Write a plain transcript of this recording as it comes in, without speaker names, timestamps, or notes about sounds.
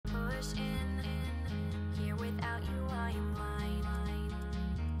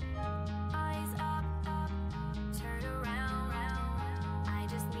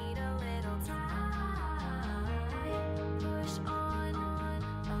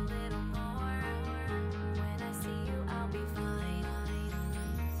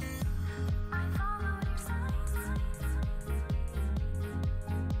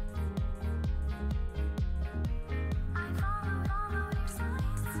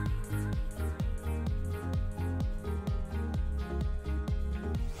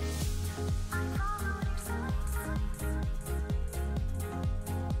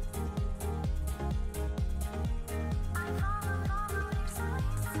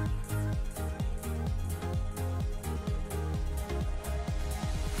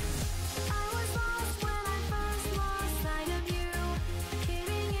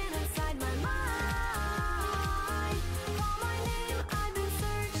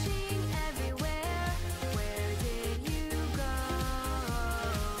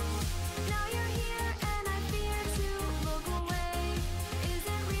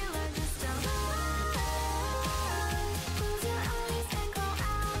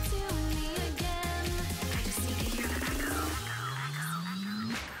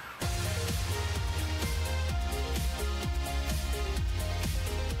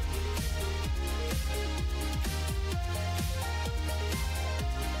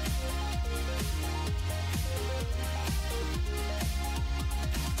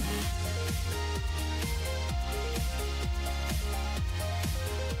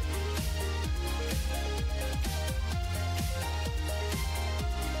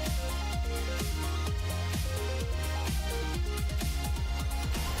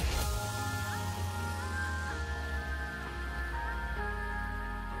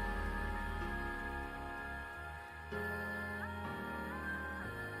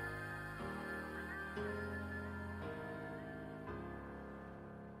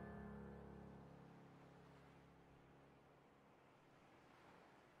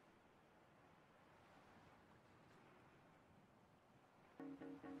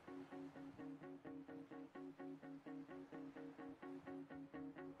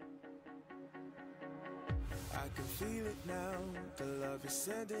I can feel it now, the love is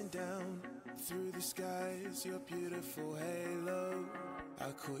sending down through the skies, your beautiful halo.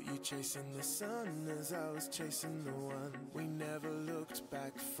 I caught you chasing the sun as I was chasing the one. We never looked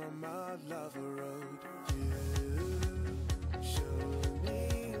back from our lover road. You showed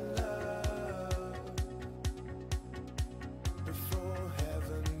me love before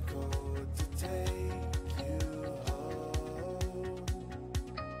heaven called to take you home.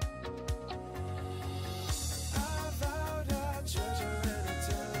 I vowed I'd treasure an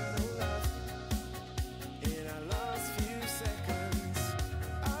eternal love in our last few seconds.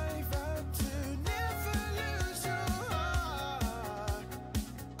 I vowed to never lose your heart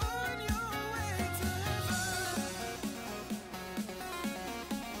on your way to heaven. On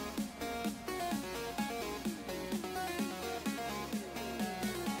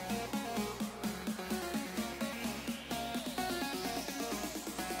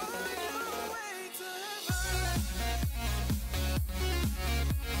your way to heaven.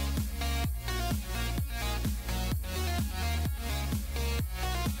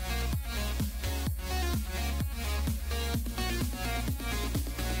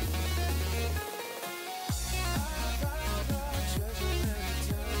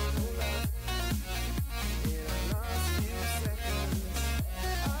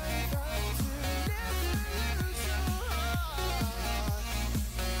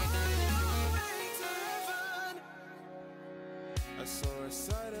 I saw a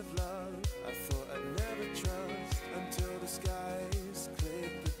side of love I thought I'd never trust until the skies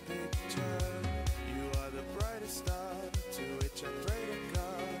cleared the picture. You are the brightest star to which I pray to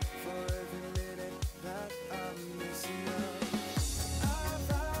God for every minute that I'm missing you. I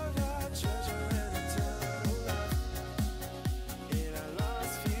vowed I'd treasure an eternal love in our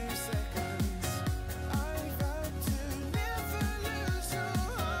last few seconds. I vowed to never lose your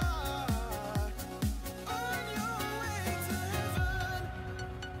heart on your way to heaven.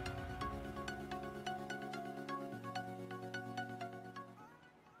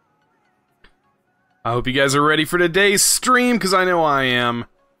 I hope you guys are ready for today's stream, because I know I am.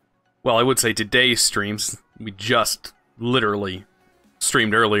 Well, I would say today's streams. We just literally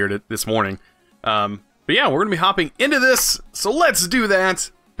streamed earlier this morning. But yeah, we're going to be hopping into this, so let's do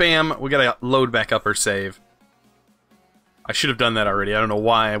that. Bam, we got to load back up our save. I should have done that already. I don't know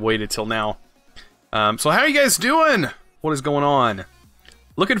why I waited till now. So how are you guys doing? What is going on?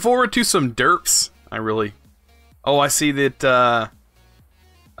 Looking forward to some derps. I really... Oh, I see that...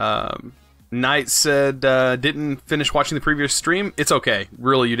 Knight said didn't finish watching the previous stream. It's okay.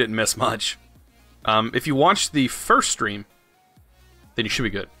 Really, you didn't miss much. If you watched the first stream, then you should be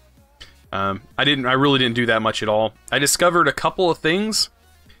good. I really didn't do that much at all. I discovered a couple of things,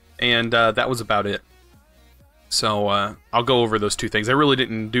 and that was about it. So I'll go over those two things. I really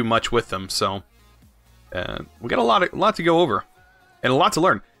didn't do much with them, so we got a lot to go over and a lot to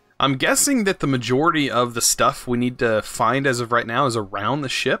learn. I'm guessing that the majority of the stuff we need to find as of right now is around the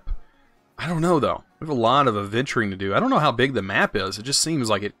ship. I don't know, though. We have a lot of adventuring to do. I don't know how big the map is. It just seems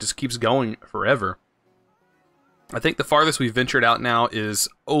like it just keeps going forever. I think the farthest we've ventured out now is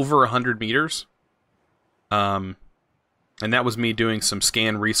over 100 meters. And that was me doing some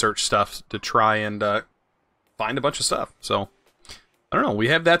scan research stuff to try and find a bunch of stuff. So, I don't know. We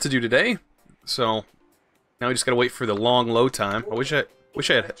have that to do today. So, now we just gotta wait for the long load time. I wish I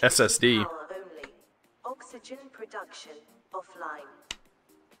had SSD. Oxygen production offline.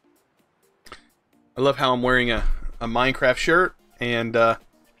 I love how I'm wearing a Minecraft shirt, and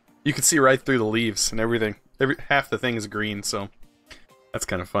you can see right through the leaves and everything. Half the thing is green, so that's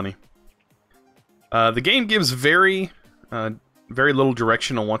kind of funny. The game gives very little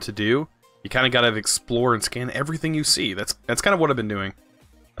direction on what to do. You kind of got to explore and scan everything you see. That's kind of what I've been doing.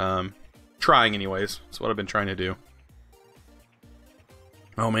 Trying, anyways. That's what I've been trying to do.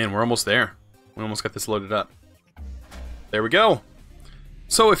 Oh man, we're almost there. We almost got this loaded up. There we go.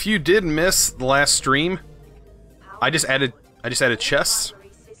 So if you did miss the last stream, I just added chests.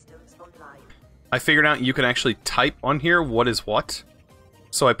 I figured out you can actually type on here what is what.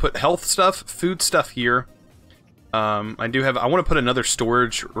 So I put health stuff, food stuff here. I want to put another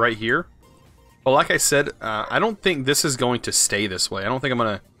storage right here. But like I said, I don't think this is going to stay this way. I don't think I'm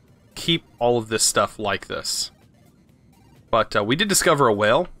going to keep all of this stuff like this. But we did discover a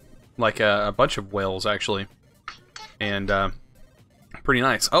whale, like a bunch of whales actually. And pretty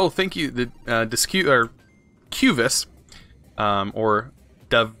nice. Oh, thank you, the Cuvis, or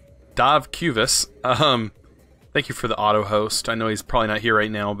Dav Cuvis. Thank you for the auto host. I know he's probably not here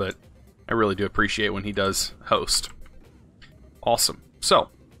right now, but I really do appreciate when he does host. Awesome. So,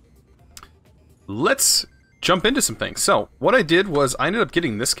 let's jump into some things. So, what I did was I ended up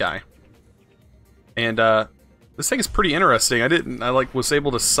getting this guy. And, this thing is pretty interesting. I like, was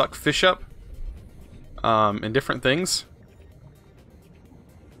able to suck fish up, and different things.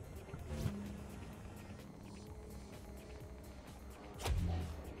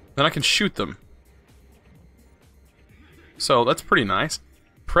 Then I can shoot them. So, that's pretty nice.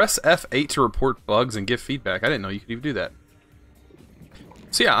 Press F8 to report bugs and give feedback. I didn't know you could even do that.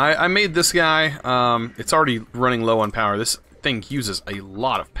 So yeah, I made this guy. It's already running low on power. This thing uses a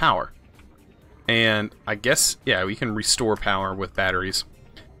lot of power. And I guess, yeah, we can restore power with batteries.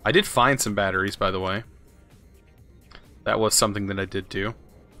 I did find some batteries, by the way. That was something that I did do.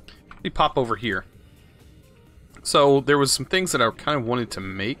 Let me pop over here. So there was some things that I kind of wanted to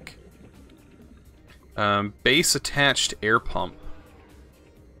make. Base attached air pump.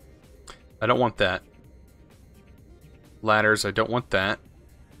 I don't want that. Ladders, I don't want that.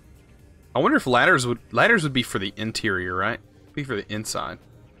 I wonder if ladders would be for the interior, right? Be for the inside.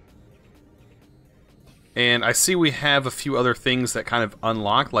 And I see we have a few other things that kind of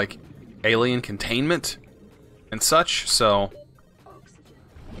unlock, like alien containment and such, so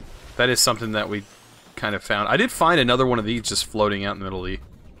that is something that we kind of found. I did find another one of these just floating out in the middle of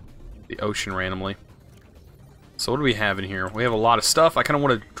the ocean randomly. So what do we have in here? We have a lot of stuff. I kind of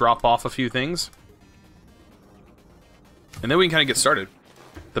want to drop off a few things. And then we can kind of get started.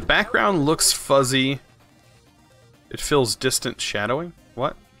 The background looks fuzzy. It feels distant shadowing.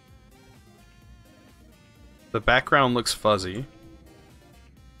 What? The background looks fuzzy.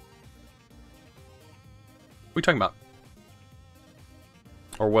 What are we talking about?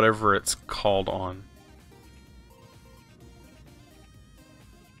 Or whatever it's called on.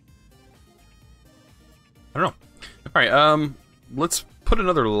 I don't know. Alright, let's put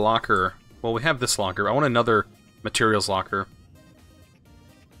another locker. Well, we have this locker. I want another materials locker.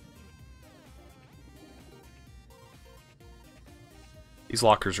 These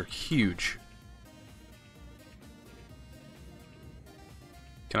lockers are huge.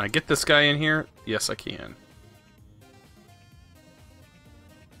 Can I get this guy in here? Yes, I can.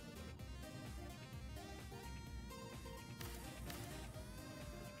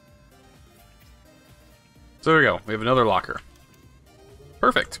 So there we go. We have another locker.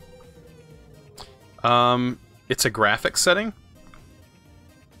 Perfect. It's a graphics setting.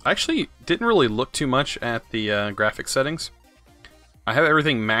 I actually didn't really look too much at the graphics settings. I have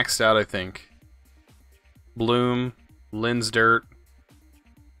everything maxed out, I think. Bloom, lens dirt.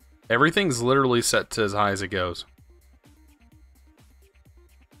 Everything's literally set to as high as it goes.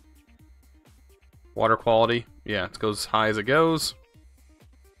 Water quality. Yeah, it goes as high as it goes.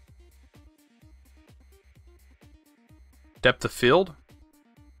 Depth of field?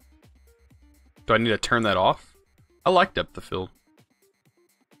 Do I need to turn that off? I like depth of field.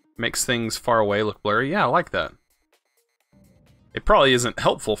 Makes things far away look blurry. Yeah, I like that. It probably isn't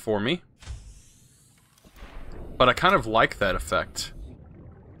helpful for me, but I kind of like that effect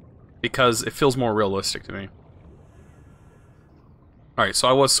because it feels more realistic to me. Alright, so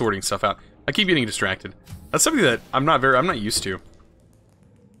I was sorting stuff out. I keep getting distracted. That's something that I'm not used to.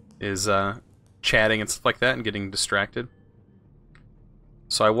 Is chatting and stuff like that and getting distracted.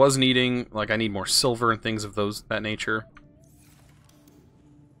 So I was needing, like, I need more silver and things of that nature.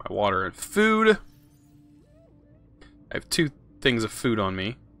 My water and food. I have 2 things of food on me.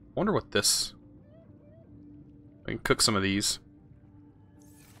 I wonder what this... I can cook some of these.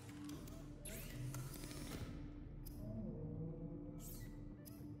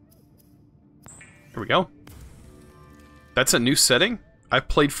 Here we go. That's a new setting? I've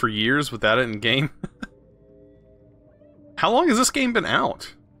played for years without it in game. How long has this game been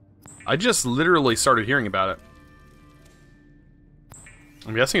out? I just literally started hearing about it.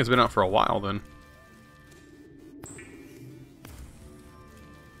 I'm guessing it's been out for a while then.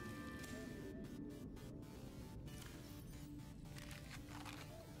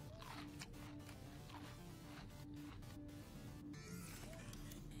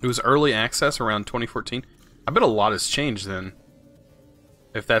 It was early access around 2014. I bet a lot has changed then,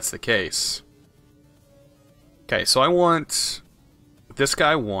 if that's the case. Okay, so I want this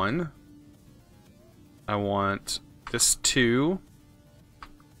guy 1. I want this 2.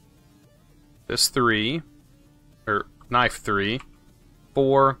 This 3. Or knife 3.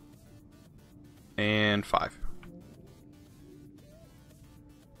 4. And 5.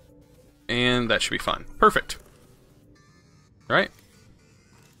 And that should be fine. Perfect. Right?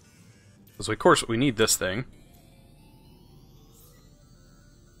 So of course we need this thing.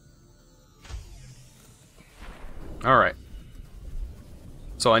 Alright.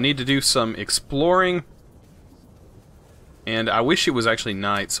 So I need to do some exploring. And I wish it was actually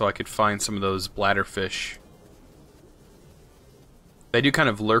night so I could find some of those bladderfish. They do kind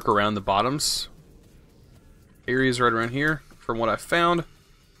of lurk around the bottoms. Areas right around here, from what I found.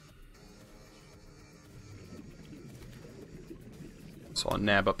 So I'll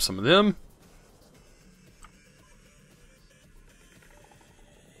nab up some of them.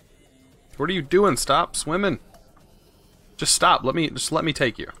 What are you doing? Stop swimming. Just stop. Let me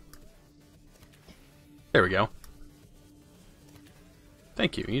take you. There we go.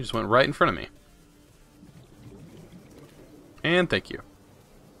 Thank you. You just went right in front of me. And thank you.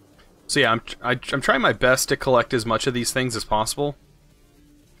 So yeah, I'm trying my best to collect as much of these things as possible,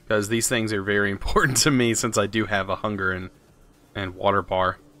 because these things are very important to me since I do have a hunger and water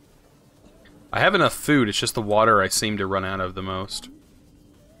bar. I have enough food, it's just the water I seem to run out of the most.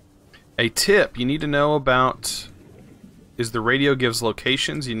 A tip you need to know about is the radio gives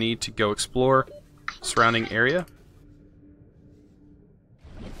locations you need to go explore surrounding area.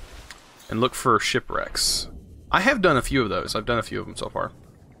 And look for shipwrecks. I have done a few of those. I've done a few of them so far.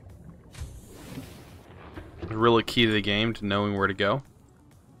 It's really key to the game to knowing where to go.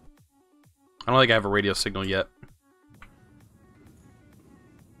 I don't think I have a radio signal yet.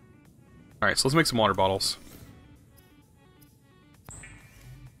 Alright, so let's make some water bottles.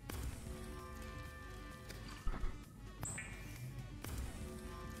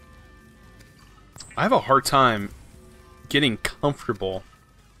 I have a hard time getting comfortable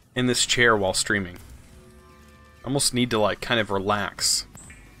in this chair while streaming. I almost need to like kind of relax.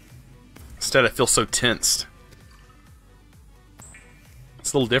 Instead I feel so tensed.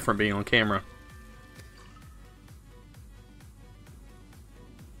 It's a little different being on camera.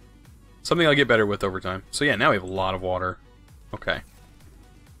 Something I'll get better with over time. So yeah, now we have a lot of water. Okay.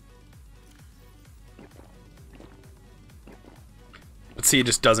 But see, it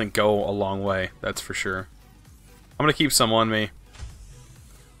just doesn't go a long way, that's for sure. I'm gonna keep some on me.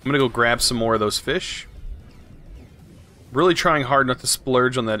 I'm gonna go grab some more of those fish. Really trying hard not to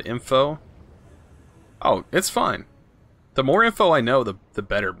splurge on that info. Oh, it's fine. The more info I know, the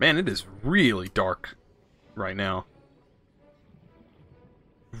better. Man, it is really dark right now.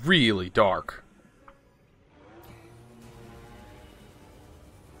 Really dark.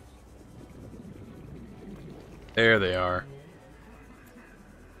 There they are.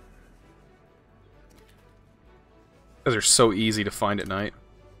 Those are so easy to find at night.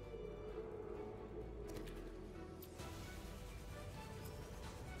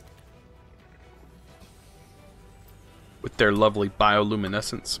 With their lovely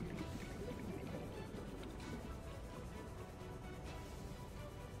bioluminescence.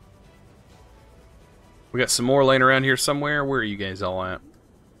 We got some more laying around here somewhere. Where are you guys all at?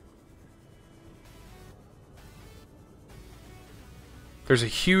 There's a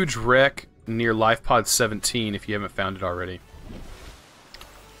huge wreck near LifePod 17 if you haven't found it already.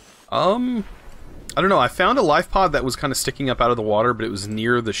 I don't know. I found a LifePod that was kind of sticking up out of the water, but it was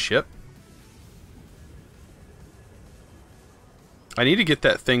near the ship. I need to get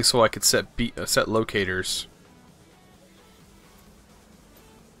that thing so I could set locators.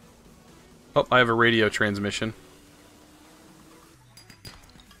 Oh, I have a radio transmission.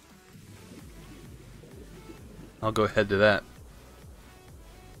 I'll go ahead to that.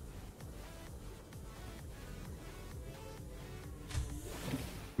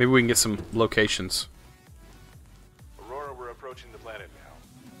 Maybe we can get some locations. Aurora, we're approaching the planet now.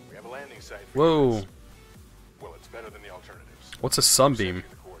 We have a landing site. Whoa. Well, it's better than the alternatives. What's a sunbeam?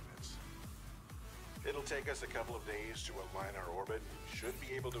 It'll take us a couple of days to align our orbit. Should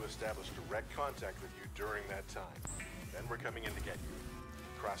be able to establish direct contact with you during that time. Then we're coming in to get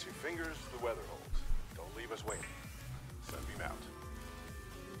you. Cross your fingers, the weather holds. Don't leave us waiting. Sunbeam out.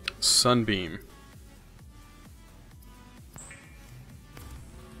 Sunbeam.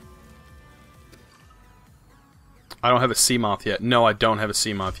 I don't have a Seamoth yet. No, I don't have a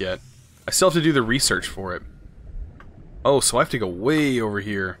Seamoth yet. I still have to do the research for it. Oh, so I have to go way over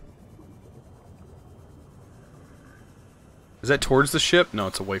here. Is that towards the ship? No,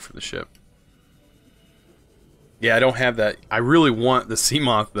 it's away from the ship. Yeah, I don't have that. I really want the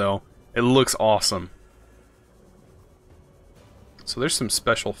Seamoth, though. It looks awesome. So there's some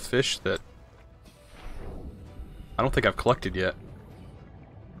special fish that I don't think I've collected yet.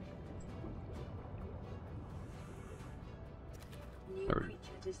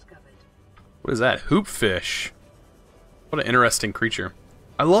 What is that? Hoopfish. What an interesting creature.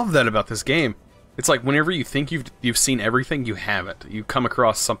 I love that about this game. It's like whenever you think you've seen everything, you haven't. You come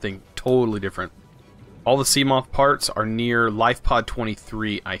across something totally different. All the Seamoth parts are near LifePod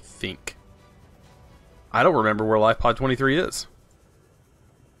 23, I think. I don't remember where LifePod 23 is.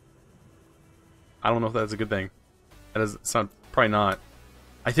 I don't know if that's a good thing. That doesn't sound... Probably not.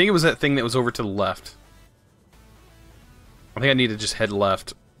 I think it was that thing that was over to the left. I think I need to just head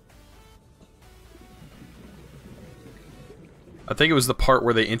left. I think it was the part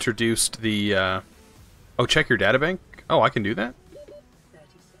where they introduced the... Oh, check your databank? Oh, I can do that?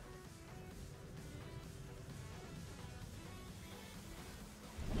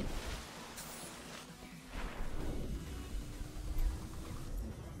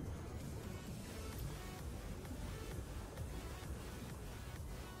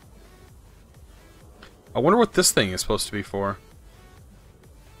 I wonder what this thing is supposed to be for.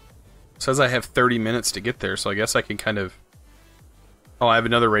 It says I have 30 minutes to get there, so I guess I can kind of... Oh, I have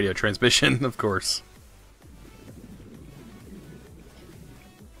another radio transmission, of course.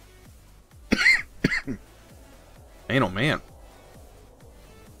 Man, oh man.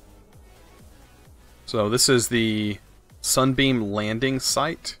 So this is the Sunbeam landing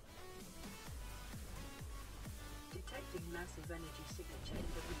site. Detecting massive energy signature in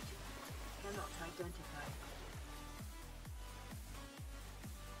the region. Cannot identify.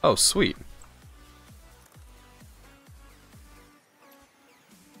 Oh, sweet.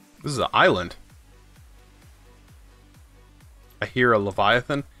 This is an island. I hear a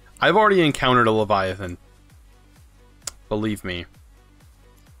Leviathan. I've already encountered a Leviathan. Believe me.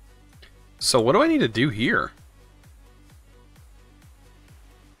 So what do I need to do here?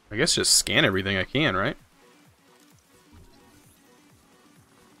 I guess just scan everything I can, right?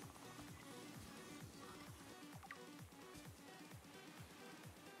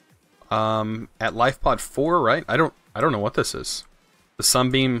 At LifePod 4, right? I don't know what this is. The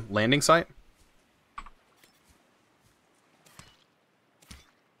Sunbeam landing site?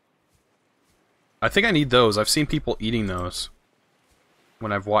 I think I need those. I've seen people eating those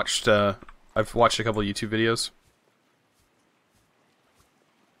when I've watched a couple of YouTube videos.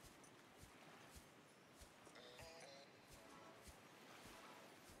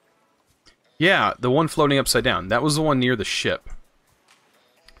 Yeah, the one floating upside down. That was the one near the ship.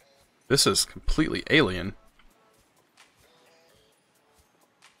 This is completely alien.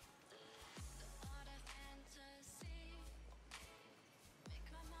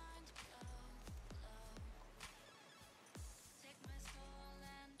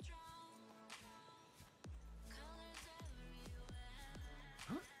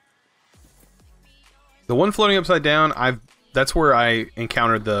 The one floating upside down, that's where I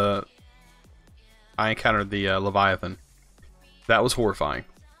encountered the Leviathan. That was horrifying.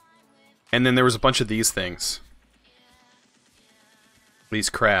 And then there was a bunch of these things. These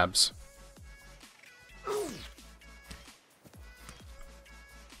crabs.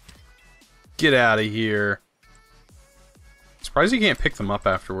 Get out of here. Surprised you can't pick them up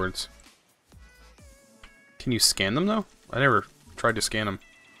afterwards. Can you scan them though? I never tried to scan them.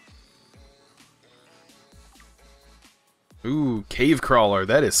 Ooh, cave crawler.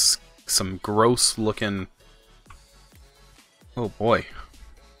 That is some gross looking... Oh boy.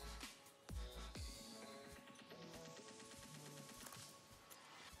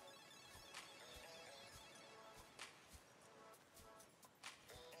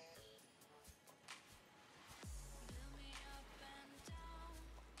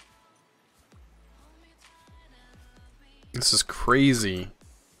 This is crazy.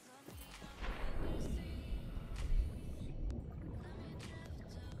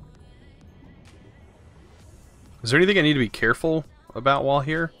 Is there anything I need to be careful about while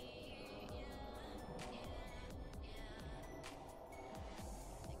here?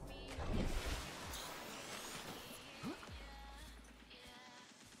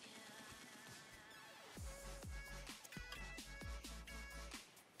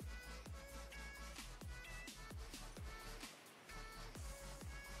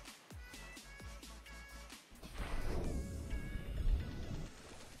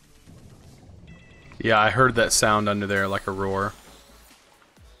 Yeah, I heard that sound under there like a roar.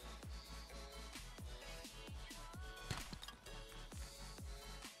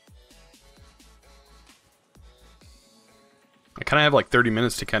 I kind of have like 30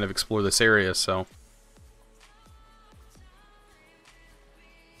 minutes to kind of explore this area, so...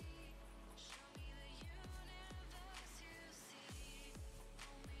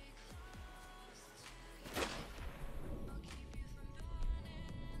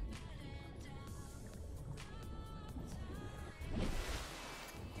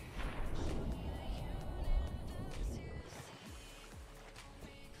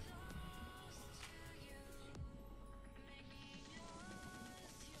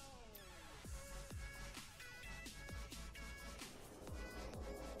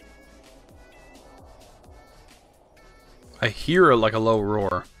 I hear like a low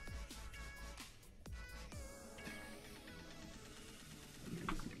roar.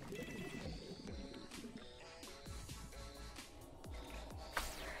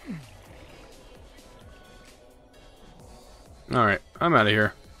 Alright, I'm out of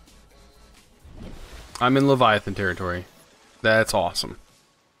here. I'm in Leviathan territory. That's awesome.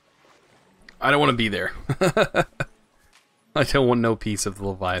 I don't want to be there. I don't want no piece of the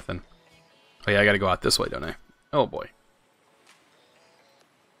Leviathan. Oh yeah, I gotta go out this way, don't I? Oh boy.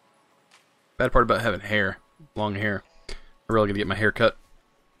 Bad part about having hair. Long hair. I really gotta get my hair cut.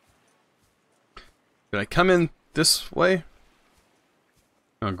 Did I come in this way?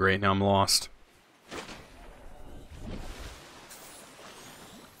 Oh great, now I'm lost.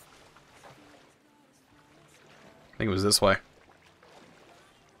 I think it was this way.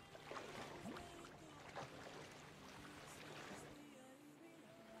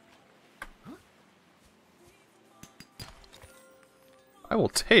 I will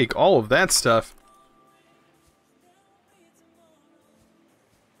take all of that stuff.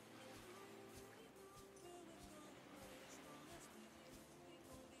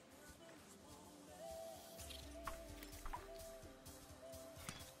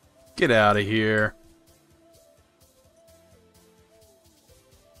 Get out of here.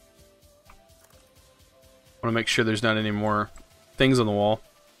 I want to make sure there's not any more things on the wall.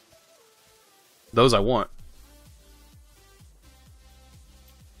 Those I want.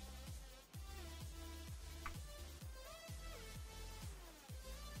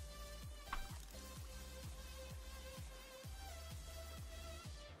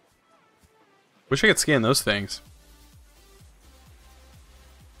 Wish I could scan those things.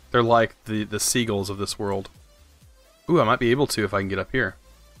 They're like the seagulls of this world. Ooh, I might be able to if I can get up here.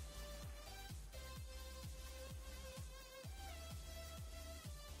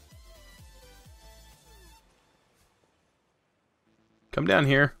 Come down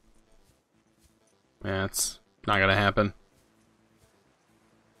here. That's not gonna happen.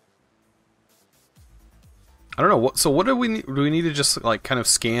 I don't know what. So what do we need? Do we need to just like kind of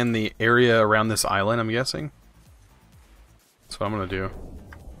scan the area around this island? I'm guessing. That's what I'm gonna do.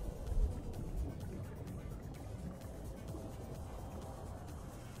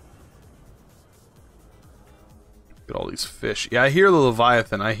 Look at all these fish. Yeah, I hear the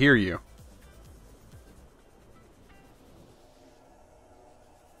Leviathan. I hear you.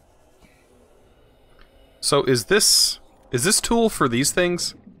 So is this tool for these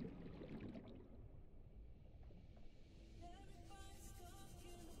things?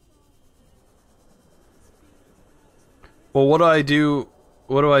 Well, what do I do?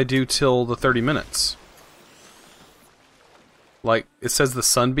 What do I do till the 30 minutes? Like, it says the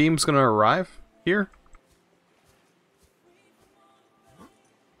sunbeam's gonna arrive here?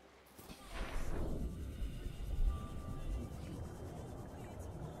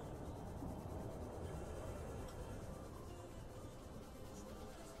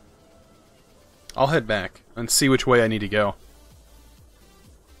 I'll head back and see which way I need to go.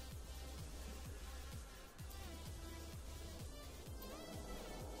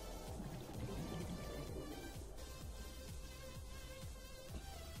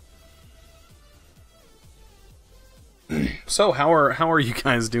 So, how are you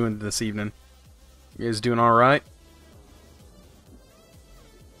guys doing this evening? You guys doing all right?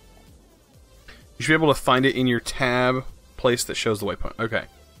 You should be able to find it in your tab place that shows the waypoint. Okay.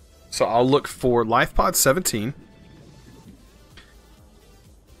 So I'll look for LifePod 17.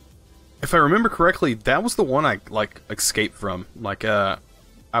 If I remember correctly, that was the one I like escaped from. Like I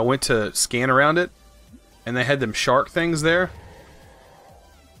went to scan around it and they had them shark things there.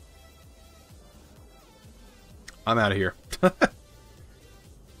 I'm out of here.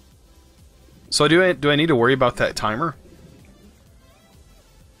 So do I need to worry about that timer?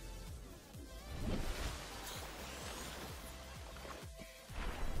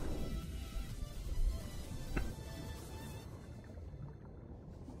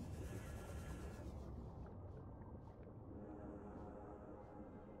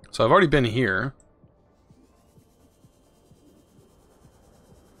 So I've already been here.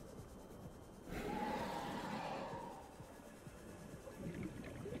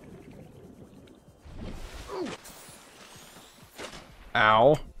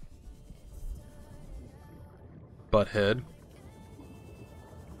 Ow. Butthead.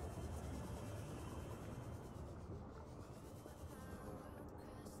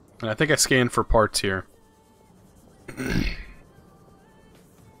 And I think I scanned for parts here.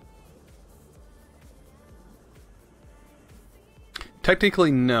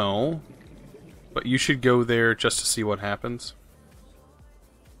 Technically, no. But you should go there just to see what happens.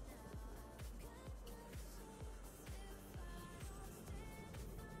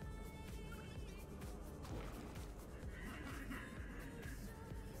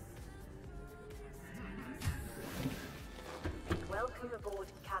 Welcome aboard,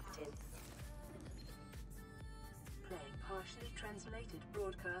 Captain. Playing partially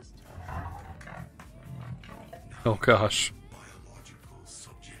broadcast. Oh gosh. Biological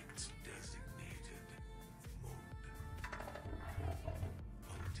subjects designated. Mode.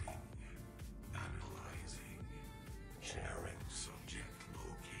 Hunting. Analyzing. Sharing subject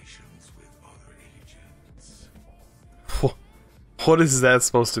locations with other agents. What is that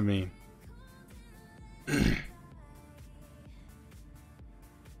supposed to mean?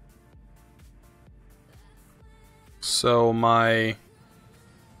 So my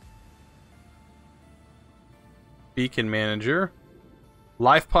beacon manager,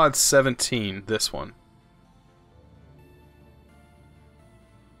 LifePod 17, this one.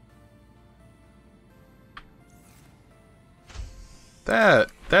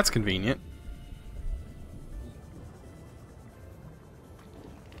 That's convenient.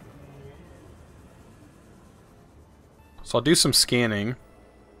 So I'll do some scanning.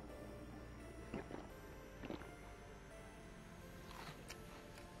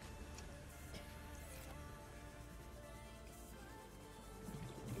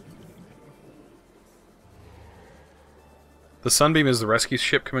 The Sunbeam is the rescue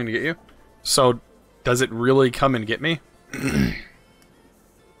ship coming to get you? So, does it really come and get me?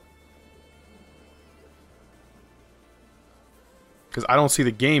 Because I don't see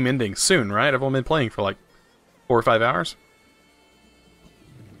the game ending soon, right? I've only been playing for like 4 or 5 hours.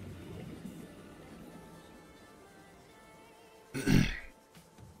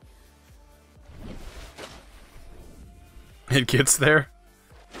 It gets there?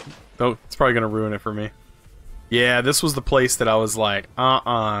 Oh, it's probably going to ruin it for me. Yeah, this was the place that I was like,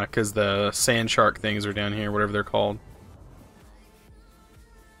 because the sand shark things are down here, whatever they're called.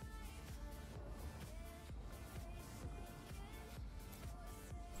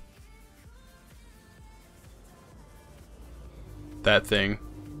 That thing.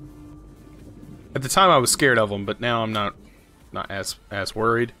 At the time I was scared of them, but now I'm not as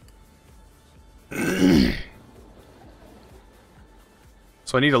worried.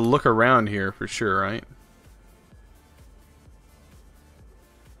 So I need to look around here for sure, right?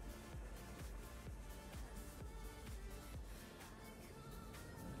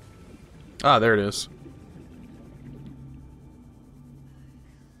 Ah, there it is.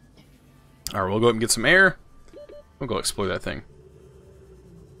 Alright, we'll go up and get some air. We'll go explore that thing.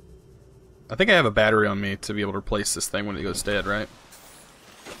 I think I have a battery on me to be able to replace this thing when it goes dead, right?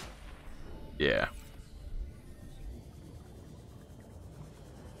 Yeah.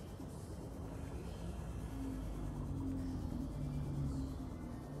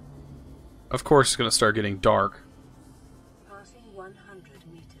 Of course it's going to start getting dark. Passing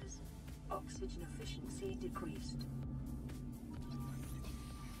 100 meters. Oxygen efficiency decreased.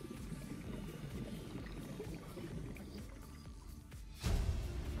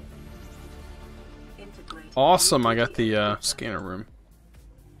 Integrated Awesome, I got the scanner room.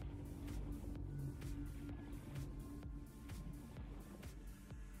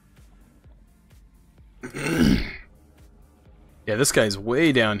 Yeah, this guy's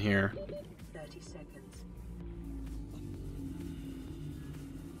way down here. 30 seconds.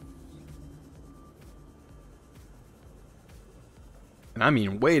 And I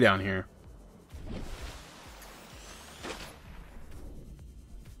mean way down here.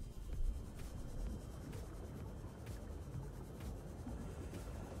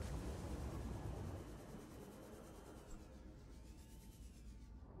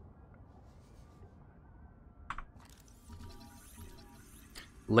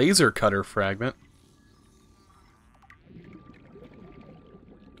 Laser cutter fragment.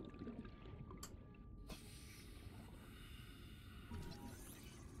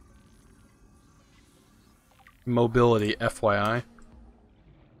 Mobility, FYI.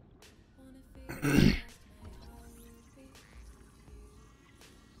 New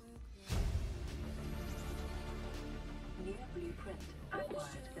blueprint acquired.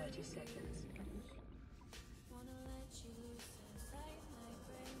 30 seconds.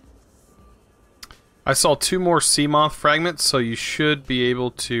 I saw 2 more sea moth fragments, so you should be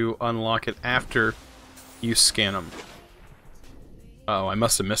able to unlock it after you scan them. Oh, I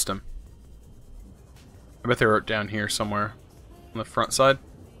must have missed them. I bet they were down here somewhere on the front side.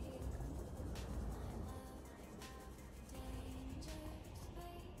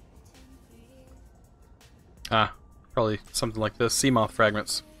 Ah, probably something like this. Sea moth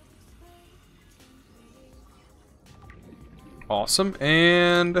fragments. Awesome,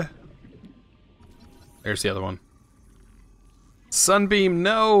 and there's the other one. Sunbeam,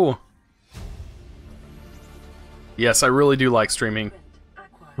 no! Yes, I really do like streaming.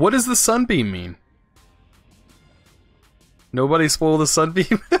 What does the sunbeam mean? Nobody spoil the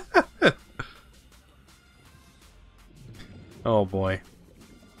sunbeam? Oh boy.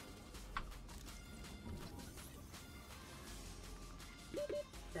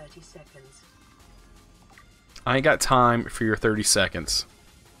 30 seconds. I ain't got time for your 30 seconds.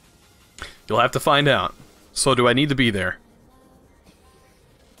 You'll have to find out. So do I need to be there?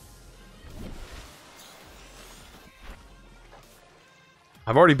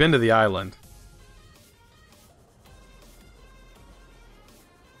 I've already been to the island.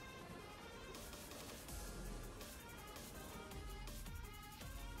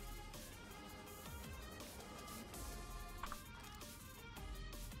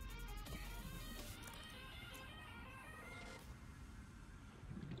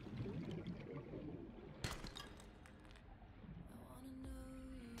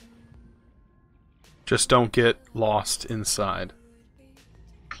 Just don't get lost inside.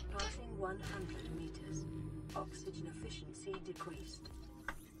 Passing 100 meters. Oxygen efficiency decreased.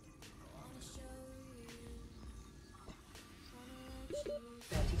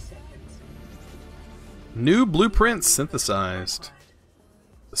 30 seconds. New blueprint synthesized.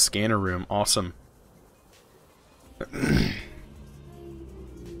 The scanner room, awesome. I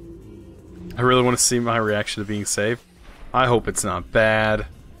really want to see my reaction to being saved. I hope it's not bad.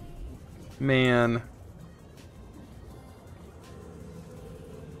 Man.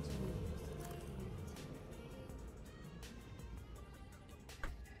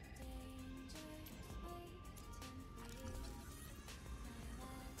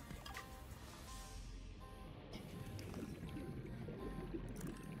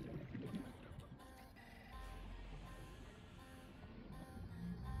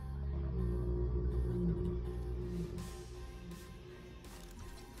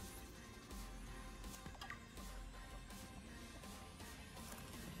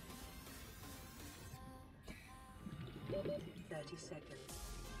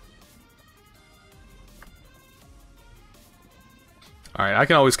 Alright, I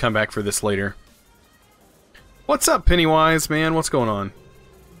can always come back for this later. What's up, Pennywise, man? What's going on?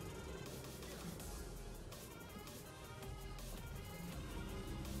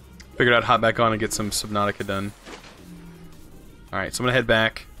 Figured I'd hop back on and get some Subnautica done. Alright, so I'm gonna head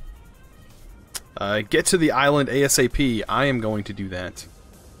back. Get to the island ASAP. I am going to do that.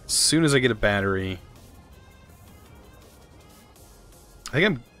 As soon as I get a battery. I think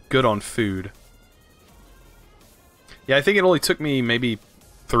I'm good on food. Yeah, I think it only took me maybe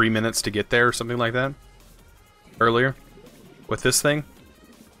 3 minutes to get there or something like that. Earlier. With this thing.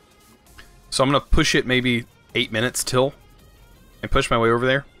 So I'm gonna push it maybe 8 minutes till. And push my way over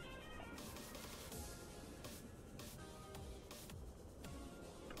there.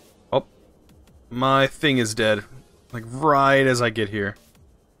 Oh. My thing is dead. Like right as I get here.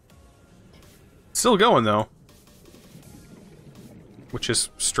 Still going though. Which is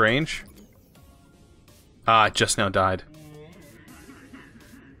strange. Ah, it just now died.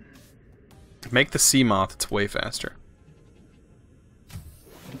 Make the sea moth, it's way faster.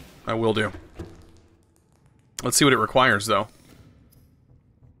 I will do. Let's see what it requires, though.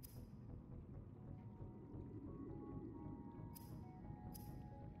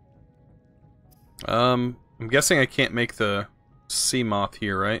 I'm guessing I can't make the sea moth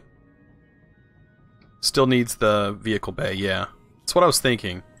here, right? Still needs the vehicle bay, yeah. That's what I was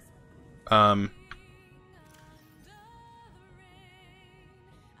thinking.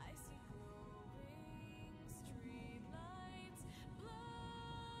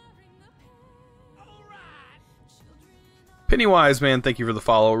 Pennywise, man, thank you for the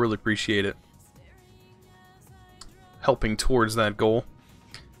follow. Really appreciate it. Helping towards that goal.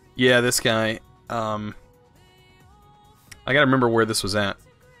 Yeah, this guy. I gotta remember where this was at.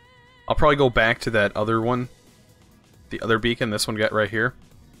 I'll probably go back to that other one. The other beacon, this one got right here.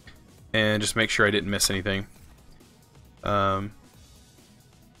 And just make sure I didn't miss anything. Man,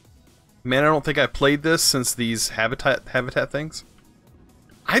 I don't think I played this since these habitat things.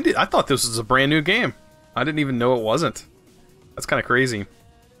 I thought this was a brand new game. I didn't even know it wasn't. That's kind of crazy.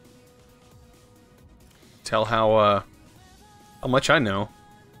 Tell how much I know.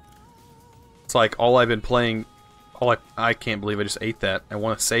 It's like all I've been playing. I can't believe I just ate that. I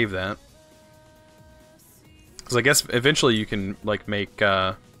want to save that. Because I guess eventually you can like make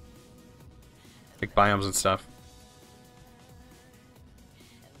biomes and stuff.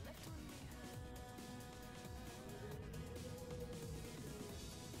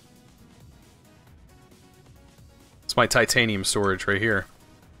 It's my titanium storage right here.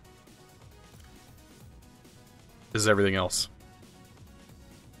 This is everything else.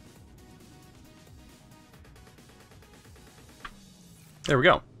 There we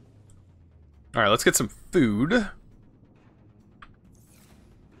go. Alright, let's get some food.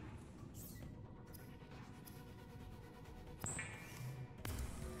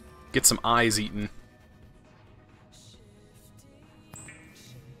 Get some eyes eaten.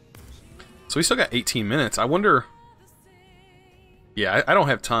 So we still got 18 minutes. I wonder... Yeah, I don't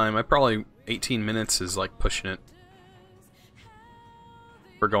have time. I probably... 18 minutes is like pushing it.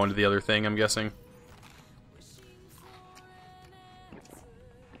 We're going to the other thing, I'm guessing.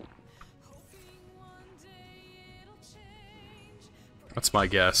 That's my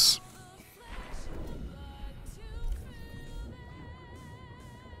guess.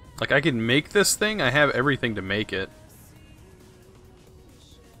 Like, I can make this thing. I have everything to make it.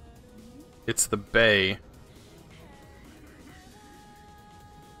 It's the bay.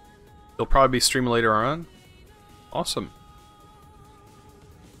 They'll probably be streaming later on. Awesome.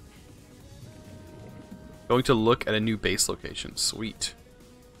 Going to look at a new base location. Sweet.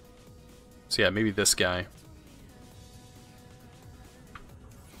 So yeah, maybe this guy.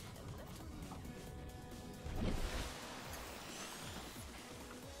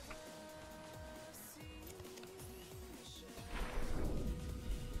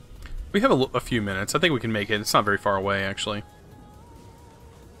 We have a few minutes. I think we can make it. It's not very far away, actually.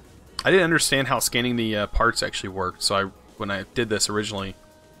 I didn't understand how scanning the parts actually worked, so when I did this originally,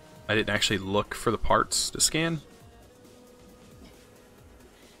 I didn't actually look for the parts to scan.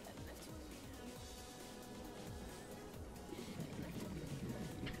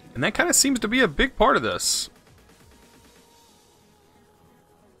 And that kind of seems to be a big part of this.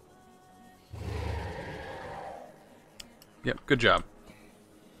 Yep, good job.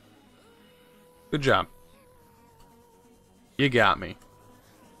 Good job. You got me.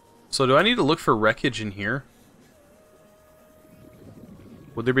 So do I need to look for wreckage in here?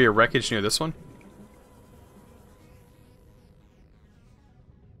 Would there be a wreckage near this one?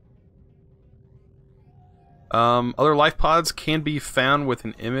 Other life pods can be found with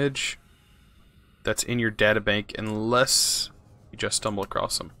an image that's in your databank unless you just stumble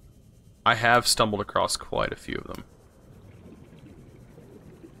across them. I have stumbled across quite a few of them.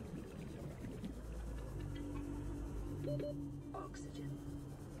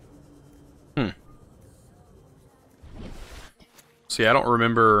 See, I don't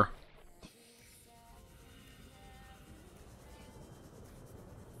remember...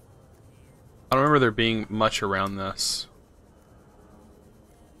 I don't remember there being much around this.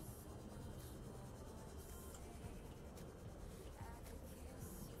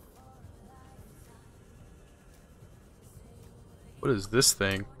 What is this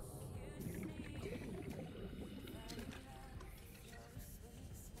thing?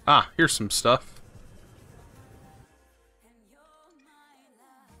 Ah, here's some stuff.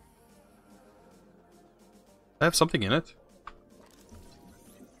 I have something in it.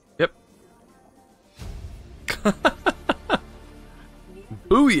 Yep.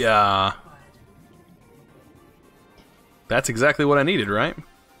 Booyah! That's exactly what I needed, right?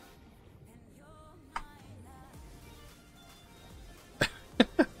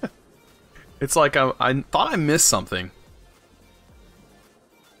 It's like I thought I missed something.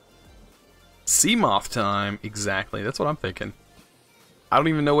 Sea moth time. Exactly. That's what I'm thinking. I don't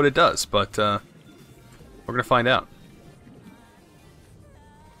even know what it does, but we're gonna find out.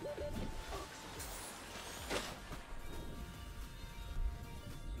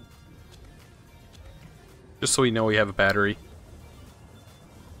 Just so we know we have a battery.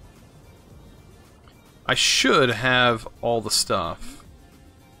 I should have all the stuff.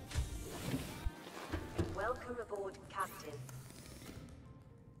 Welcome aboard, Captain.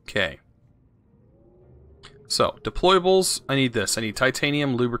 Okay. So, deployables, I need this. I need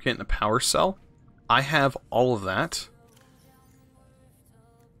titanium, lubricant, and a power cell. I have all of that.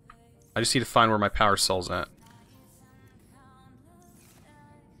 I just need to find where my power cell's at.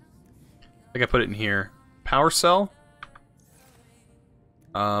 I think I put it in here. Power cell.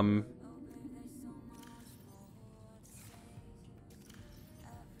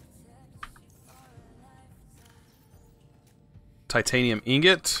 Titanium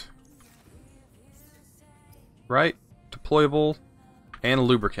ingot. Right? Deployable. And a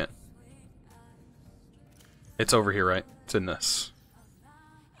lubricant. It's over here, right? It's in this.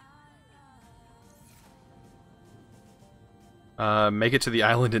 Make it to the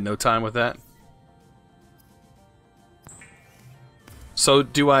island in no time with that. So,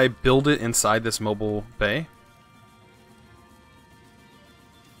 do I build it inside this mobile bay?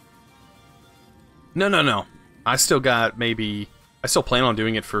 No. I still got maybe... I still plan on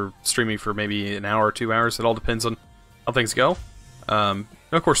doing it for streaming for maybe an hour or 2 hours. It all depends on how things go. Of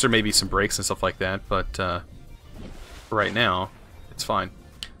course, there may be some breaks and stuff like that, but for right now, it's fine.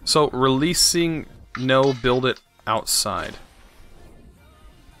 So, releasing... No, build it outside.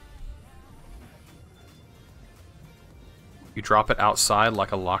 You drop it outside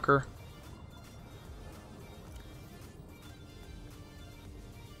like a locker.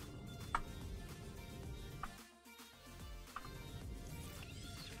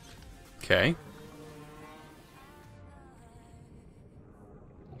 Okay.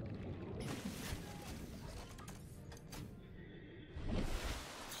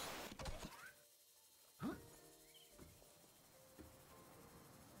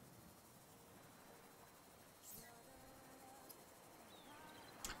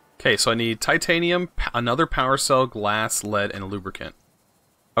 Okay, so I need titanium, another power cell, glass, lead, and a lubricant.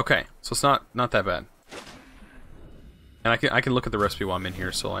 Okay, so it's not that bad. And I can look at the recipe while I'm in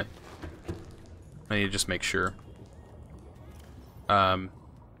here, so I need to just make sure. So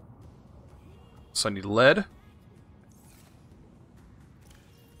I need lead.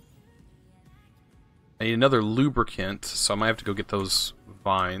 I need another lubricant, so I might have to go get those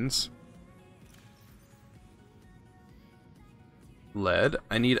vines. Lead.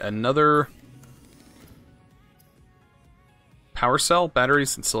 I need another power cell,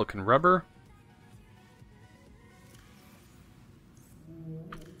 batteries, and silicon rubber.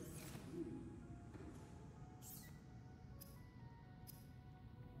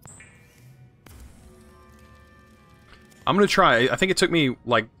 I'm gonna try. I think it took me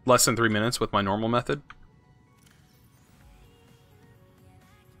like less than 3 minutes with my normal method.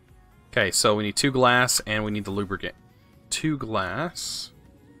 Okay, so we need 2 glass and we need the lubricant. 2 glass.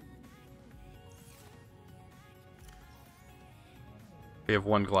 We have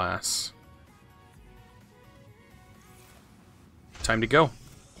 1 glass. Time to go.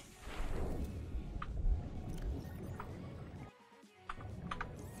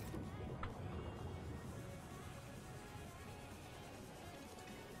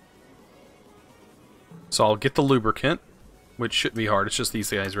 So I'll get the lubricant, which shouldn't be hard. It's just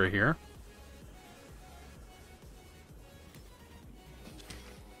these guys right here.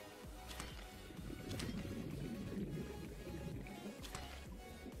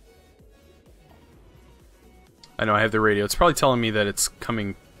 I know I have the radio. It's probably telling me that it's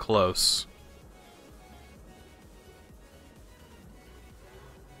coming close.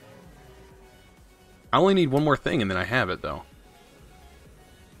 I only need one more thing and then I have it, though.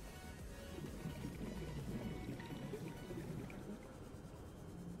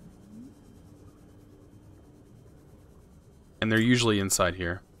 And they're usually inside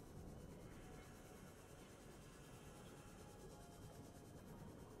here.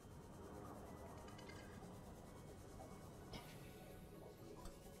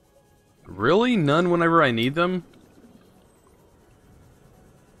 Really? None whenever I need them?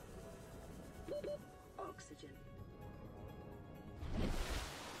 Oxygen.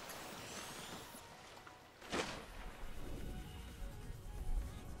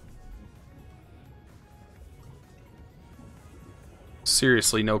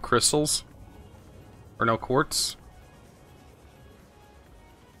 Seriously, no crystals? Or no quartz?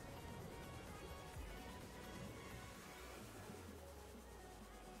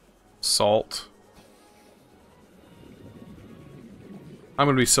 Salt. I'm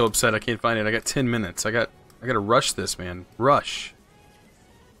gonna be so upset I can't find it. I got 10 minutes. I gotta rush this, man. Rush.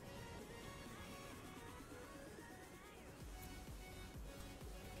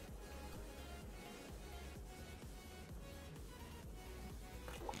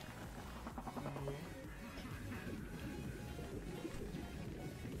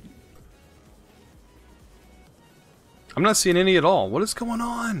 I'm not seeing any at all. What is going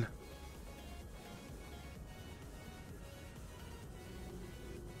on?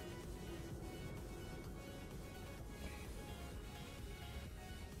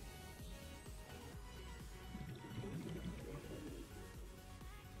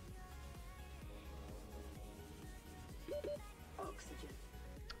 Oxygen.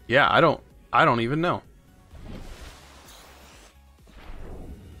 Yeah, I don't even know.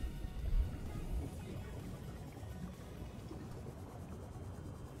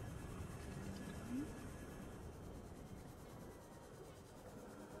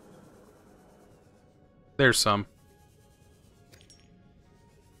 There's some.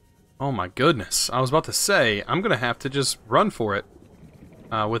 Oh my goodness. I was about to say, I'm gonna have to just run for it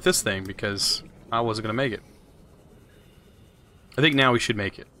with this thing because I wasn't gonna make it. I think now we should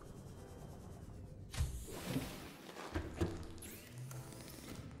make it.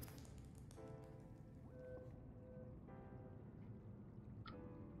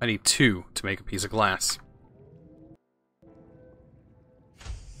 I need 2 to make a piece of glass.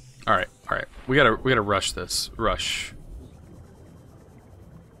 Alright, alright. We gotta rush this. Rush.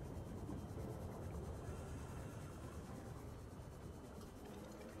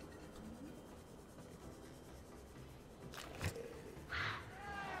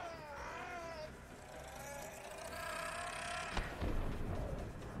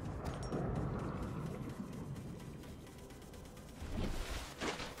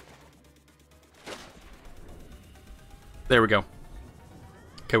 There we go.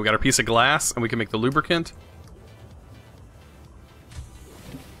 Okay, we got our piece of glass, and we can make the lubricant.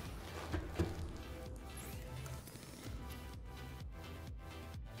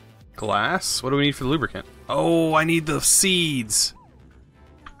 Glass? What do we need for the lubricant? Oh, I need the seeds.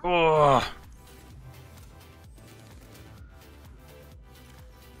 Oh.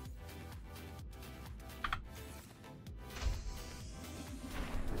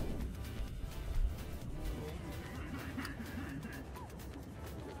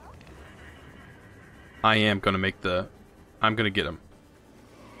 I am gonna make the... I'm gonna get him.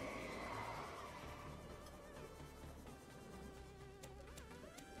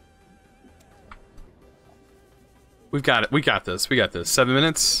 We've got it. We got this. We got this. 7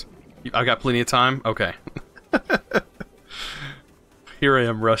 minutes? I got plenty of time? Okay. Here I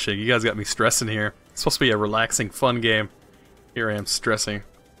am rushing. You guys got me stressing here. It's supposed to be a relaxing, fun game. Here I am stressing.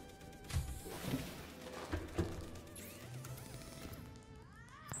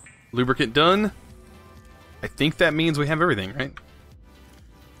 Lubricant done. I think that means we have everything, right?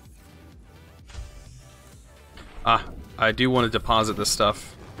 Ah, I do want to deposit this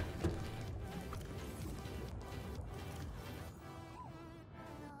stuff.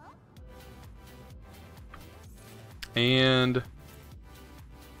 And...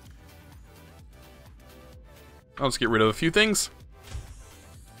 I'll just get rid of a few things.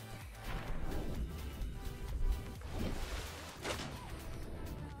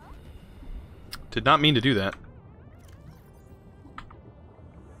 Did not mean to do that.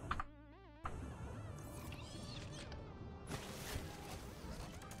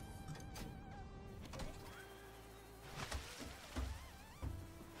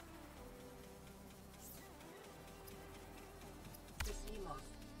 The sea moth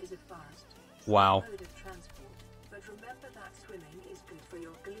is a fast, Wow. mode of transport, but remember that swimming is good for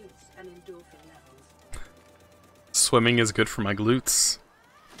your glutes and endorphin levels. Swimming is good for my glutes.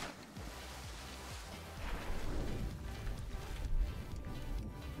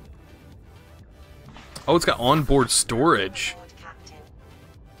 Oh, it's got onboard storage.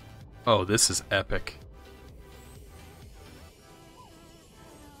 Oh, this is epic.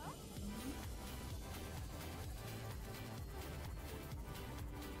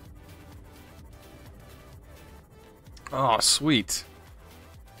 Oh, sweet.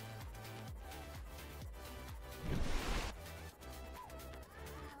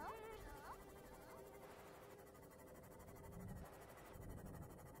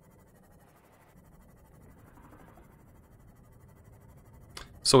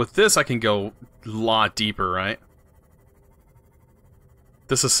 So with this, I can go a lot deeper, right?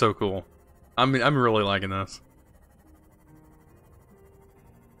 This is so cool. I'm really liking this.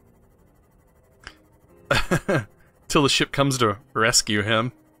 Till the ship comes to rescue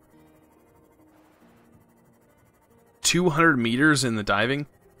him. 200 meters in the diving.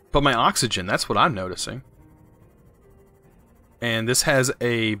 But my oxygen, that's what I'm noticing. And this has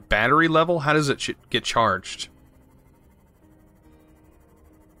a battery level. How does it get charged?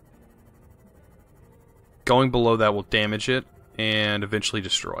 Going below that will damage it and eventually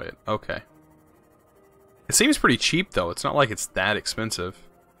destroy it. Okay. It seems pretty cheap, though. It's not like it's that expensive.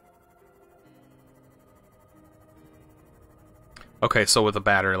 Okay, so with a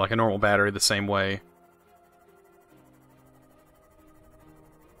battery, like a normal battery, the same way.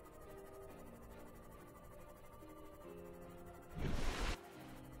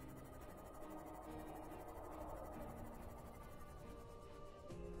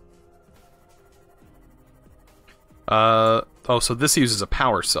 Oh, so this uses a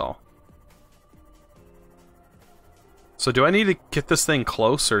power cell. So do I need to get this thing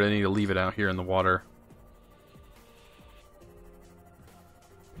close, or do I need to leave it out here in the water?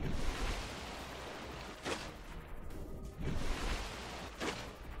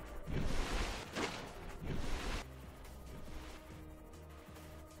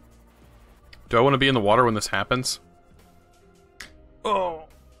 Do I want to be in the water when this happens? Oh,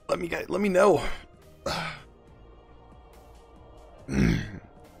 let me know.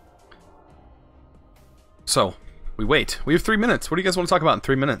 So, we wait. We have 3 minutes. What do you guys want to talk about in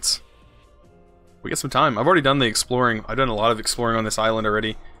 3 minutes? We got some time. I've already done the exploring. I've done a lot of exploring on this island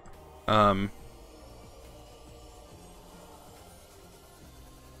already.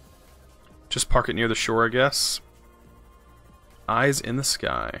 Just park it near the shore, I guess. Eyes in the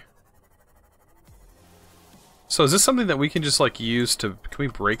sky. So is this something that we can just like use to... Can we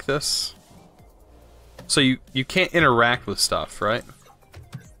break this? So you can't interact with stuff, right?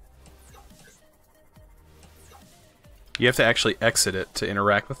 You have to actually exit it to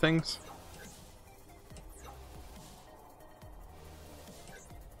interact with things?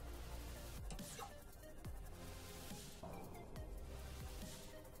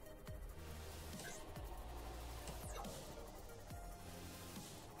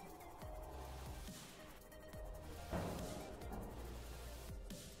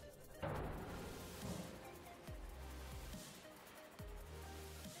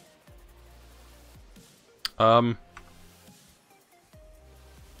 I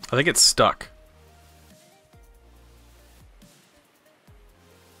think it's stuck.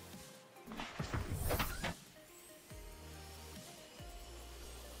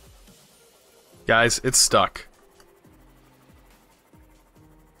 Guys, it's stuck.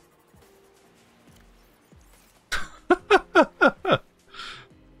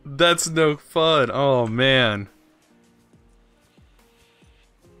 That's no fun. Oh, man.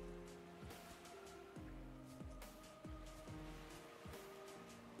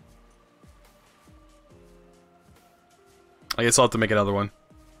 I guess I'll have to make another one.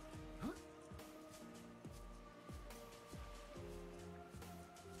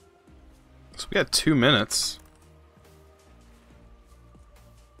 So we got 2 minutes.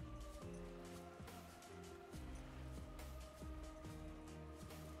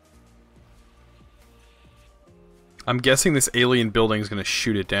 I'm guessing this alien building is going to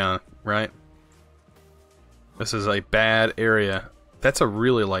shoot it down, right? This is a bad area. That's a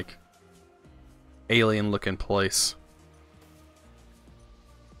really, like, alien-looking place.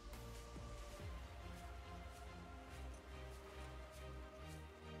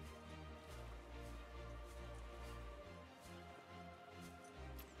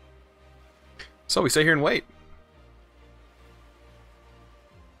 So we stay here and wait.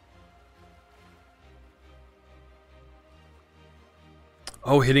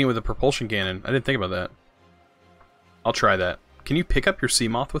 Oh, hitting it with a propulsion cannon. I didn't think about that. I'll try that. Can you pick up your sea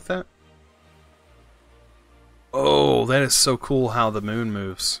moth with that? Oh, that is so cool how the moon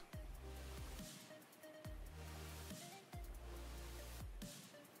moves.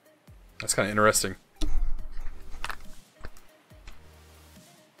 That's kind of interesting.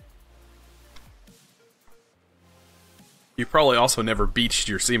 You probably also never beached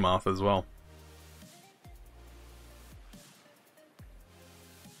your sea moth as well.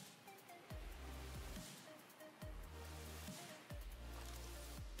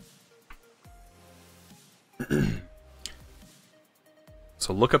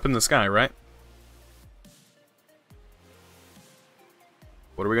 So look up in the sky, right?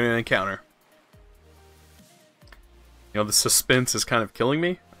 What are we going to encounter? You know, the suspense is kind of killing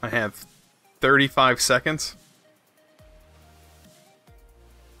me. I have 35 seconds.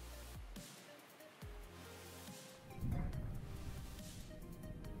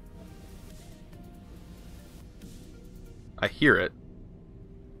 I hear it.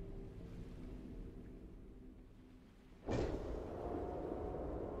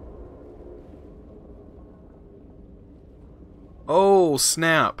 Oh,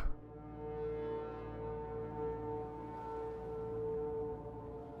 snap.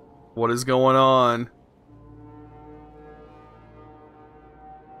 What is going on?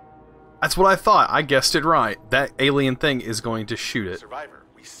 That's what I thought. I guessed it right. That alien thing is going to shoot it. Survivor,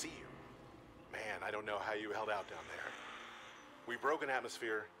 we see you. Man, I don't know how you held out down there. We broke an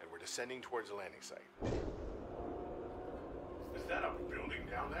atmosphere, and we're descending towards the landing site. Is that a building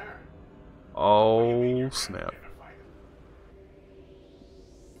down there? Oh, snap.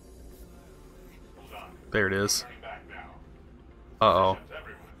 There it is. Uh-oh.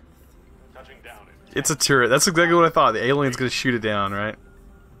 It's a turret. That's exactly what I thought. The alien's gonna shoot it down, right?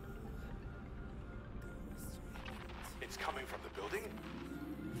 It's coming from the building.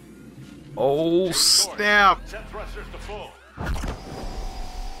 Oh, snap! Set thrusters to full.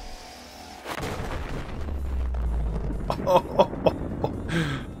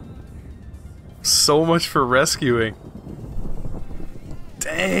 So much for rescuing.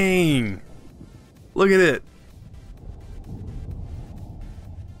 Dang! Look at it.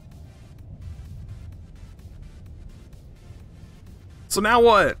 So now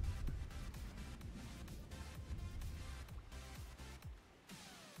what?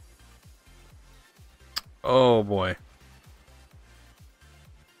 Oh boy.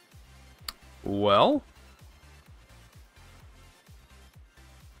 Well?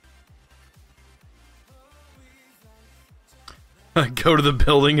 Go to the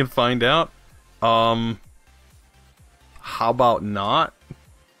building and find out? How about not?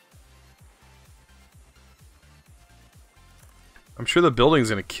 I'm sure the building's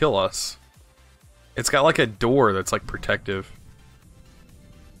gonna kill us. It's got like a door that's like protective.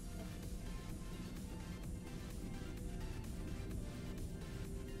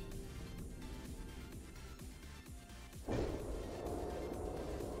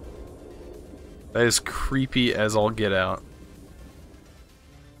 That is creepy as all get out.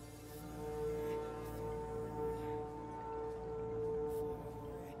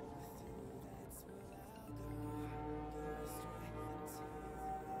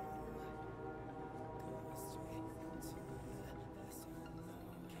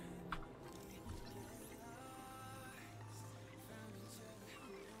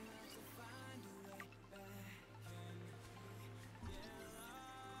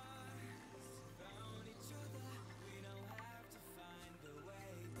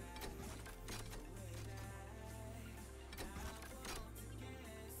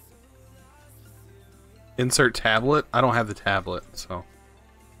 Insert tablet? I don't have the tablet, so...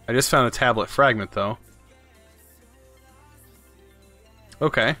 I just found a tablet fragment, though.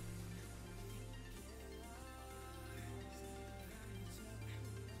 Okay.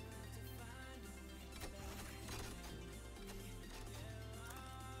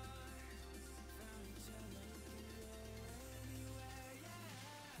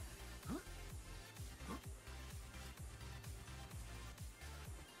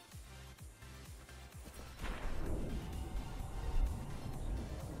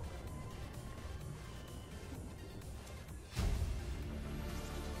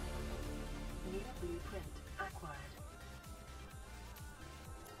 Blueprint acquired.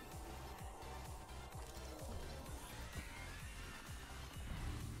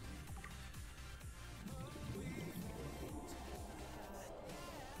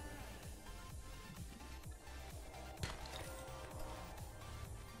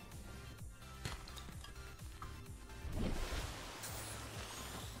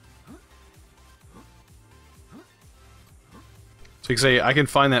 So you can say, I can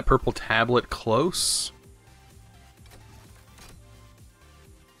find that purple tablet close.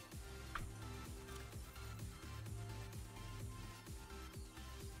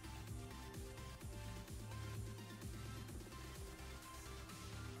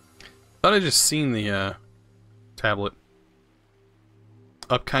 Thought I just seen the tablet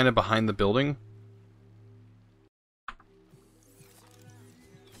up kind of behind the building.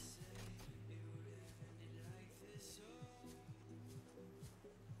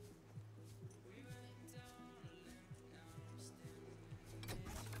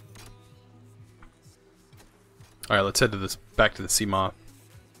 Alright, let's head to this back to the sea moth.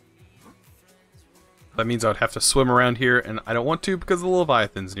 That means I would have to swim around here, and I don't want to because the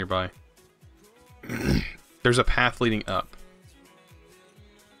Leviathan's nearby. There's a path leading up.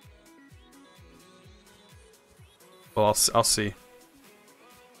 Well, I'll see.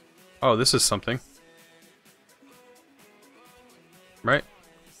 Oh, this is something. Right?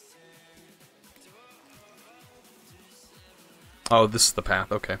 Oh, this is the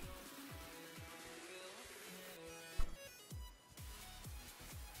path, okay.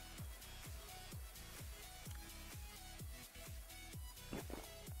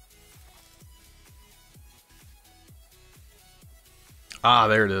 Ah,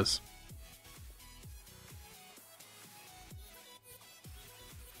 there it is.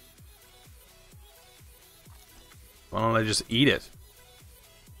 Why don't I just eat it?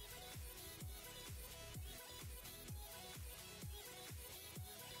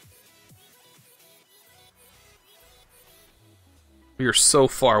 We are so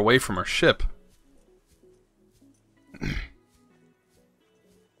far away from our ship.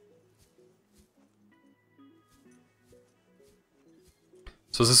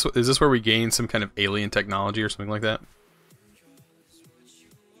 So is this where we gain some kind of alien technology or something like that?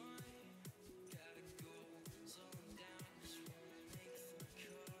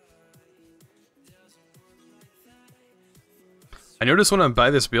 I notice when I'm by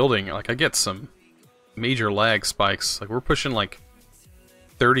this building, like I get some major lag spikes. Like we're pushing like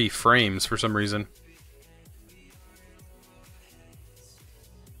 30 frames for some reason.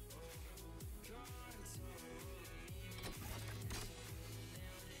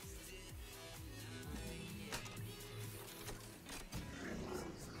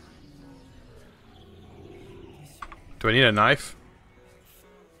 Do I need a knife?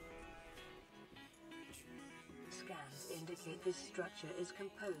 Scans indicate this structure is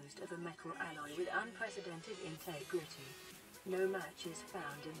composed of a metal alloy with unprecedented integrity. No match is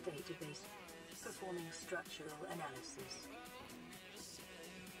found in database. Performing structural analysis.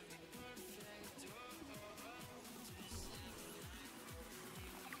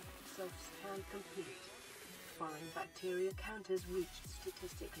 Self-scan complete. Foreign bacteria count has reached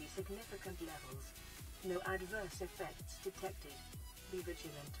statistically significant levels. No adverse effects detected. Be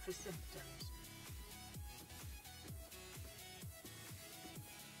vigilant for symptoms.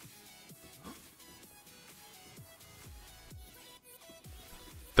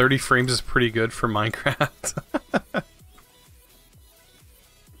 "30 frames is pretty good for Minecraft."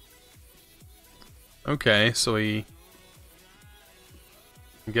 Okay, so I'm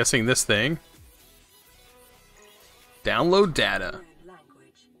guessing this thing. Download data.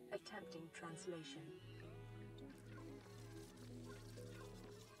 Language. Attempting translation.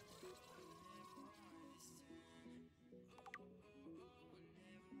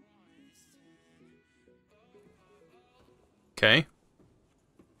 Okay.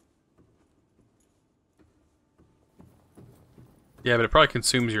 Yeah, but it probably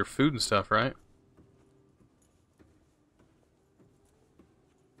consumes your food and stuff, right?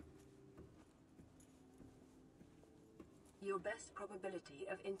 Your best probability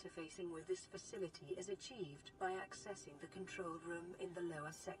of interfacing with this facility is achieved by accessing the control room in the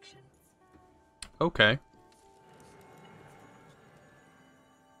lower section. Okay.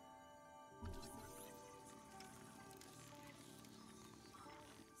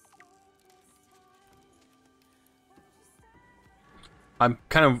 I'm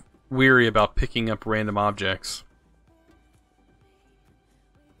kind of weary about picking up random objects.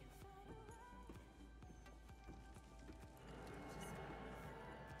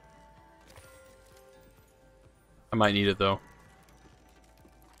 I might need it though.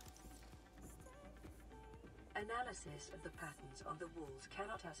 Analysis of the patterns on the walls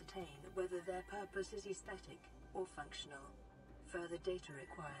cannot ascertain whether their purpose is aesthetic or functional. Further data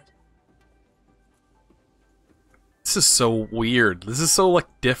required. This is so weird. This is so, like,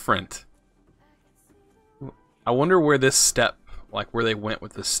 different. I wonder where this step, like, where they went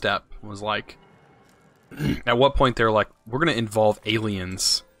with this step was like... At what point they're like, we're gonna involve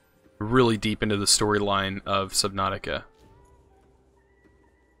aliens really deep into the storyline of Subnautica.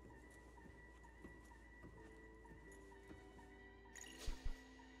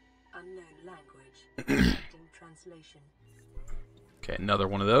 Unknown language. Translation. Okay, another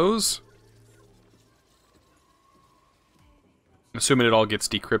one of those. I'm assuming it all gets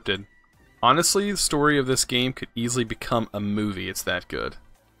decrypted. Honestly, the story of this game could easily become a movie. It's that good.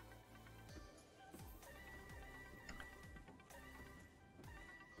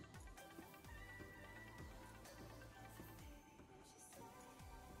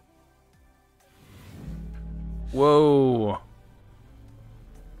 Whoa.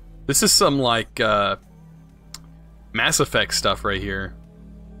 This is some, like, Mass Effect stuff right here.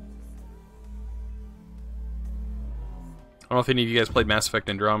 I don't know if any of you guys played Mass Effect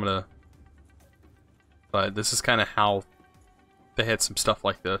Andromeda, but this is kind of how they had some stuff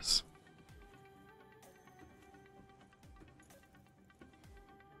like this.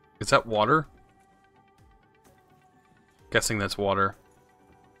 Is that water? Guessing that's water.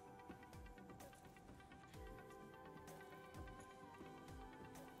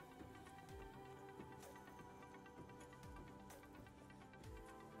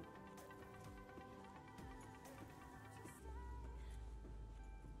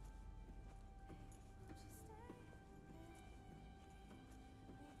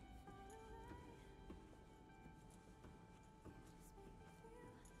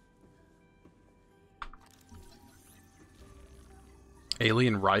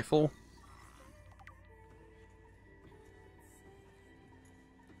 Alien rifle?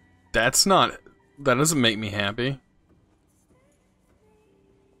 That's not... That doesn't make me happy.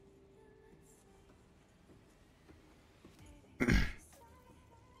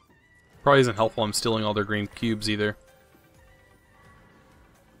 Probably isn't helpful I'm stealing all their green cubes either.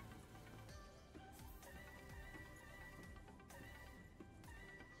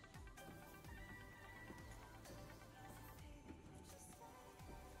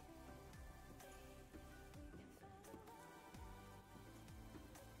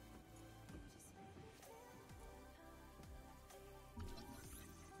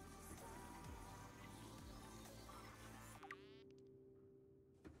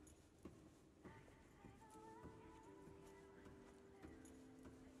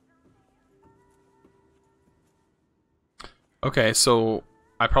 Okay, so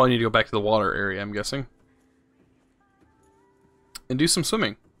I probably need to go back to the water area, I'm guessing. And do some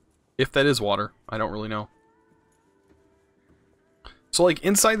swimming. If that is water. I don't really know. So, like,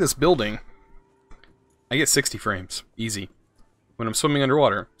 inside this building, I get 60 frames. Easy. When I'm swimming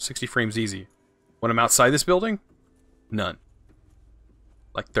underwater, 60 frames easy. When I'm outside this building, none.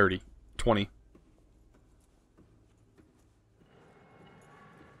 Like 30, 20.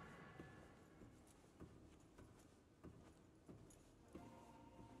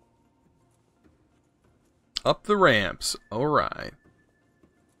 Up the ramps. Alright.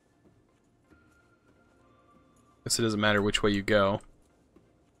 Guess it doesn't matter which way you go.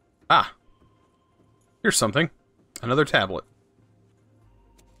 Ah! Here's something. Another tablet.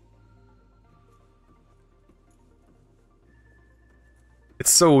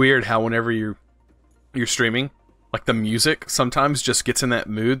 It's so weird how whenever you're streaming, like the music sometimes just gets in that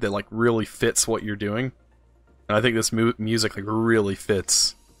mood that like really fits what you're doing. And I think this music like really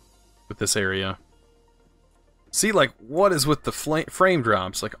fits with this area. See, like, what is with the frame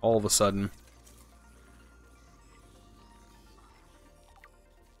drops, like, all of a sudden?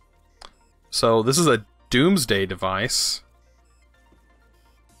 So, this is a doomsday device.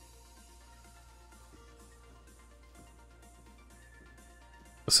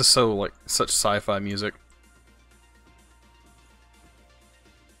 This is so, like, such sci-fi music.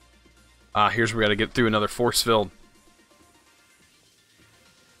 Ah, here's where we gotta get through another force field.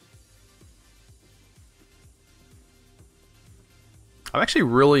 I'm actually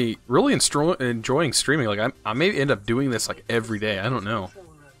really enjoying streaming. Like I may end up doing this like every day. I don't know. Control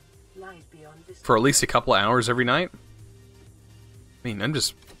room lies beyond this. For at least a couple of hours every night. I mean,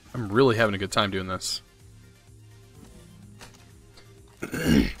 I'm really having a good time doing this.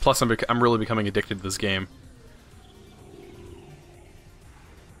 Plus, I'm really becoming addicted to this game.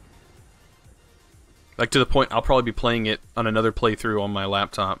 Like, to the point I'll probably be playing it on another playthrough on my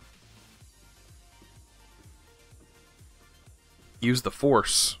laptop. Use the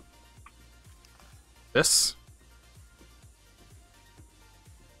Force. This?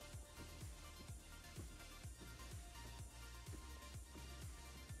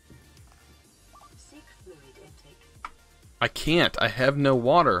 Seek fluid intake. I can't. I have no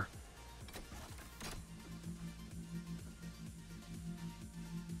water.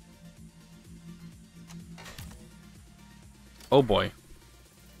 Oh boy.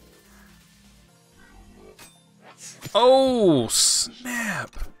 Oh,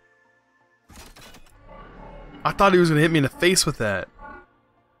 snap. I thought he was going to hit me in the face with that.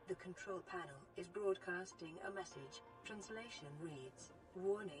 The control panel is broadcasting a message. Translation reads,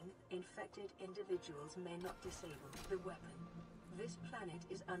 "Warning, infected individuals may not disable the weapon. This planet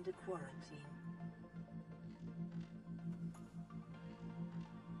is under quarantine."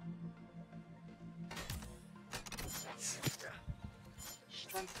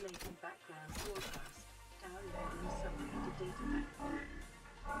 Translating background broadcast. Downloading summary to data bank.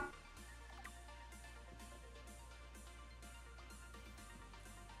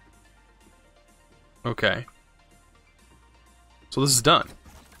 Okay. So this is done.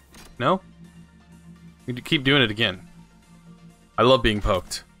 No? We need to keep doing it again. I love being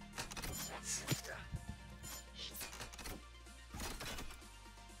poked.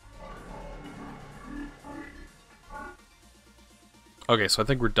 Okay, so I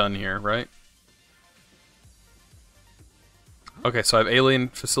think we're done here, right? Okay, so I have alien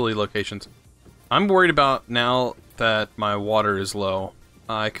facility locations. I'm worried about now that my water is low.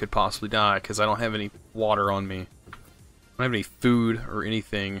 I could possibly die because I don't have any water on me. I don't have any food or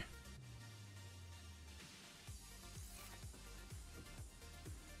anything.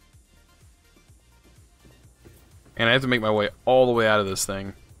 And I have to make my way all the way out of this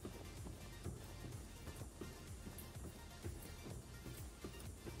thing.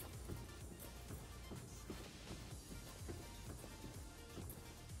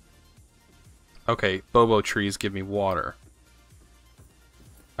 Okay, bobo trees give me water.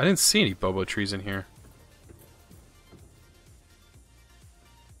 I didn't see any bobo trees in here.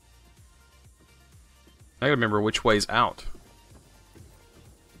 I gotta remember which way's out.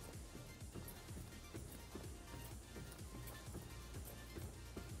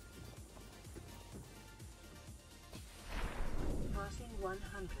 Passing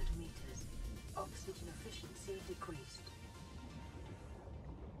 100 meters. Oxygen efficiency decreased.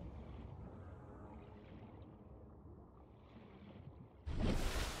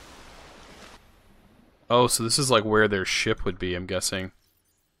 Oh, so this is like where their ship would be, I'm guessing.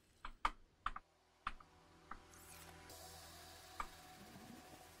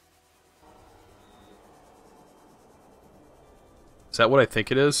 Is that what I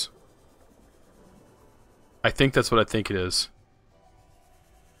think it is? I think that's what I think it is.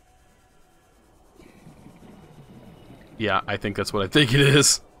 Yeah, I think that's what I think it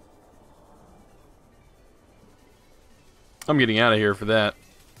is. I'm getting out of here for that.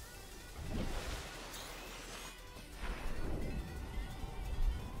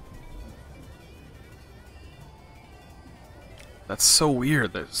 That's so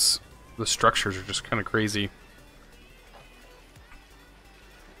weird. The structures are just kind of crazy.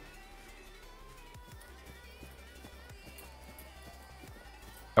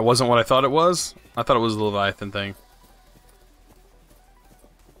 That wasn't what I thought it was. I thought it was the Leviathan thing.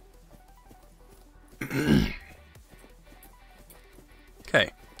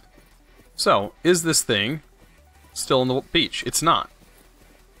 Okay. So, is this thing still in the beach? It's not.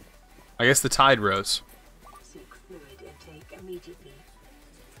 I guess the tide rose. Seek fluid intake immediately.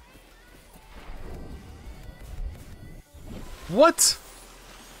 What?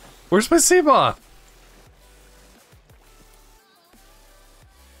 Where's my sea moth?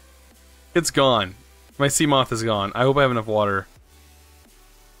 It's gone. My sea moth is gone. I hope I have enough water.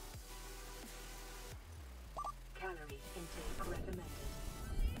 Calorie intake recommended.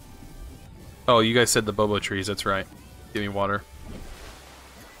 Oh, you guys said the bobo trees. That's right. Give me water.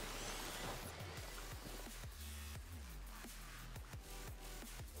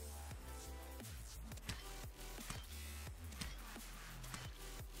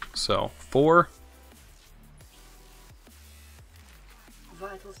 So, 4.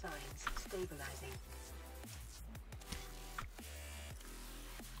 Vital signs stabilizing.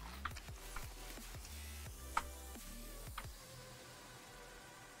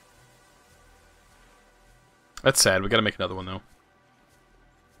 That's sad. We gotta make another one, though.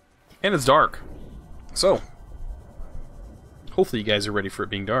 And it's dark. So, hopefully you guys are ready for it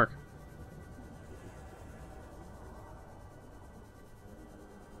being dark.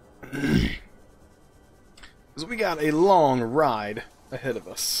 Because we got a long ride ahead of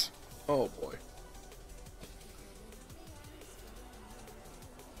us. Oh boy.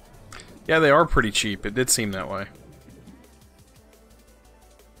 Yeah, they are pretty cheap. It did seem that way.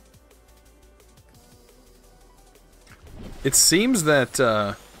 It seems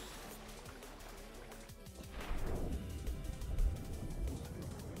that,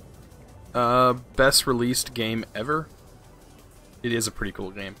 best released game ever. It is a pretty cool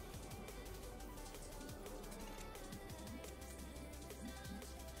game.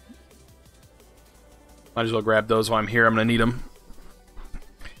 Might as well grab those while I'm here. I'm gonna need them.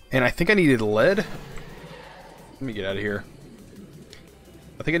 And I think I needed lead. Let me get out of here.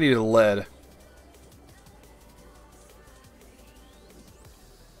 I think I needed lead.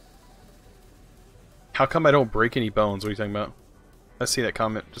 How come I don't break any bones? What are you talking about? I see that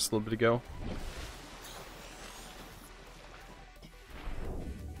comment just a little bit ago.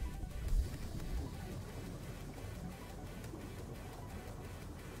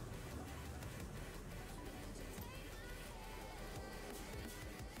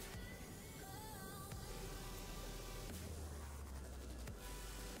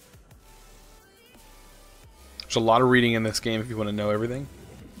 There's a lot of reading in this game if you want to know everything.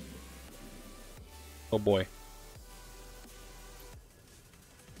 Oh boy.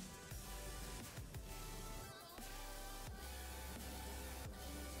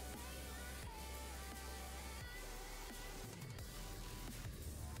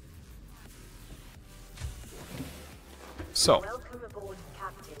 So. Welcome aboard,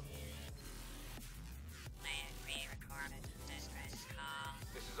 Captain.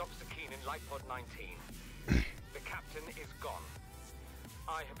 This is Officer Keen in Lightpod 19. The captain is gone.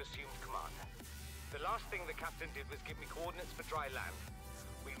 I have assumed command. The last thing the captain did was give me coordinates for dry land.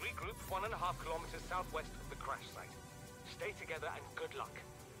 We regrouped 1.5 kilometers southwest of the crash site. Stay together and good luck.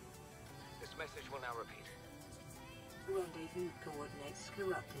 This message will now repeat. Rendezvous coordinates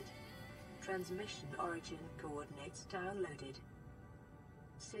corrupted. Transmission origin coordinates downloaded.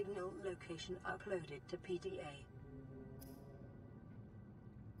 Signal location uploaded to PDA.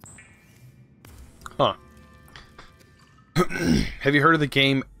 Huh. Have you heard of the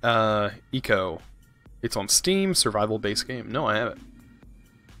game Eco? It's on Steam, survival-based game. No, I haven't.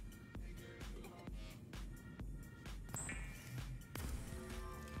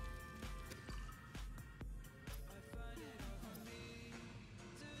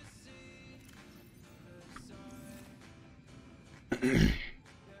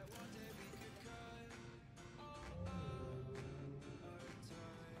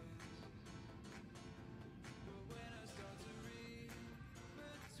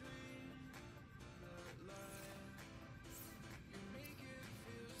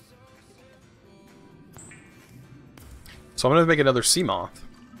 So I'm gonna make another sea moth.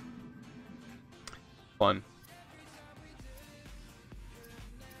 Fun.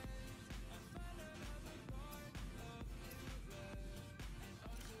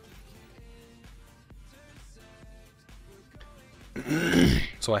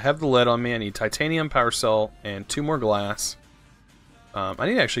 So I have the lead on me. I need titanium, power cell, and 2 more glass. I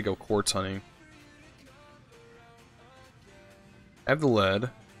need to actually go quartz hunting. I have the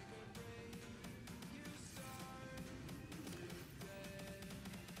lead.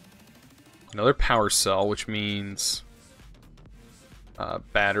 Another power cell, which means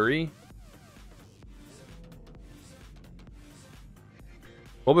battery.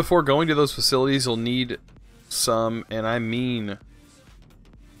 Well, before going to those facilities, you'll need some, and I mean...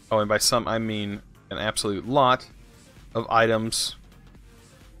 Oh, and by some, I mean an absolute lot of items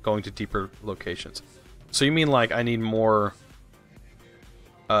going to deeper locations. So you mean like I need more...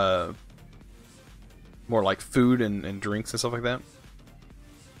 more like food and drinks and stuff like that?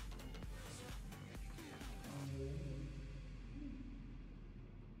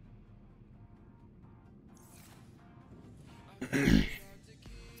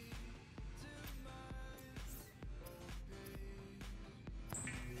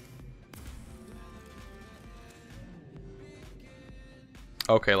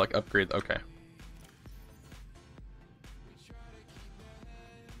 Okay, like upgrade, okay.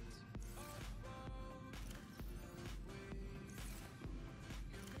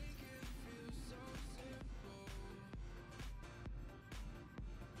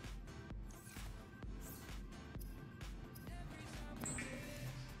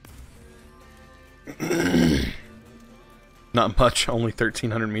 Not much, only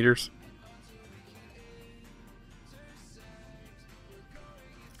 1,300 meters.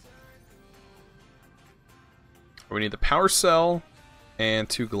 We need the power cell and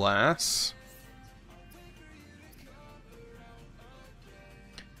 2 glass.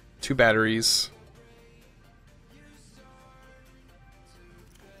 2 batteries.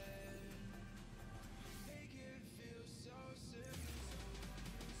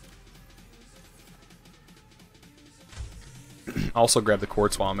 Also grab the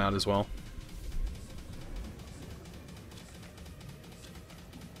quartz while I'm out as well.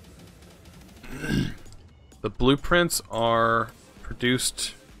 The blueprints are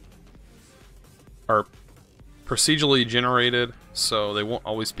procedurally generated, so they won't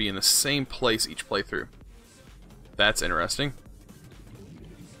always be in the same place each playthrough. That's interesting.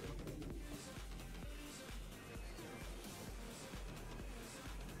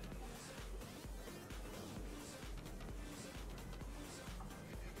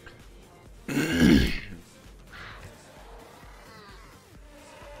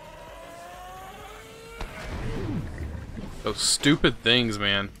 Those stupid things,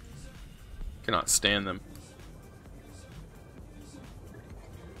 man. Cannot stand them.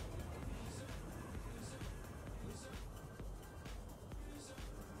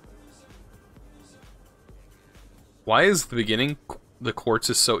 Why is the beginning, the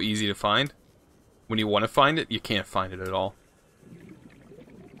quartz is so easy to find? When you want to find it, you can't find it at all.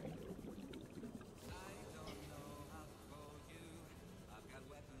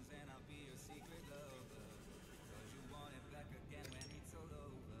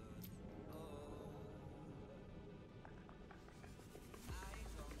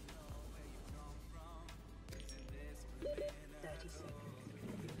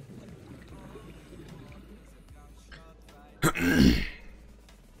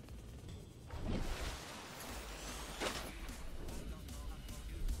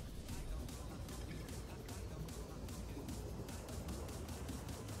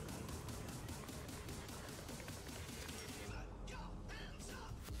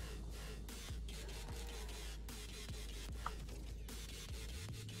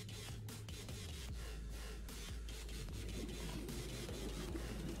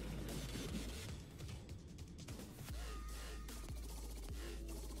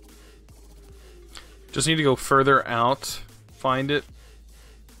 Just need to go further out, find it.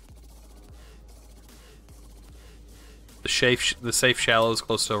 The safe shallows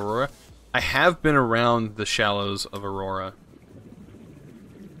close to Aurora. I have been around the shallows of Aurora.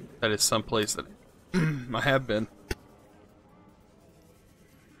 That is someplace that I have been.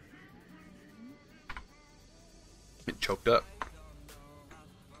 Get choked up.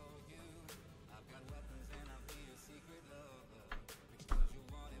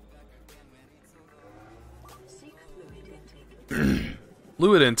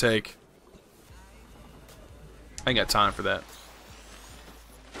 Fluid intake. I ain't got time for that.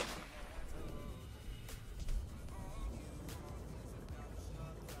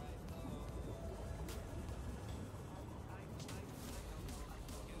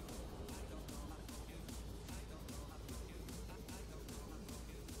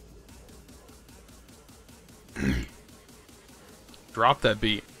 Drop that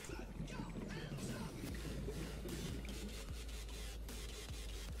beat.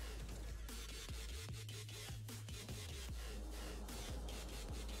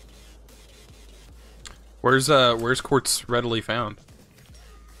 Where's quartz readily found?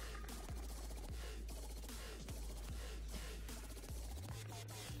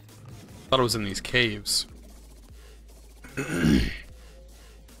 Thought it was in these caves.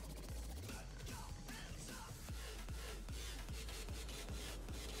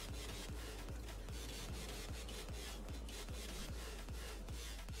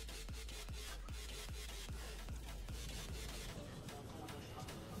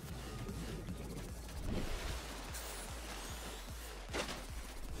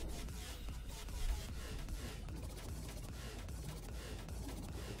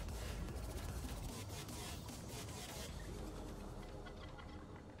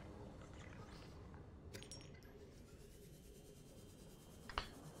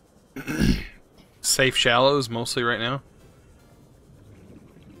 Safe shallows mostly right now.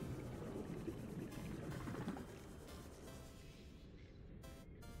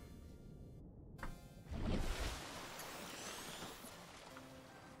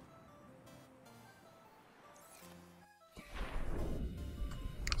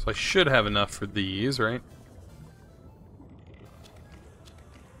 So I should have enough for these, right?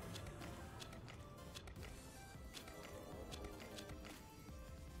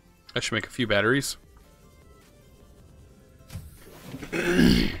 I should make a few batteries.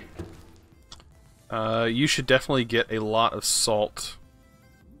 You should definitely get a lot of salt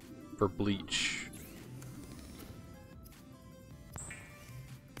for bleach.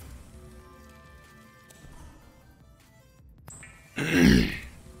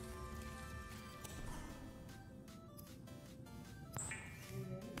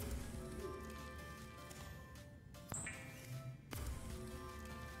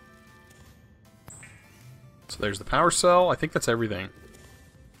 So there's the power cell. I think that's everything.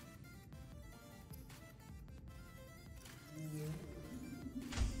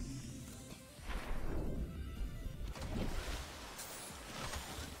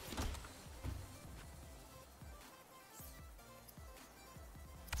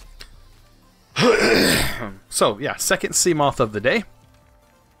 So, yeah, second sea moth of the day.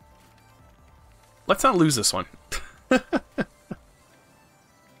 Let's not lose this one. Seek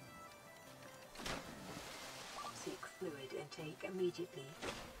fluid intake immediately.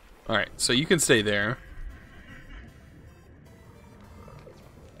 Alright, so you can stay there.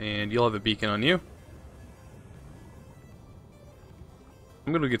 And you'll have a beacon on you.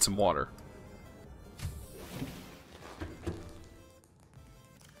 I'm gonna get some water.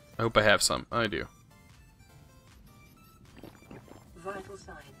 I hope I have some. I do. Vital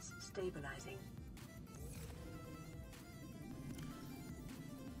signs stabilizing.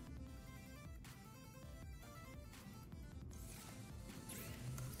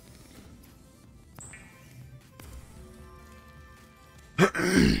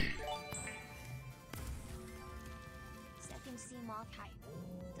 Second sea moth type.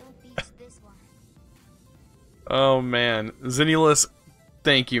 Don't beat this one. Oh man. Zenulus,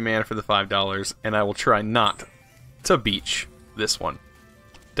 thank you man for the $5, and I will try not to beach this one.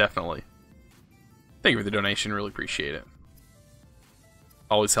 Definitely. Thank you for the donation, really appreciate it.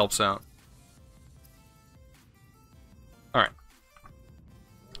 Always helps out. Alright.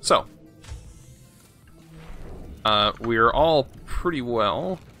 So. We are all pretty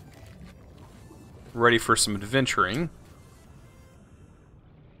well ready for some adventuring.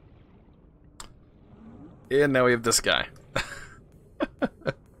 And now we have this guy.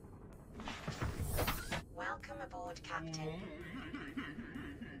 Welcome aboard, Captain.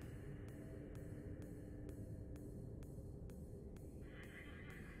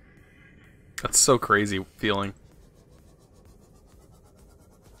 That's so crazy feeling.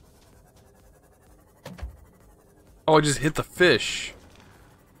 Oh, I just hit the fish.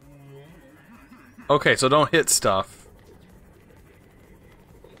 Okay, so don't hit stuff.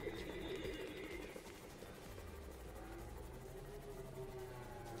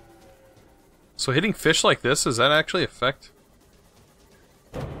 So hitting fish like this, does that actually affect?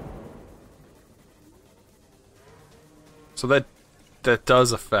 So that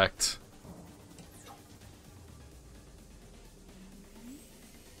does affect.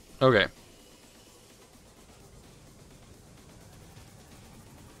 Okay.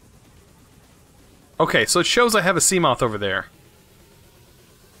 Okay, so it shows I have a Seamoth over there.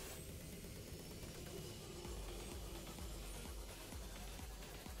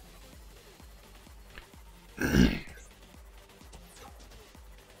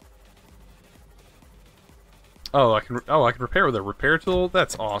 Oh, I can repair with a repair tool?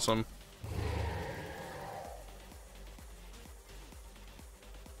 That's awesome.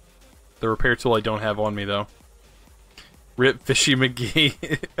 The repair tool I don't have on me though. Rip Fishy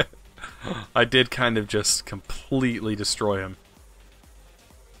McGee. I did kind of just completely destroy him.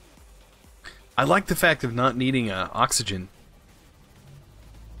 I like the fact of not needing oxygen.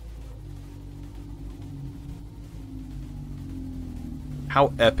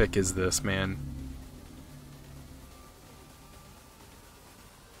 How epic is this, man?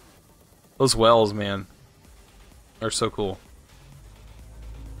 Those wells, man, are so cool.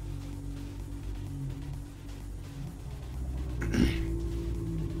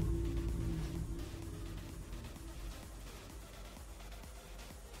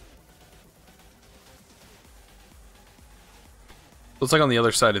 Looks like on the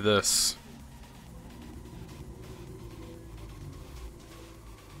other side of this.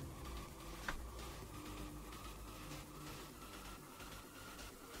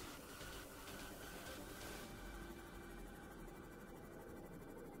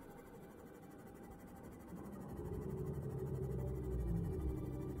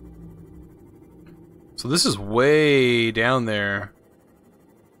 So this is way down there.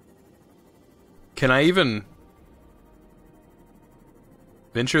 Can I even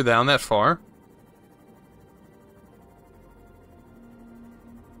venture down that far?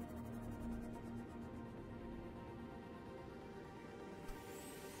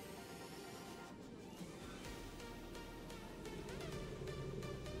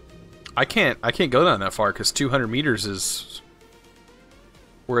 I can't go down that far because 200 meters is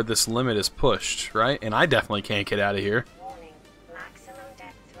where this limit is pushed, right? And I definitely can't get out of here. Warning, maximum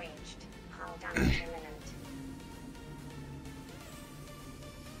depth reached. Hull damage imminent.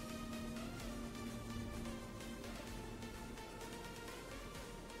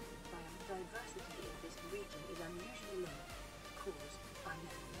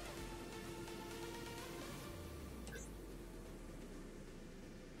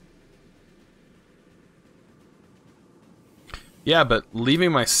 Yeah, but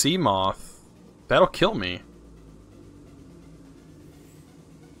leaving my sea moth, that'll kill me.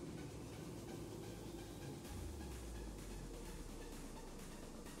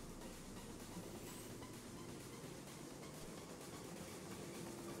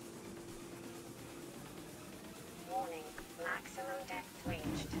 Warning, maximum depth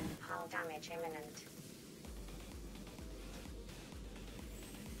reached. Hull damage imminent.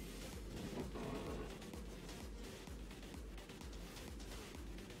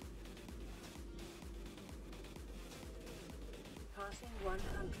 Passing 100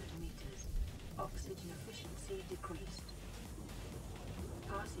 meters. Oxygen efficiency decreased.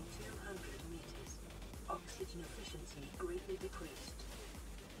 Passing 200 meters. Oxygen efficiency greatly decreased.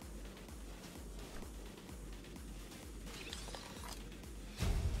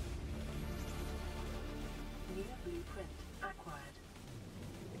 New blueprint acquired.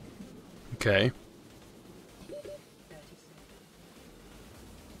 Okay.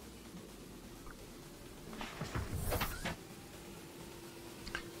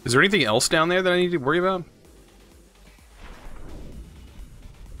 30 Is there anything else down there that I need to worry about?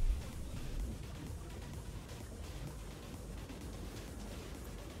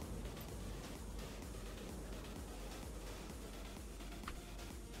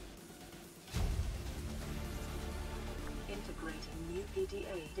 Integrating new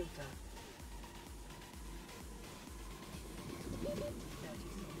PDA data. 30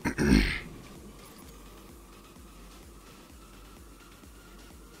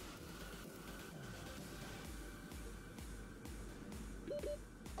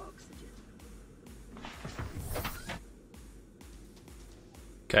 Oxygen.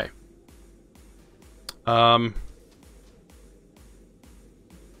 Okay.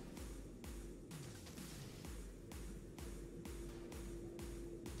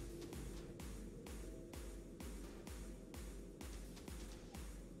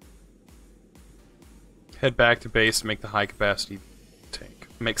 Head back to base and make the high capacity tank.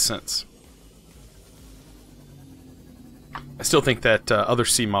 Makes sense. I still think that other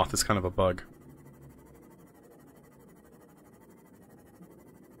sea moth is kind of a bug.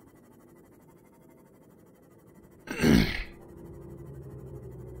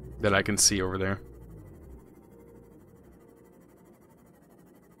 That I can see over there.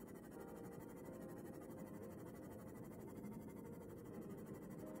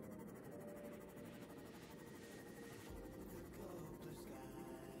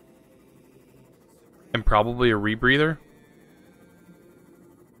 And probably a rebreather.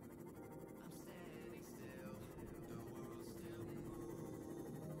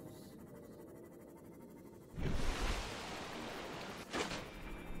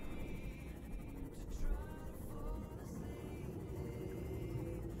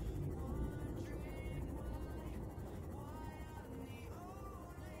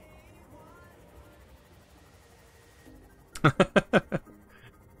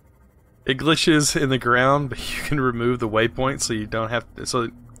 It glitches in the ground, but you can remove the waypoint so you don't have to,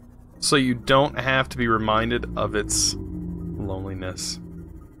 so you don't have to be reminded of its loneliness.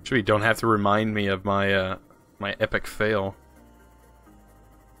 Sure, you don't have to remind me of my my epic fail.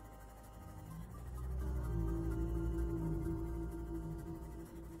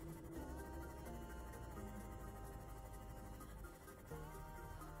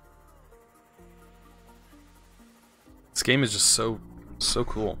 This game is just so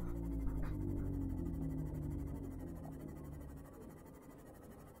cool.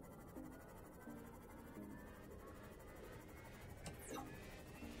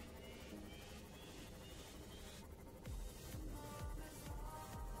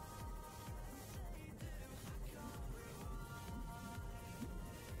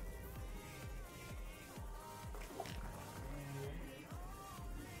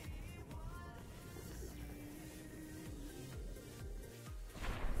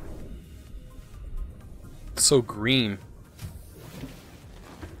 So green.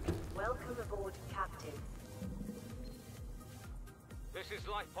 Welcome aboard, Captain. This is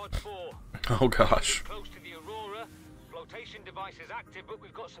Life Pod 4. Oh gosh. Close to the Aurora. Flotation device is active, but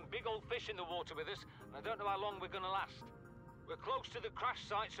we've got some big old fish in the water with us, and I don't know how long we're gonna last. We're close to the crash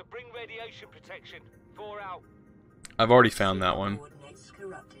site, so bring radiation protection. 4 out. I've already found that one. Coordinates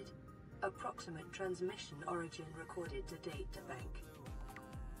corrupted. Approximate transmission origin recorded to date to bank.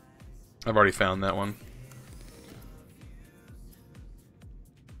 I've already found that one.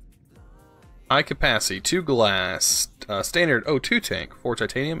 High capacity, 2 glass, standard O2 tank, 4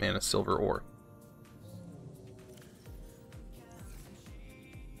 titanium, and a silver ore.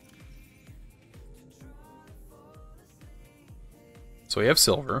 So we have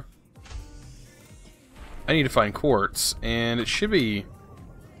silver. I need to find quartz, and it should be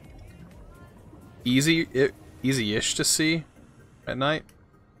easy-ish to see at night.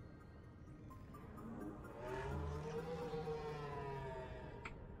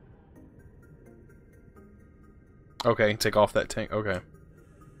 Okay, take off that tank. Okay.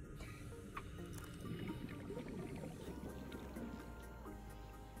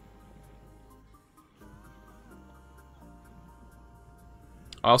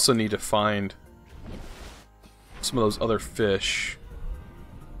 I also need to find some of those other fish.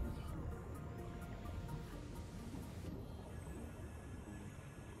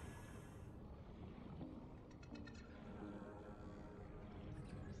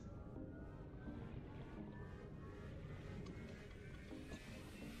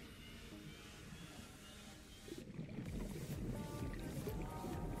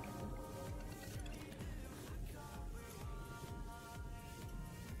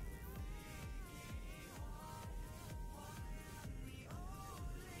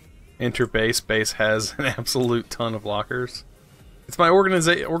 Enter base. Base has an absolute ton of lockers. It's my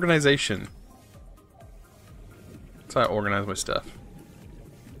organization. That's how I organize my stuff.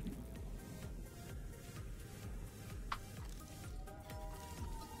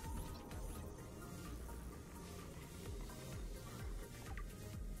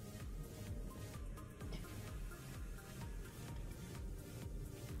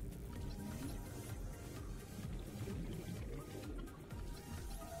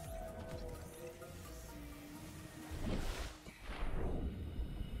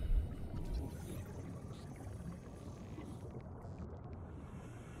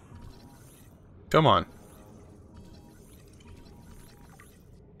 Come on.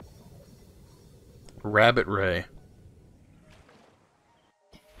 Rabbit Ray.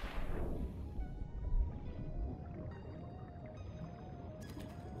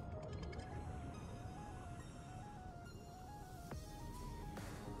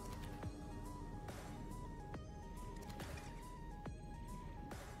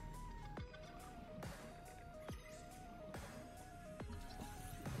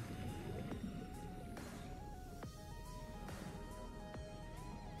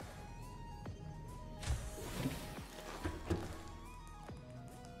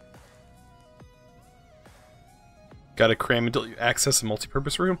 Gotta cram until you access a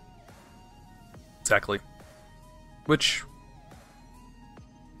multi-purpose room? Exactly. Which...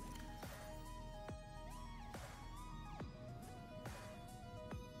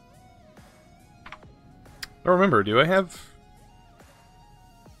 I don't remember, do I have...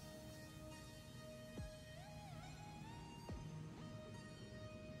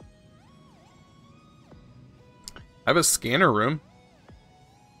 I have a scanner room.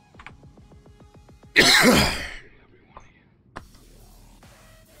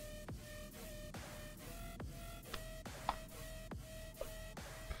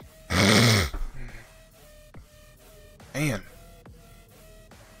 Man.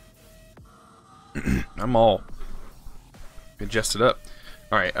 I'm all congested up.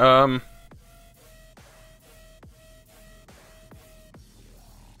 Alright,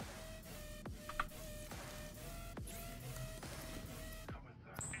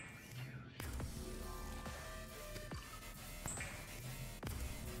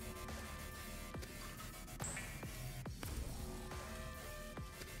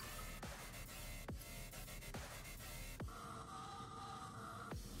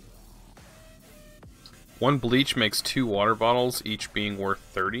 one bleach makes 2 water bottles, each being worth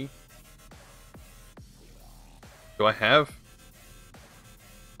 30. Do I have?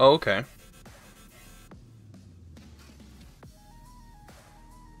 Oh, okay.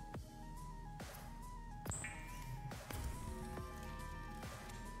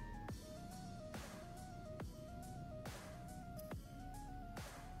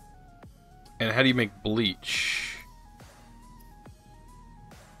 And how do you make bleach?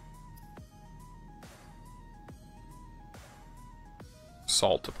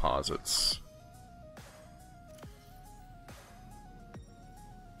 Salt deposits.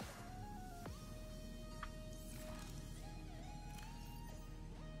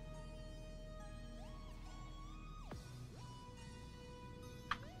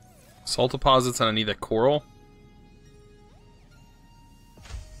 Salt deposits, and I need a coral.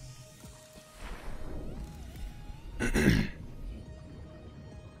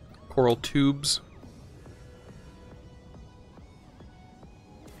 Coral tubes.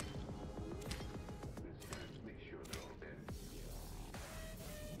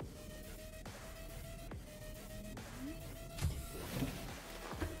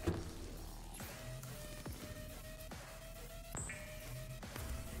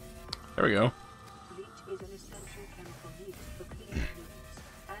 There we go. Bleach is an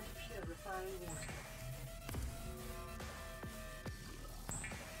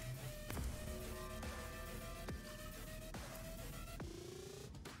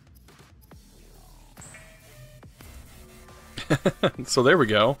So there we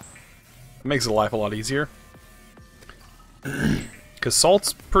go. It makes the life a lot easier. Because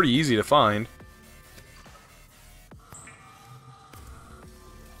salt's pretty easy to find.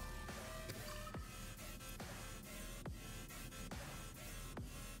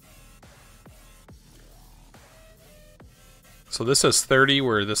 So this does 30,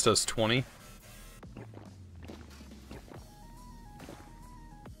 where this does 20.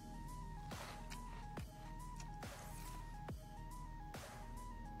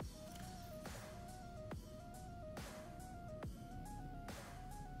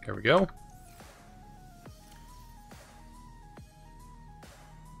 There we go.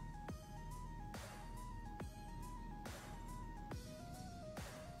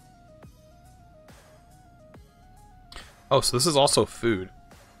 Oh, so this is also food.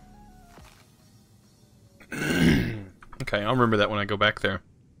 Okay, I'll remember that when I go back there.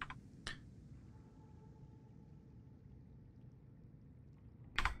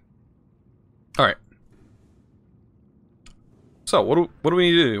 Alright. So, what do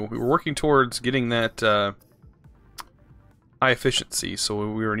we need to do? We were working towards getting that high efficiency,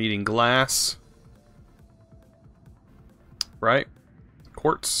 so we were needing glass. Right?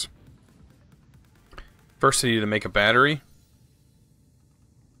 Quartz. First, I need to make a battery.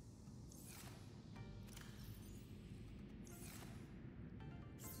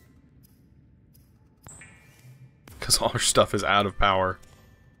 Because all our stuff is out of power.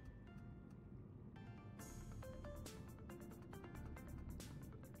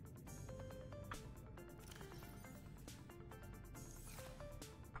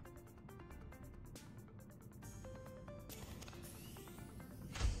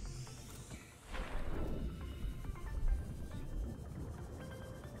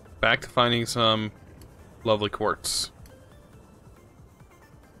 Back to finding some lovely quartz.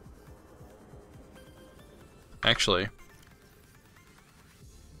 Actually,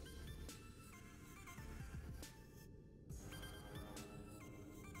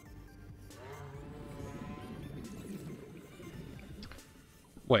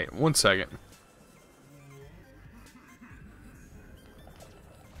 wait, 1 second.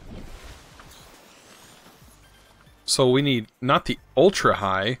 So we need not the ultra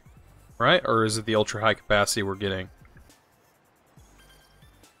high, right? Or is it the ultra high capacity we're getting?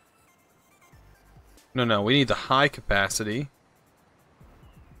 No, we need the high capacity.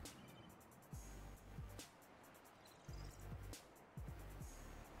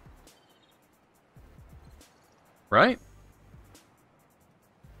 Right?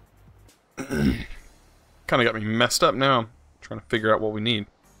 Kind of got me messed up now. Trying to figure out what we need.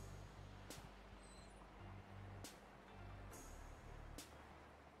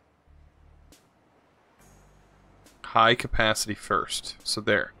 High capacity first. So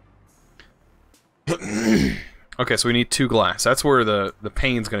there. Okay, so we need 2 glass. That's where the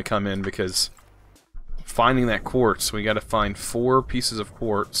pain's going to come in, because finding that quartz, we got to find 4 pieces of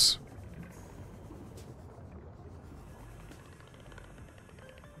quartz.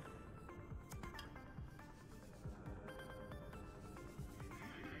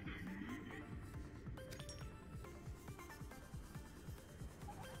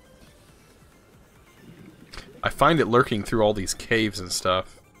 I find it lurking through all these caves and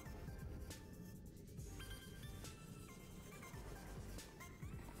stuff.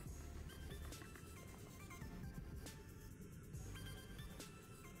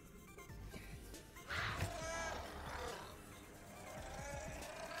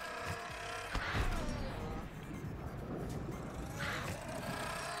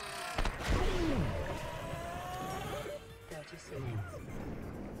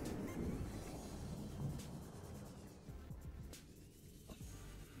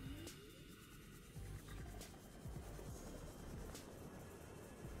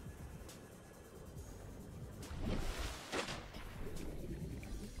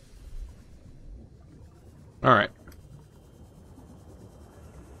 Alright.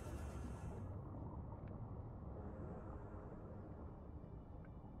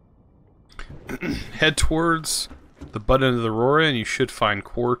 Head towards the butt end of the Aurora, and you should find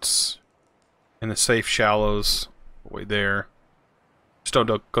quartz in the safe shallows way there. Just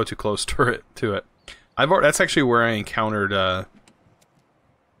don't go too close to it. That's actually where I encountered the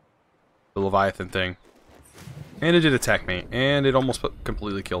Leviathan thing. And it did attack me, and it almost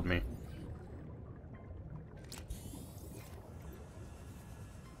completely killed me.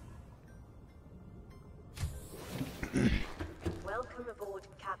 Welcome aboard,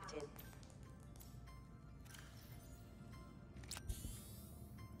 Captain.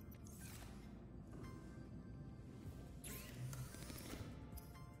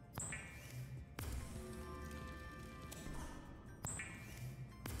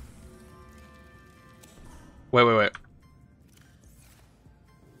 Wait, wait, wait.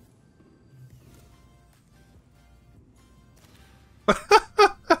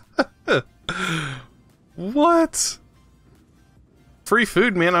 What? Free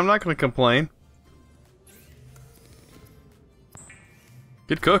food, man. I'm not going to complain.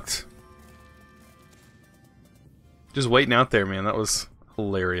 Good cooked. Just waiting out there, man. That was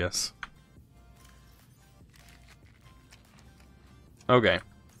hilarious. Okay.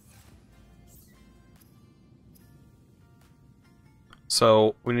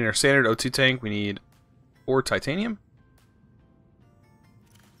 So, we need our standard O2 tank. We need 4 titanium.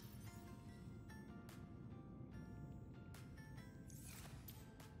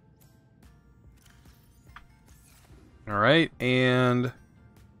 Alright, and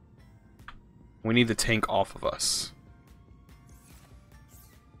we need the tank off of us.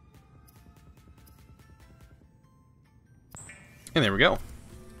 And there we go.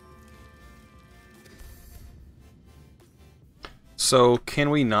 So,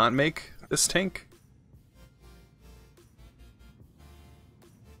 can we not make this tank?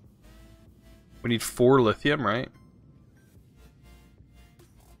 We need 4 lithium, right?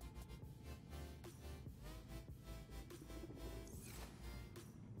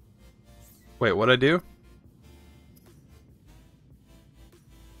 Wait, what'd I do?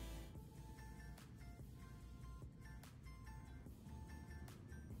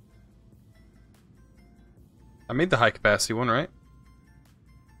 I made the high capacity one, right?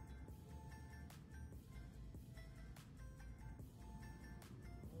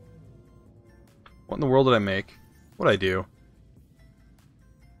 What in the world did I make? What'd I do?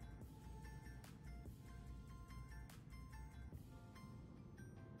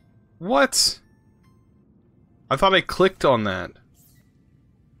 What? I thought I clicked on that.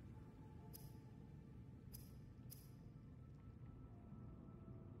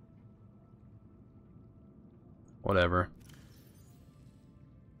 Whatever.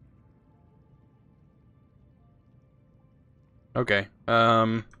 Okay.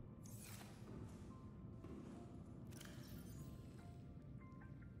 That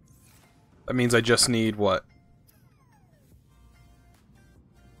means I just need what?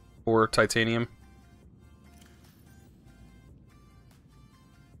 4 titanium.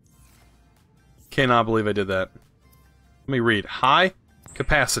 Cannot believe I did that. Let me read. High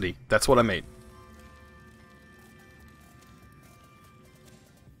capacity. That's what I made.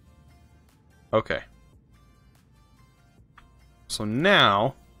 Okay. So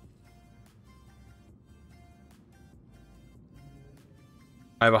now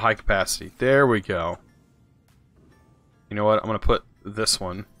I have a high capacity. There we go. You know what? I'm going to put this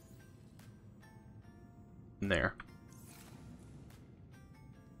one in there.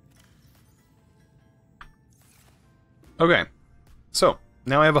 Okay. So,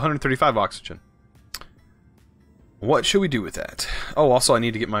 now I have 135 oxygen. What should we do with that? Oh, also I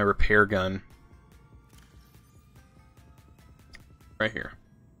need to get my repair gun. Right here.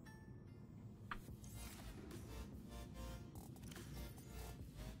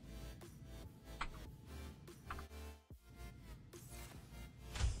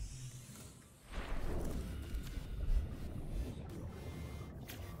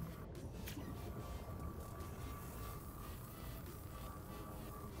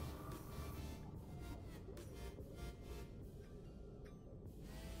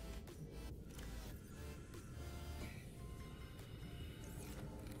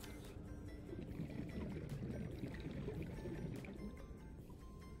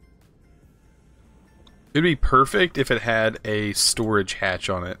 It'd be perfect if it had a storage hatch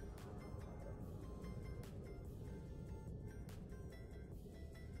on it.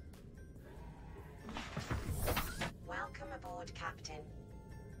 Welcome aboard, Captain.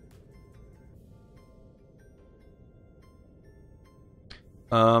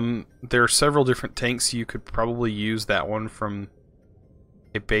 There are several different tanks. You could probably use that one from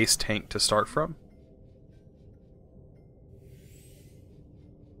a base tank to start from.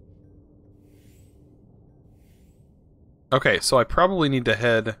 Okay, so I probably need to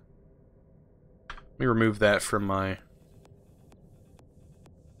head... Let me remove that from my...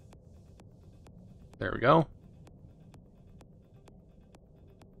 There we go.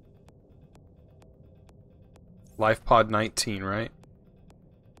 Life pod 19, right?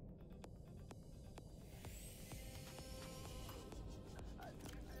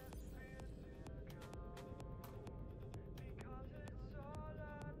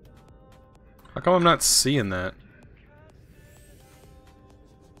 How come I'm not seeing that?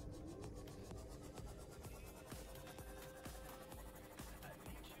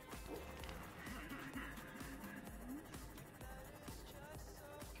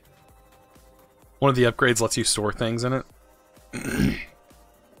 One of the upgrades lets you store things in it.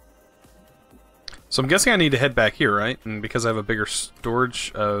 So I'm guessing I need to head back here, right? And because I have a bigger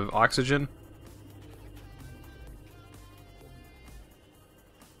storage of oxygen.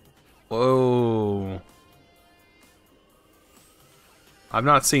 Whoa. I've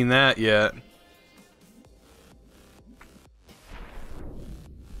not seen that yet.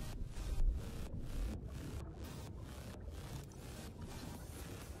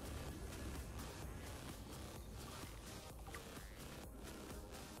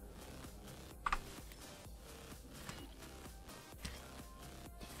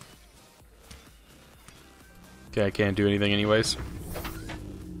 Okay, I can't do anything anyways.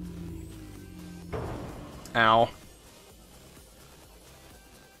 Ow.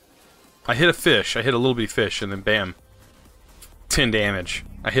 I hit a fish. I hit a little bitty fish, and then bam. 10 damage.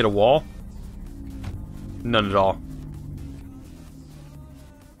 I hit a wall. None at all.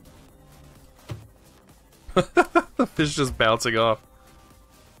 The fish just bouncing off.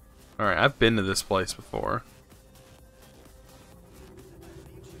 Alright, I've been to this place before.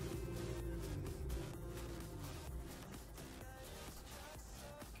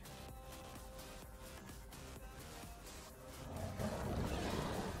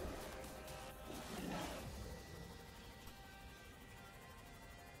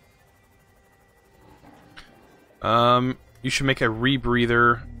 You should make a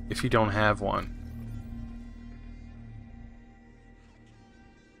rebreather if you don't have one.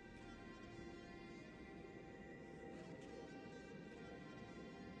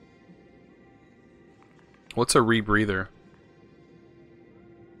 What's a rebreather?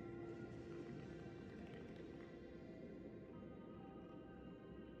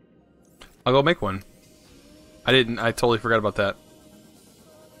 I'll go make one. I totally forgot about that.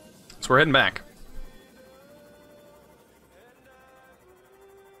 So we're heading back.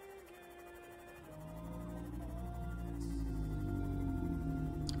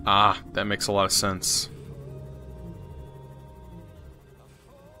 Ah, that makes a lot of sense.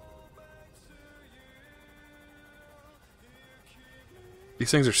 These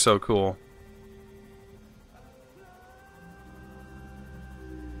things are so cool.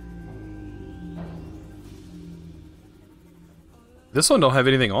 This one don't have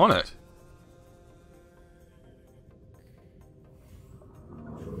anything on it.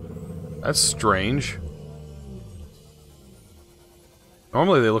 That's strange.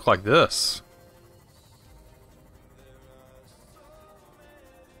 Normally they look like this.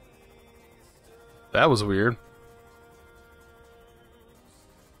 That was weird.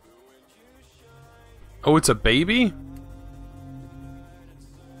 Oh, it's a baby?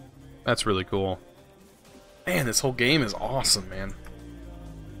 That's really cool. Man, this whole game is awesome, man.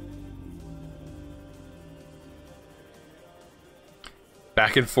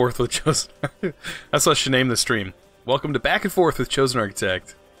 Back and forth with Chosen. That's what I should name the stream. Welcome to Back and Forth with Chosen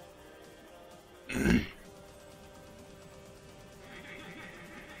Architect.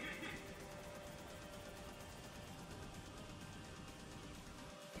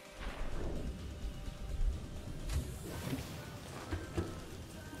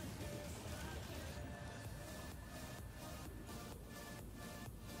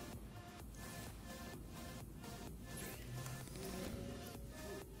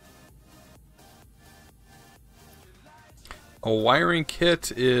 A wiring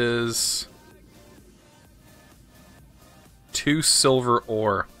kit is 2 silver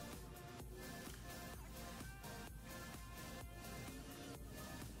ore.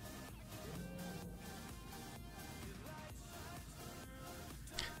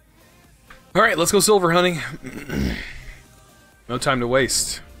 Alright, let's go silver hunting. No time to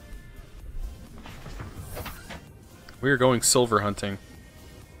waste. We are going silver hunting.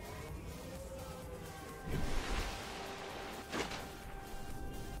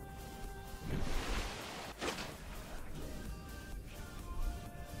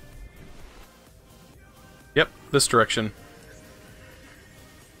 Yep, this direction.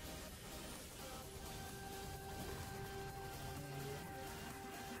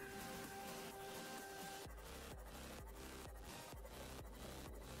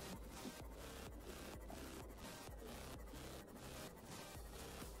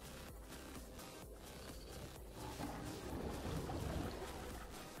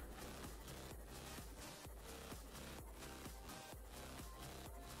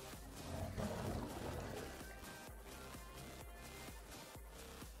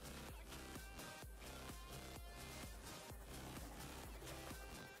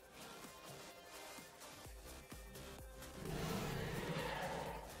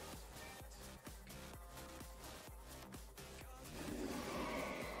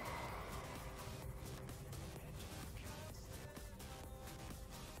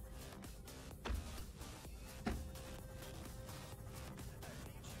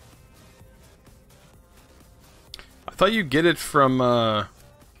 thought you get it from, Let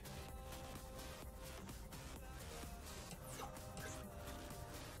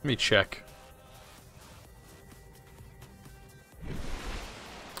me check.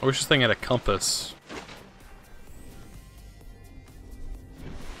 I wish this thing had a compass.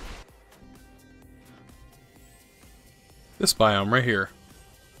 This biome right here.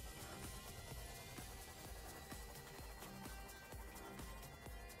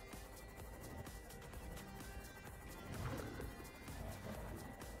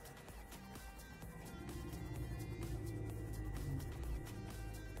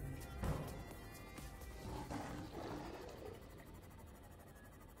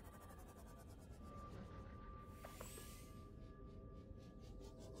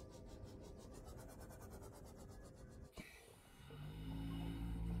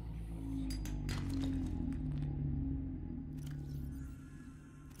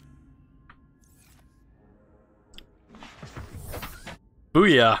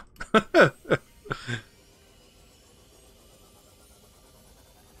 Booyah!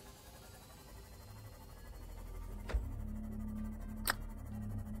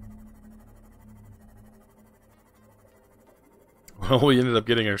 Well, we ended up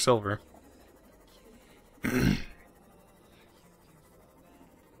getting our silver.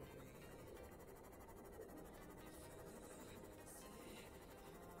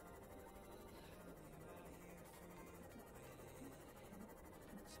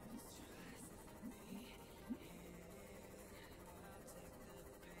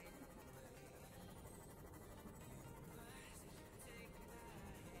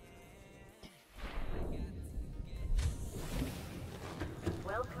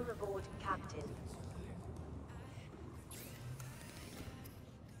 Welcome aboard, Captain.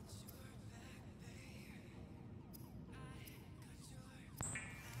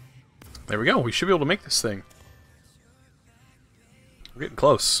 There we go. We should be able to make this thing. We're getting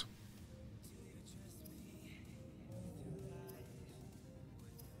close.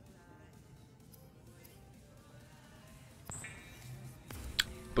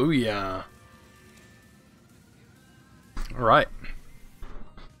 Booyah. Alright.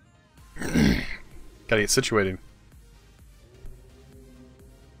 Gotta get situated.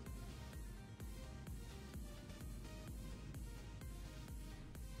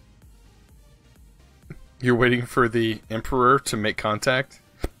 You're waiting for the Emperor to make contact?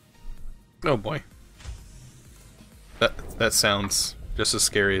 Oh boy. That sounds just as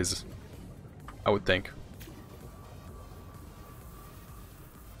scary as I would think.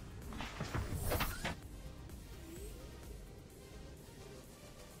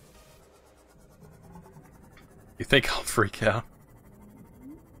 You think I'll freak out?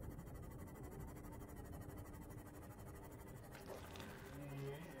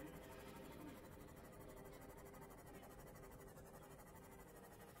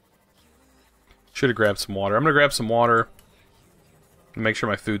 Should have grabbed some water. I'm gonna grab some water and make sure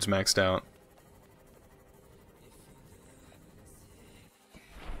my food's maxed out.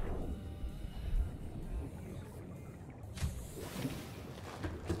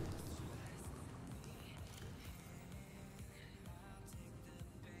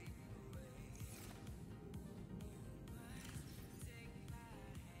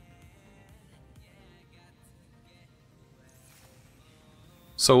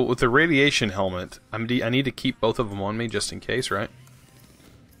 So with the radiation helmet, I need to keep both of them on me just in case, right?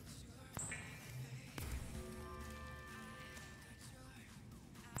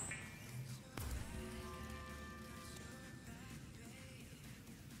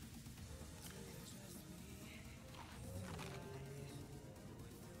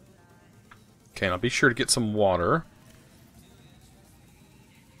 Okay, and I'll be sure to get some water.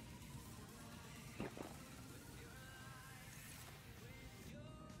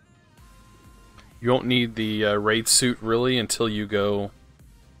 You won't need the raid suit really until you go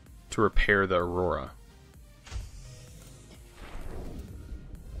to repair the Aurora.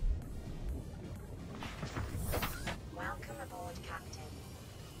 Welcome aboard, Captain.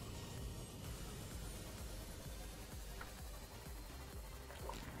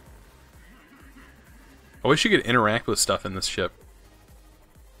 I wish you could interact with stuff in this ship.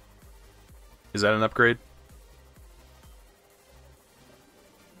 Is that an upgrade?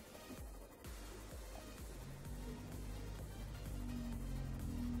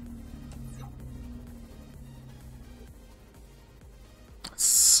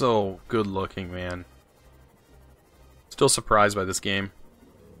 So good looking, man. Still surprised by this game.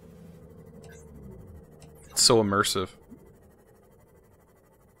 It's so immersive.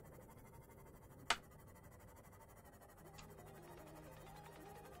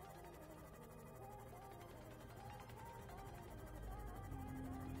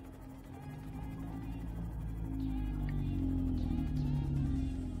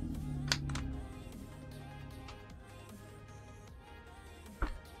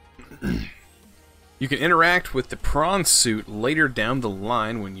 You can interact with the prawn suit later down the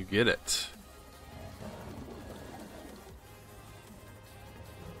line when you get it.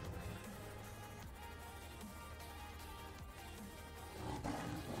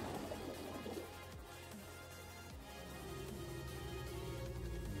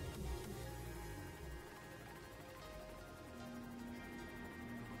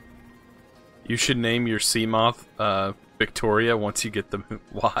 You should name your sea moth Victoria once you get the...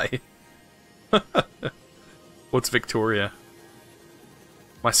 Why? What's Victoria?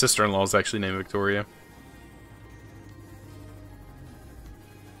 My sister-in-law is actually named Victoria.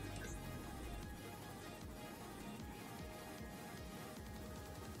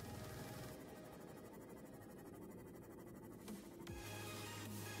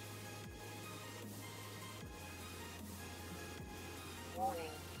 Warning.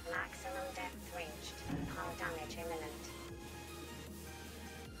 Maximum depth reached. Hull damage imminent.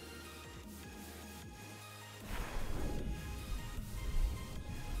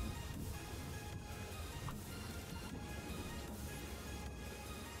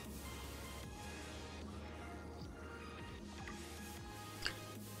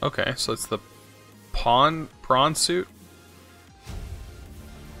 Okay, so it's the prawn suit.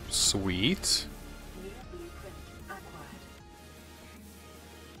 Sweet. New blueprint acquired.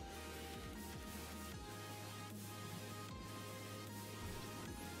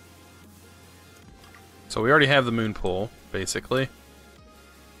 So we already have the moon pool, basically.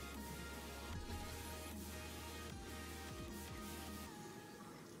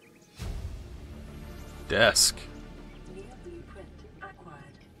 Desk. New blueprint acquired.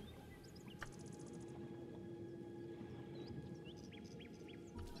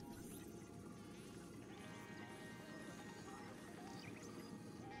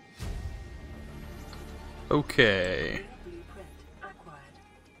 Okay. New blueprint acquired.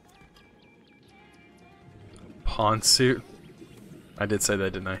 Pawn suit. I did say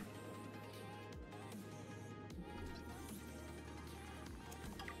that, didn't I?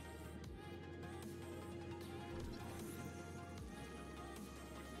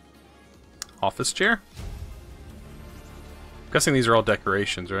 Office chair? I'm guessing these are all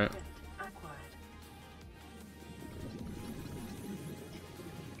decorations, right? Print acquired.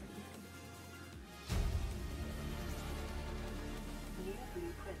 New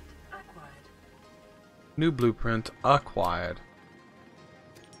blueprint acquired. New blueprint acquired.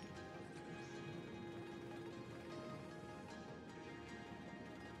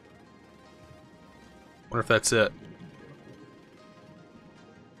 Wonder if that's it.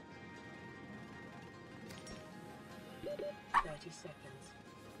 Seconds.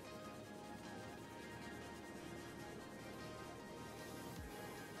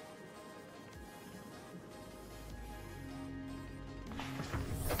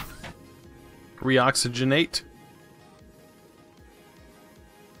 Reoxygenate.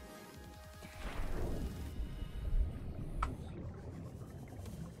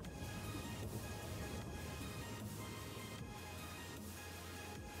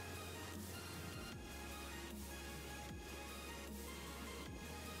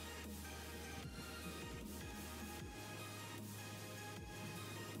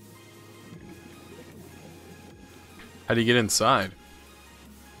 How do you get inside?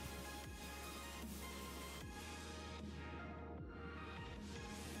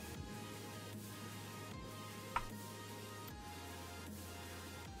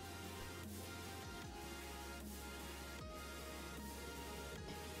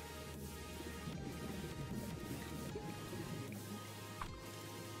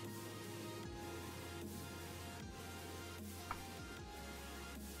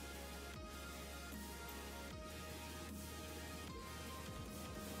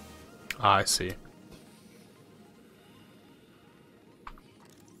 Ah, I see.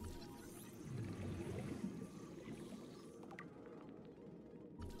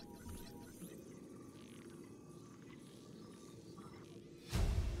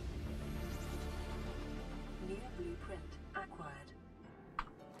 New blueprint acquired.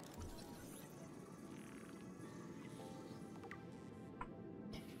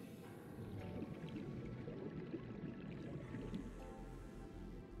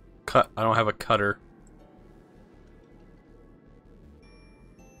 Cut. I don't have a cutter.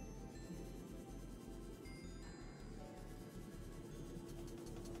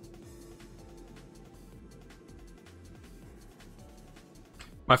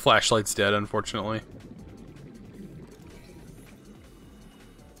 My flashlight's dead, unfortunately.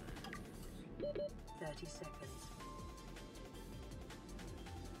 30 seconds.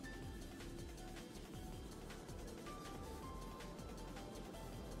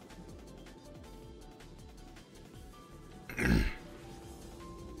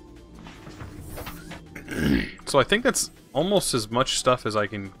 So I think that's almost as much stuff as I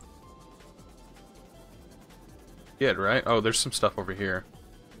can get, right? Oh, there's some stuff over here.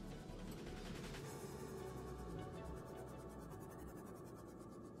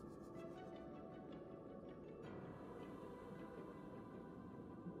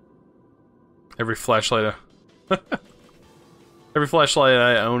 Every flashlight every flashlight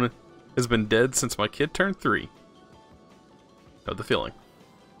I own has been dead since my kid turned 3. Know the feeling.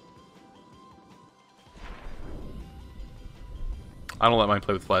 I don't let mine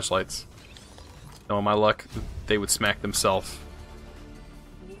play with flashlights. Knowing my luck, they would smack themselves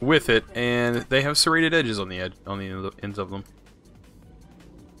with it, and they have serrated edges on the ends of them.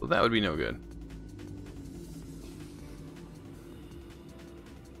 So that would be no good.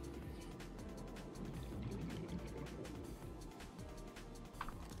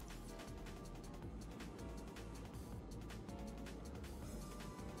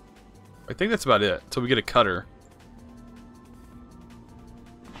 I think that's about it. Until we get a cutter.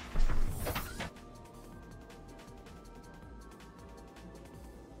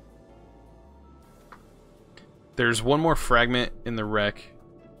 There's one more fragment in the wreck.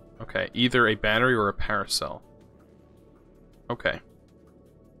 Okay, either a battery or a power cell. Okay.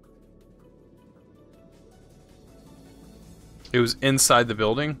 It was inside the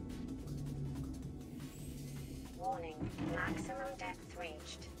building? Warning, maximum depth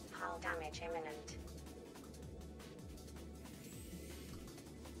reached. Hull damage imminent.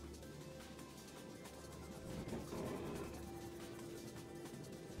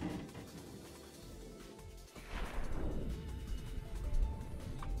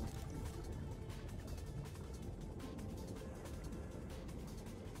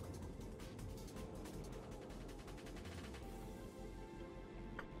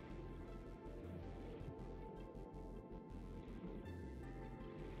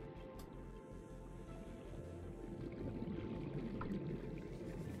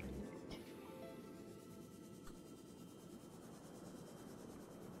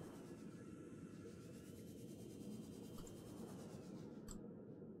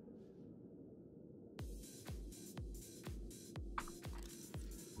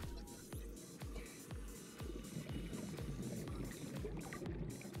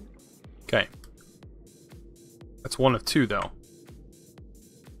 Okay. That's one of 2, though.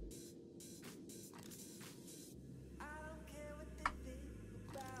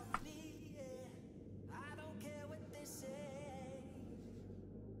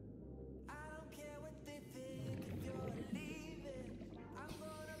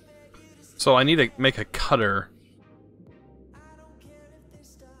 So I need to make a cutter.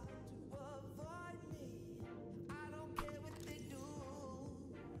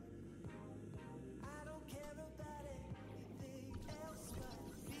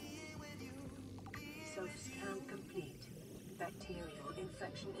 Self-scan complete. Bacterial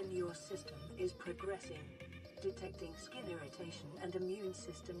infection in your system is progressing. Detecting skin irritation and immune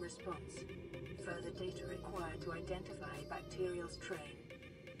system response. Further data required to identify bacterial strain.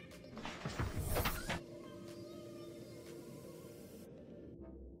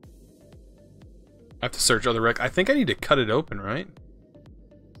 I have to search other wreck. I think I need to cut it open, right?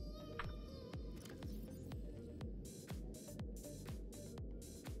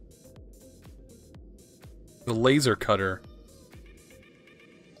 The laser cutter.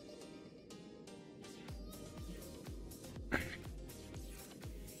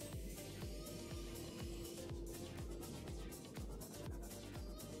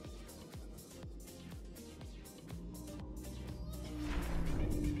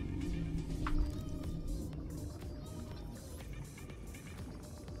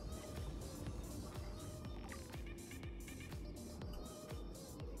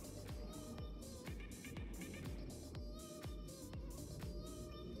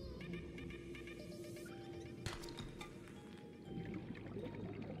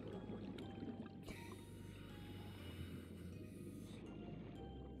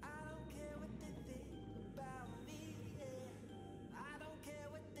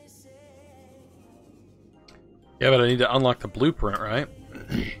 Yeah, but I need to unlock the blueprint, right?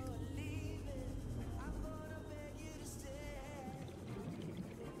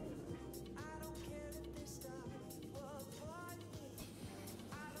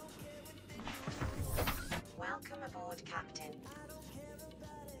 Welcome aboard, Captain.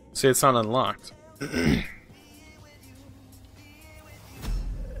 See, it's not unlocked.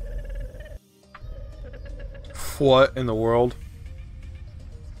 What in the world?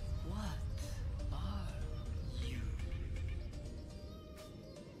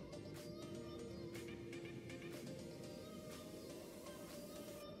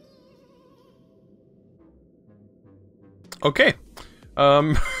 Okay.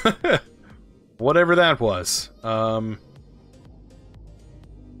 Um, whatever that was.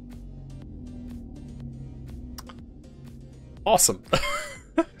 Awesome.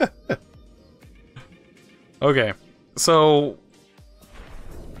 Okay, so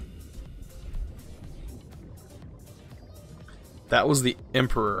that was the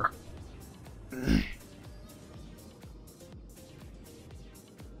Emperor.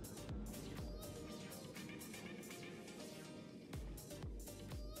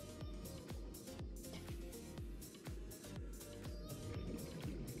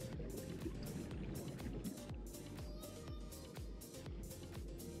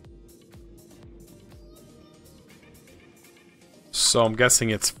 So I'm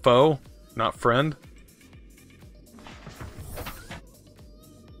guessing it's foe, not friend.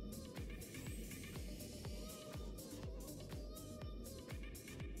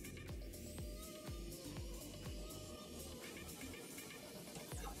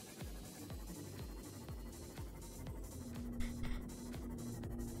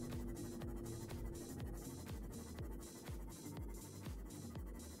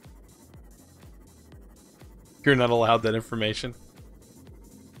 You're not allowed that information.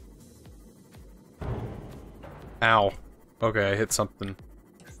 Ow. Okay, I hit something.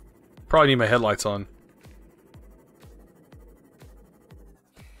 Probably need my headlights on.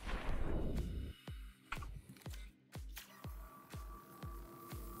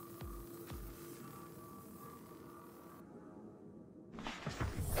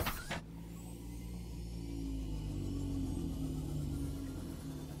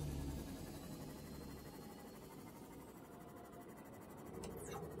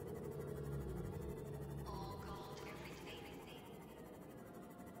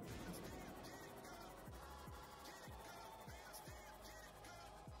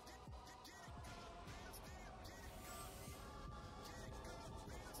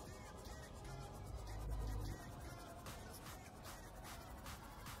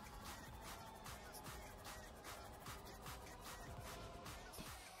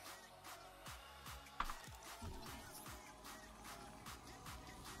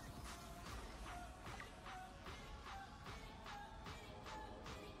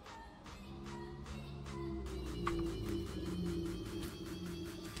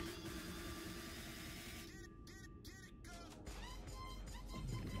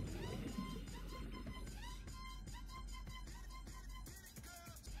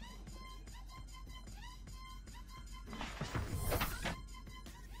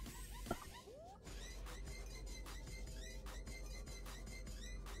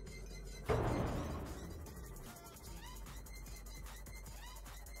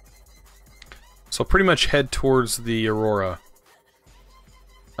 So pretty much head towards the Aurora.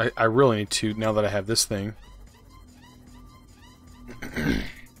 I really need to, now that I have this thing.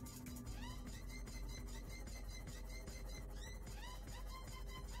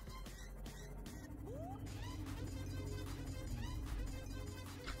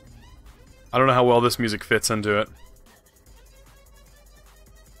 I don't know how well this music fits into it.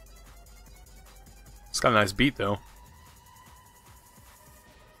 It's got a nice beat, though.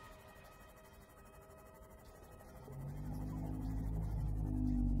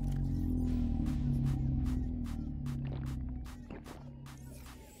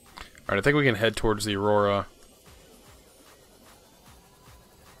 Alright, I think we can head towards the Aurora.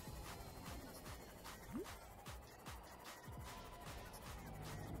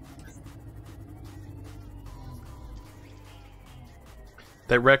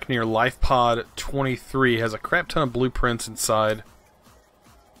 That wreck near Life Pod 23 has a crap ton of blueprints inside.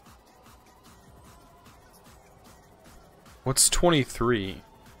 What's 23?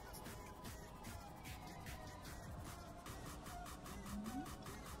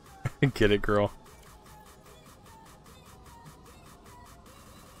 Get it, girl.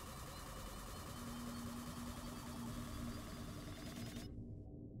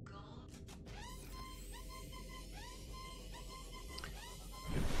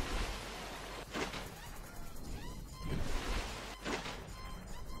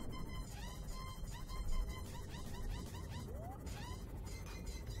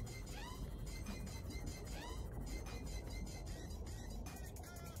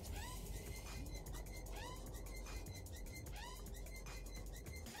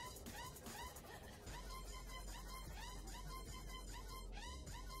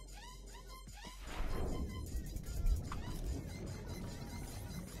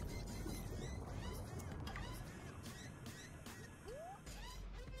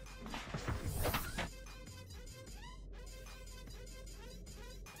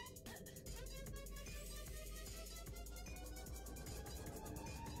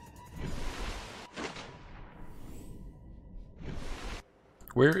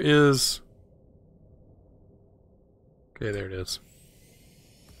 Where is... Okay, there it is.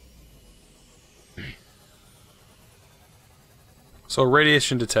 So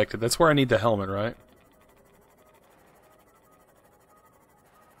radiation detected. That's where I need the helmet, right?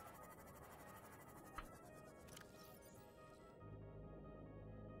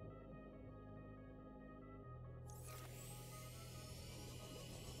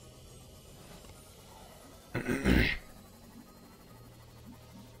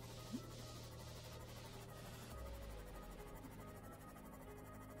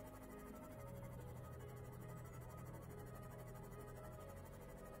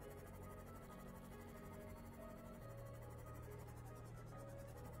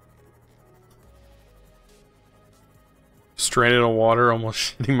 Stranded on water,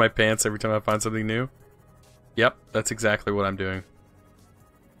 almost shitting my pants every time I find something new. Yep, that's exactly what I'm doing.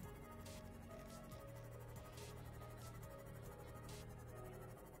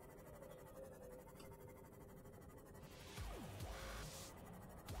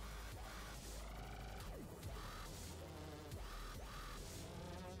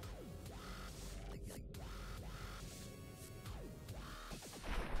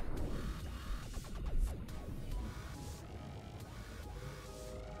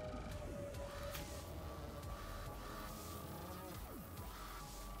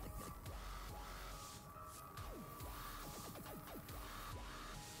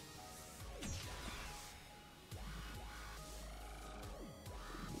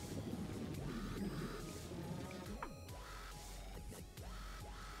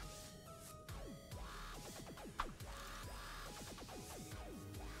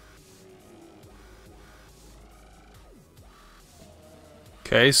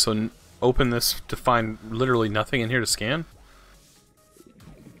 Okay, so open this to find literally nothing in here to scan?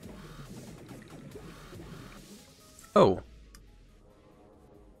 Oh.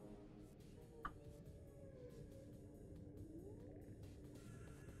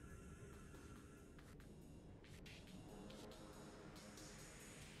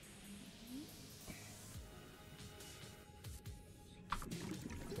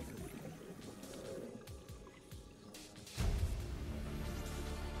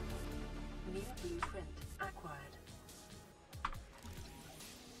 New blueprint acquired.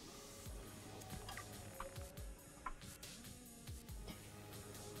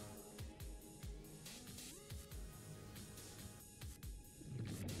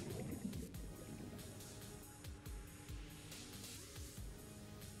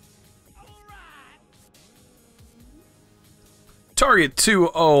 Target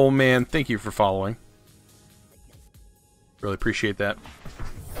 2, oh man, thank you for following. Really appreciate that.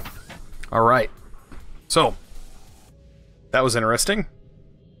 Alright. So, that was interesting.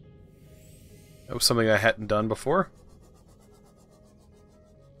 That was something I hadn't done before.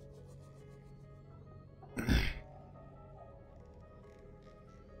 I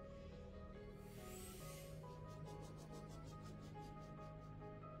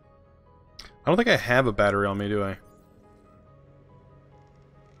don't think I have a battery on me, do I?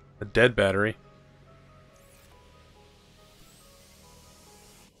 A dead battery.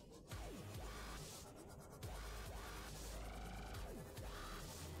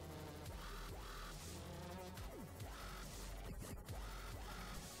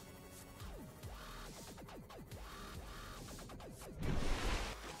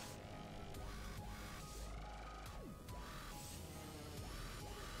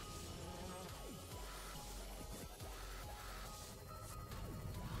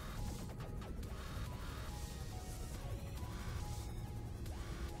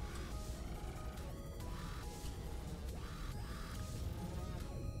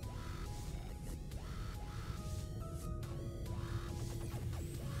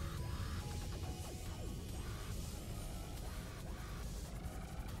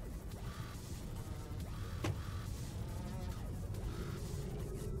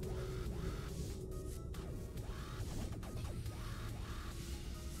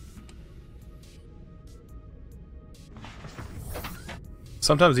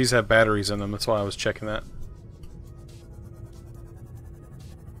 Sometimes these have batteries in them, that's why I was checking that.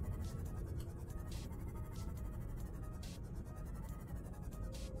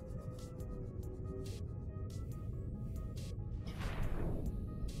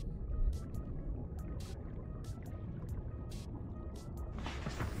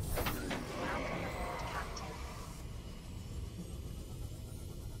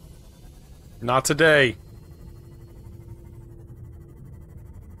 Not today.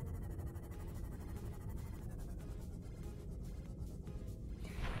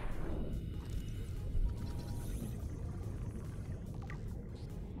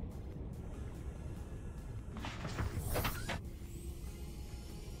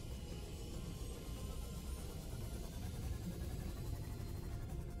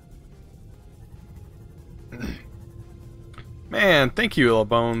 Man, thank you, Illa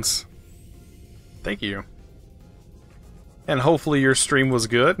Bones. Thank you. And hopefully your stream was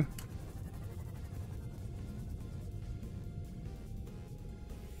good.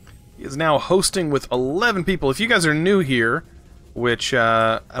 He is now hosting with 11 people. If you guys are new here, which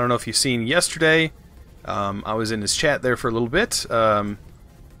I don't know if you've seen yesterday, I was in his chat there for a little bit.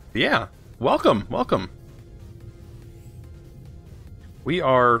 Yeah, welcome, welcome. We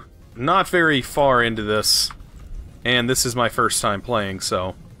are not very far into this, and this is my first time playing,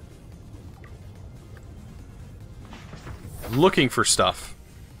 so... looking for stuff.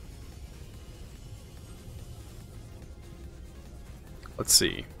 Let's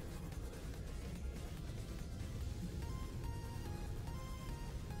see.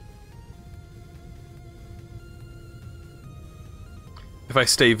 If I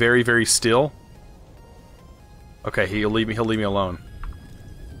stay very, very still... okay, he'll leave me alone.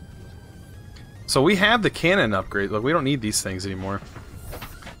 So we have the cannon upgrade. Look, we don't need these things anymore.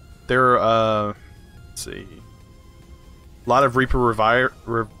 There are, let's see... a lot of Reaper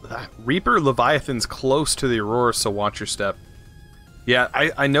Leviathans close to the Aurora, so watch your step. Yeah,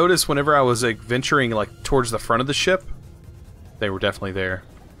 I noticed whenever I was like venturing like towards the front of the ship, they were definitely there.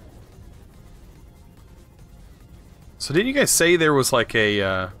 So didn't you guys say there was like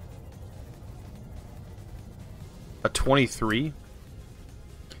a 23?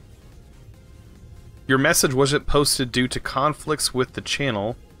 Your message wasn't posted due to conflicts with the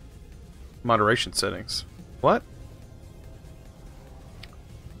channel moderation settings. What?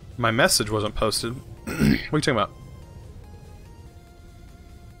 My message wasn't posted. What are you talking about?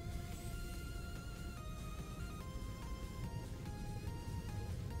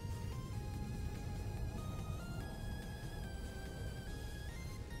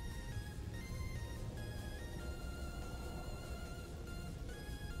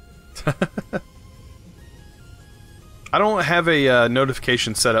 I don't have a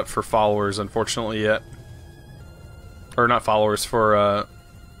notification set up for followers, unfortunately, yet. Or not followers, for,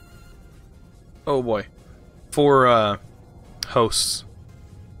 oh boy. For, hosts.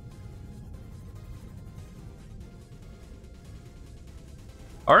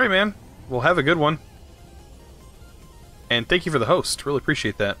 Alright, man. Well, have a good one. And thank you for the host. Really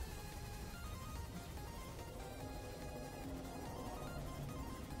appreciate that.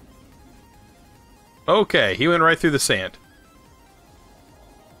 Okay, he went right through the sand.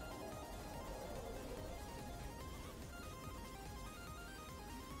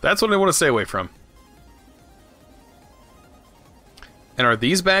 That's what I want to stay away from. And are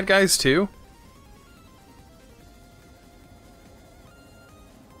these bad guys too?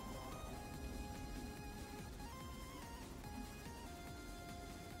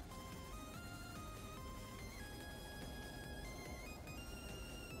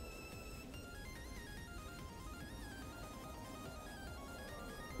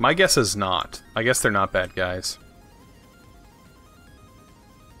 My guess is not. I guess they're not bad guys.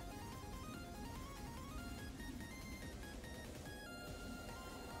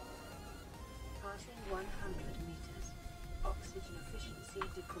 Passing 100 meters. Oxygen efficiency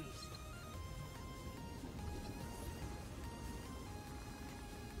decreased.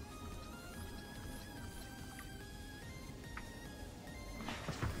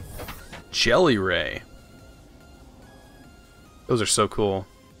 Jelly Ray. Those are so cool.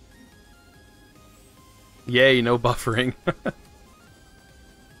 Yay, no buffering.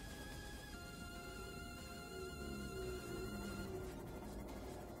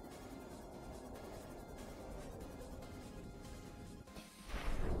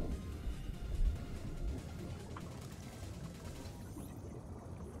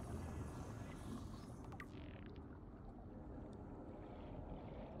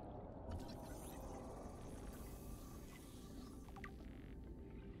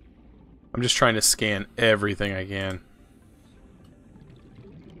 I'm just trying to scan everything I can.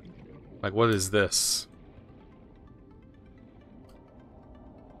 Like, what is this?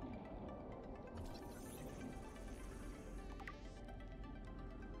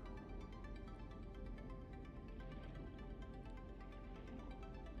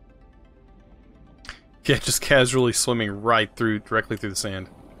 Yeah, just casually swimming right through, directly through the sand.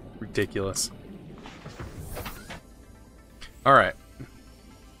 Ridiculous. Alright.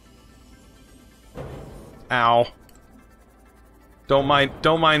 Ow. Don't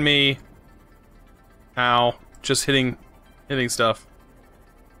mind me. Ow. Just hitting stuff.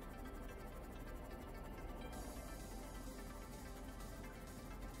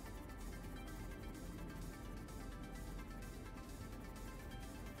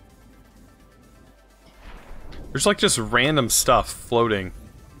 There's like just random stuff floating.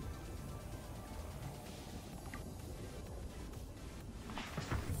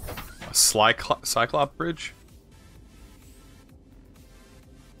 Cyclop Bridge?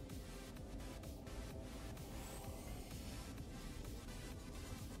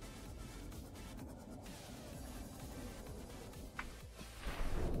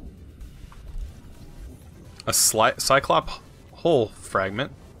 A Cyclop hull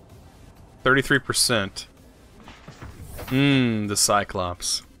fragment. 33%. The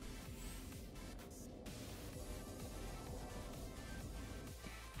Cyclops.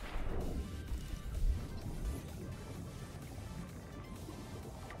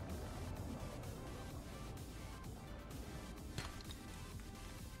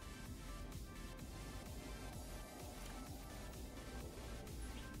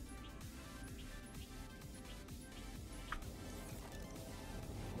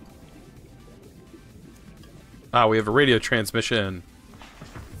 Ah, we have a radio transmission.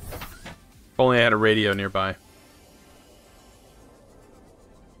 If only I had a radio nearby.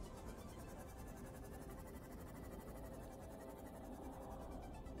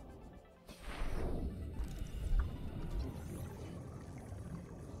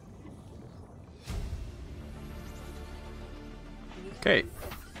 Okay.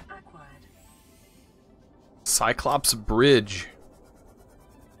 Cyclops Bridge.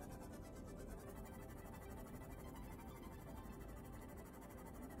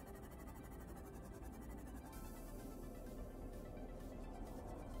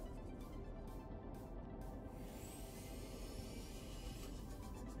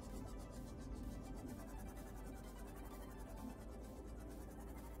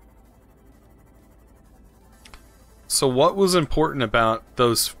 So what was important about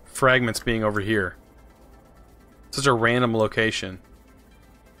those fragments being over here? Such a random location.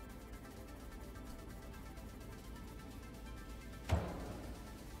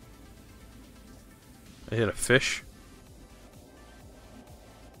 I hit a fish.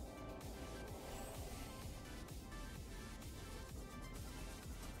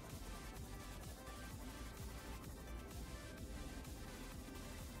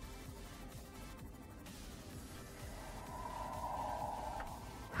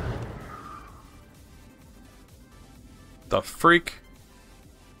 The freak?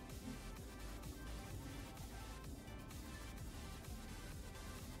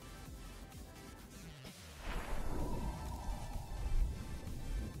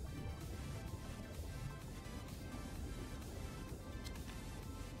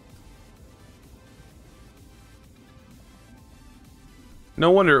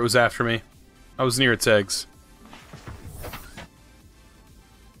 No wonder it was after me. I was near its eggs.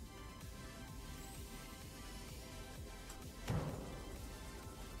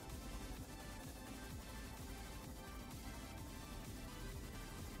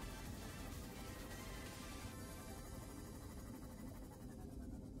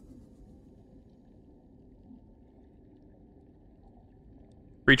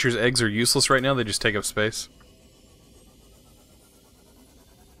 Creatures' eggs are useless right now, they just take up space.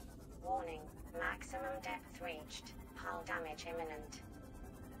 Warning, maximum depth reached. Hull damage imminent.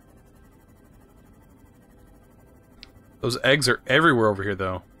 Those eggs are everywhere over here,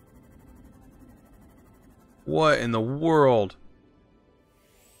 though. What in the world?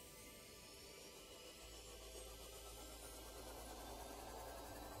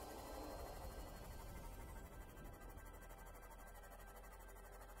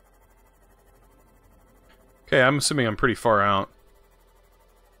 Okay, I'm assuming I'm pretty far out.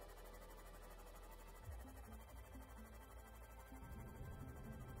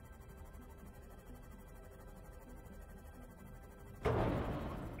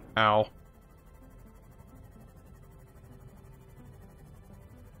 Ow.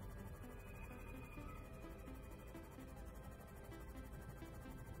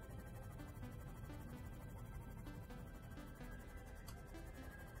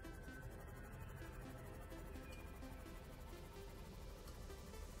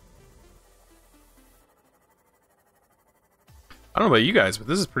 I don't know about you guys, but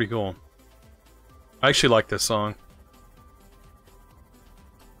this is pretty cool. I actually like this song.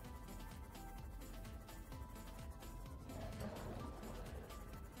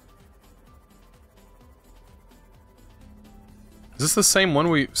 Is this the same one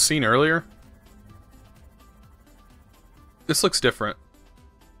we've seen earlier? This looks different.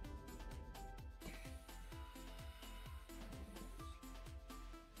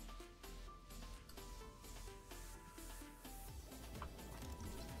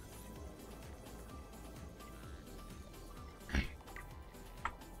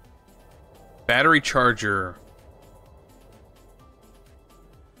 Battery charger.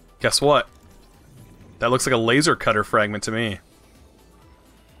 Guess what? That looks like a laser cutter fragment to me.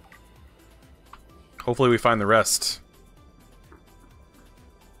 Hopefully we find the rest.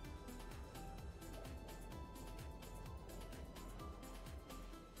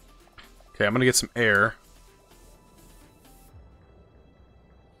 Okay, I'm gonna get some air.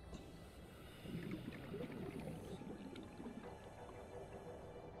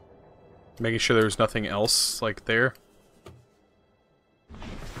 Making sure there's nothing else, like, there.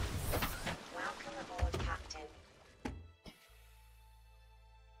 Welcome aboard, Captain.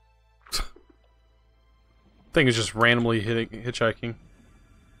 Thing is just randomly hitchhiking.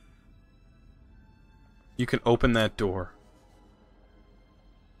 You can open that door.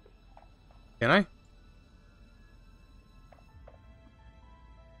 Can I?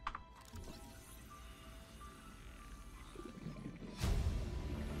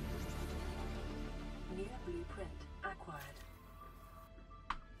 New blueprint acquired.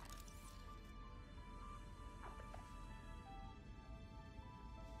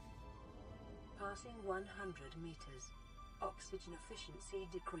 Passing 100 meters. Oxygen efficiency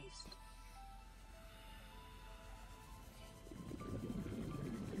decreased.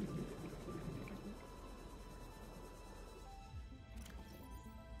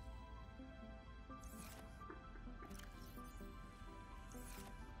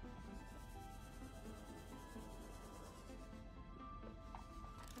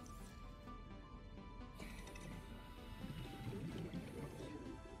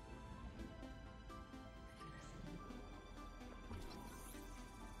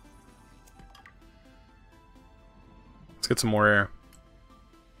 Let's get some more air.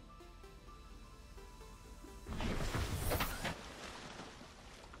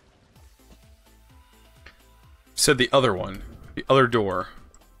 Said the other one. The other door.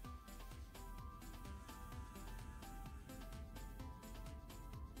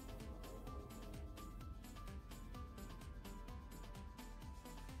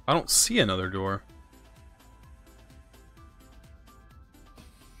 I don't see another door.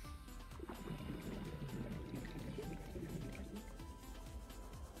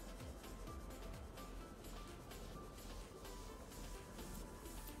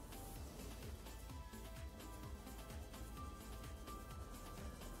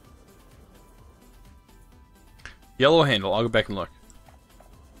 Yellow handle. I'll go back and look.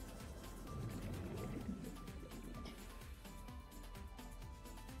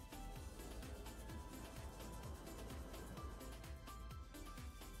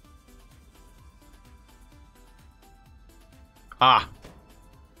 Ah.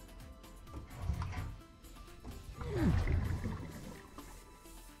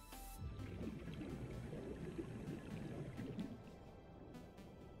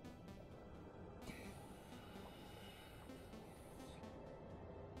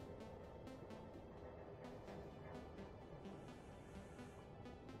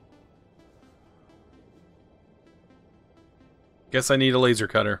 Guess I need a laser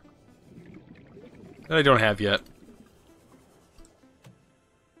cutter. That I don't have yet.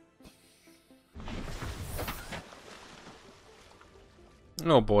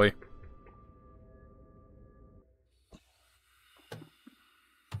 Oh boy.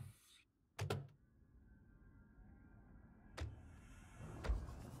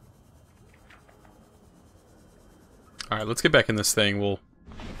 Alright, let's get back in this thing. We'll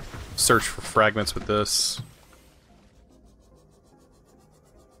search for fragments with this.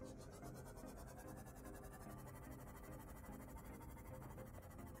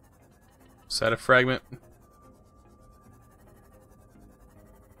 Is that a fragment?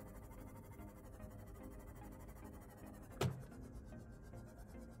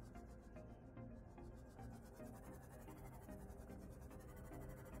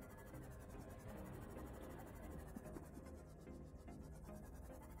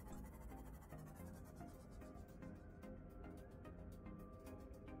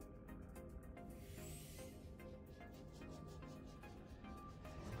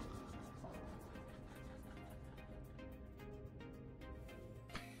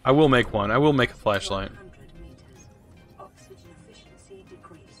 I will make one. I will make a flashlight. 100 meters. Oxygen efficiency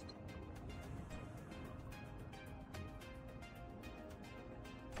decreased.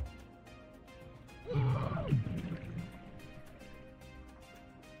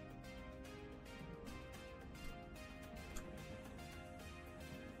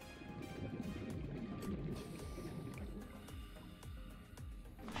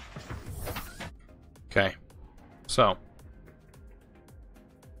 Okay. So.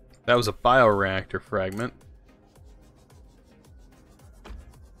 That was a bioreactor fragment.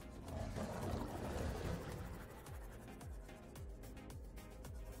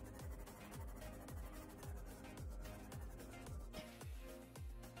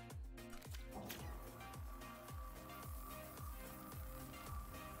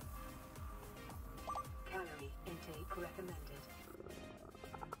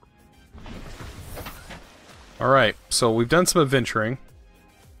 Alright, so we've done some adventuring.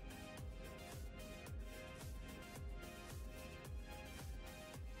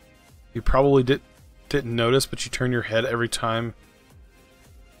 You probably didn't notice, but you turn your head every time.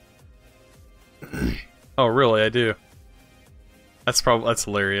 Oh, really? I do. That's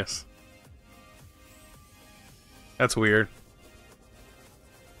hilarious. That's weird.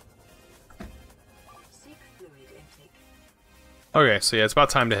 Seek fluid intake. Okay, so yeah, it's about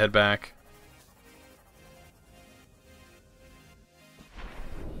time to head back.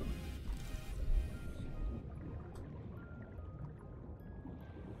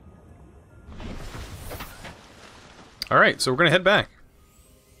 Alright, so we're gonna head back.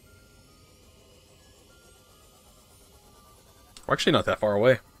 We're actually not that far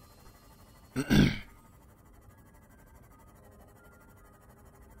away.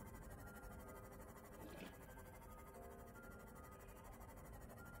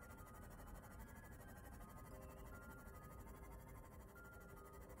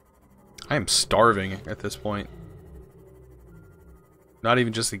 I am starving at this point. Not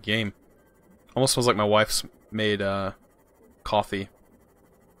even just the game. Almost feels like my wife's made coffee.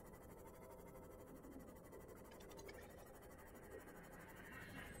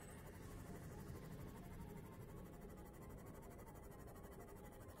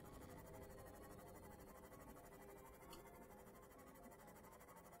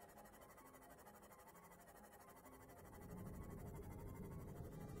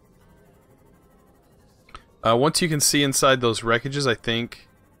 Once you can see inside those wreckages, I think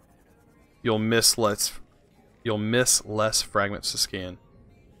you'll miss less fragments to scan.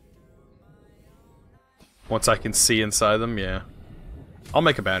 Once I can see inside them, yeah. I'll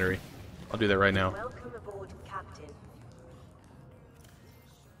make a battery. I'll do that right now. Welcome aboard, Captain.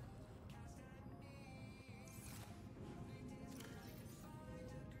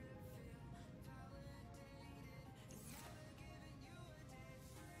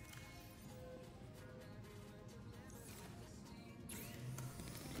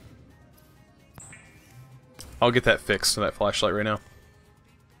 I'll get that fixed to that flashlight right now.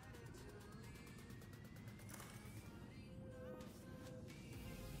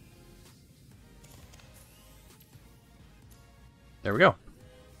 There we go.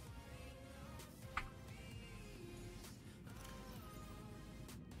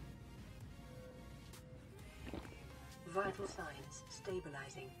 Vital signs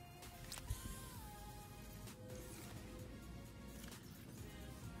stabilizing.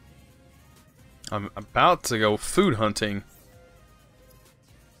 I'm about to go food hunting.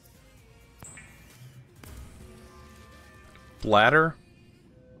 Bladder?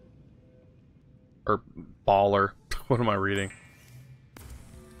 Or baller? What am I reading?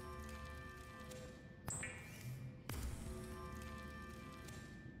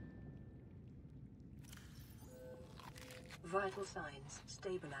 Vital signs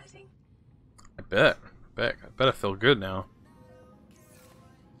stabilizing. I bet. I bet I feel good now.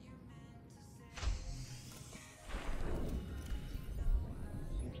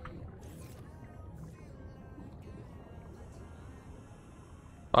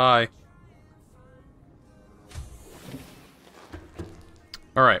 Bye.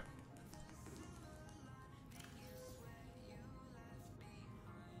 Alright.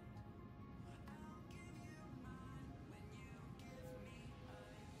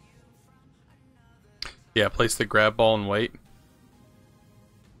 Yeah, place the grab ball and wait.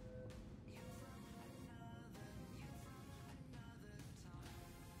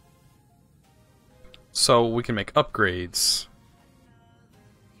 So we can make upgrades.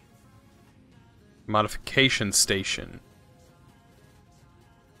 Modification station.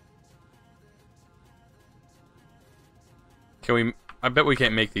 Can we... I bet we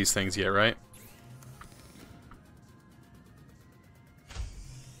can't make these things yet, right?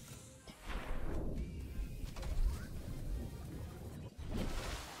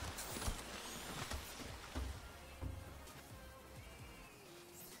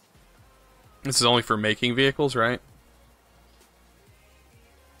 This is only for making vehicles, right?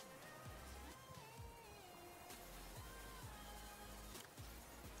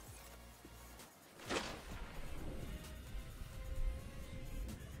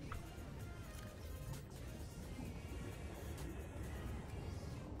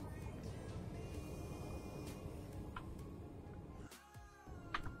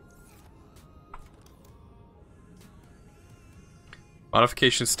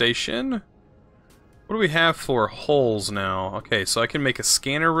 Modification station. What do we have for holes now? Okay, so I can make a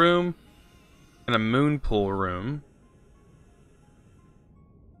scanner room and a moon pool room.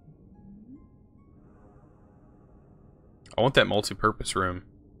 I want that multi-purpose room.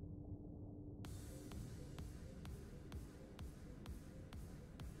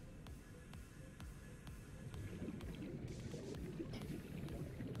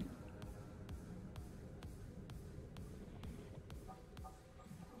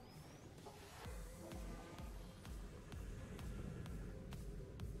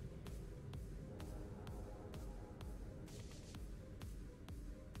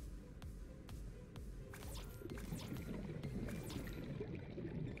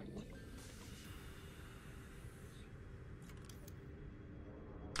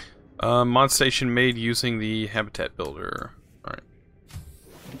 Mod station made using the habitat builder. Alright.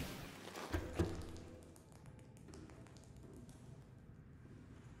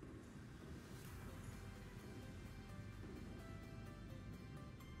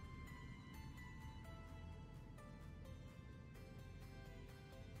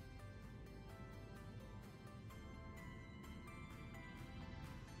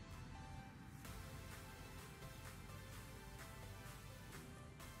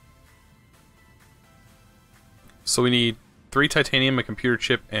 So we need 3 titanium, a computer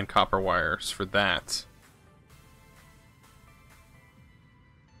chip, and copper wires for that.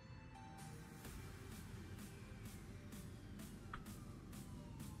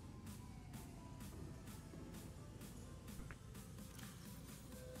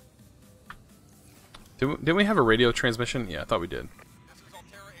 Didn't we have a radio transmission? Yeah, I thought we did. This is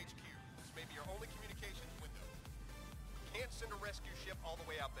Altera HQ. This may be your only communications window. Can't send a rescue ship all the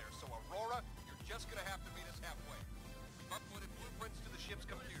way out there, so Aurora, you're just gonna have to meet us halfway. We've uploaded blueprints to the ship's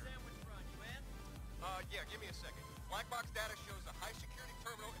computer. Yeah, give me a second. Black box data shows the high security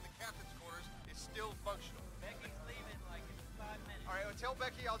terminal in the captain's quarters is still functional. Becky's leaving like in 5 minutes. All right, well, tell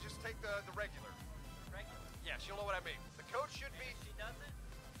Becky I'll just take the regular. Regular? Yeah, she'll know what I mean. The code should be... If she doesn't?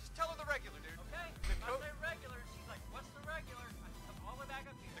 Just tell her the regular, dude. Okay. The If I code... say regular, she's like, what's the regular? I come all the way back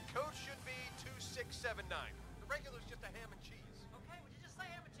up here. The code should be 2679. The regular's just a ham and cheese. Okay, would you just say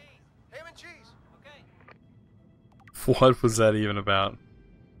ham and cheese? Ham and cheese. Okay. What was that even about?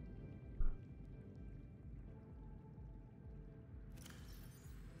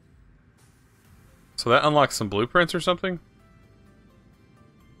 So that unlocks some blueprints or something?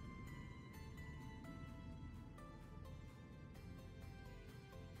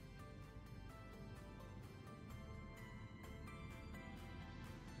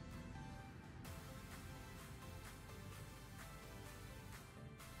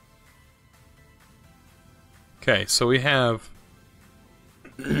 Okay, so we have...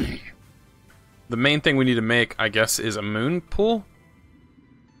 the main thing we need to make, I guess, is a moon pool?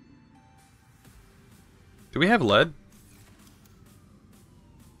 Do we have lead?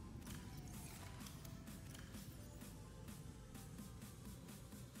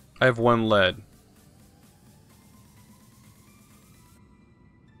 I have 1 lead.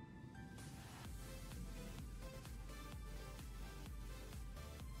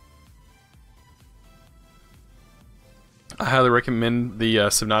 I highly recommend the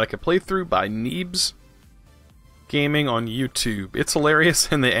Subnautica playthrough by Neebs Gaming on YouTube. It's hilarious,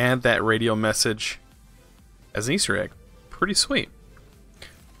 and they add that radio message as an Easter egg. Pretty sweet.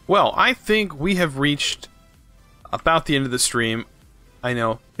 Well, I think we have reached about the end of the stream. I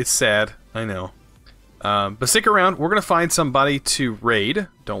know, it's sad, I know. But stick around, we're going to find somebody to raid.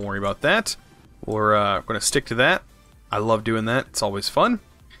 Don't worry about that. We're going to stick to that. I love doing that, it's always fun.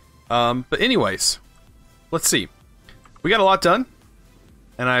 But anyways, let's see. We got a lot done,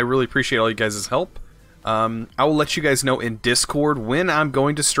 and I really appreciate all you guys' help. I will let you guys know in Discord when I'm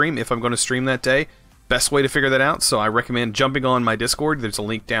going to stream, if I'm going to stream that day. Best way to figure that out, so I recommend jumping on my Discord. There's a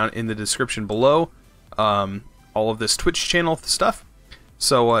link down in the description below. All of this Twitch channel stuff.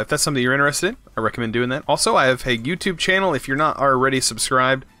 So if that's something you're interested in, I recommend doing that. Also, I have a YouTube channel. If you're not already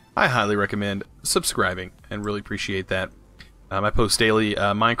subscribed, I highly recommend subscribing, and really appreciate that. I post daily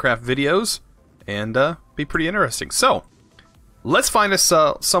Minecraft videos, and be pretty interesting. So, let's find us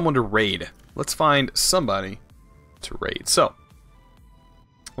someone to raid. Let's find somebody to raid. So,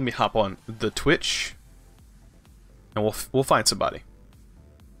 let me hop on the Twitch. And we'll find somebody,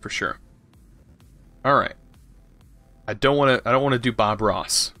 for sure. All right. I don't want to do Bob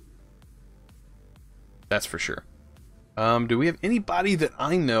Ross. That's for sure. Do we have anybody that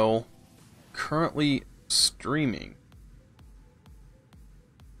I know currently streaming?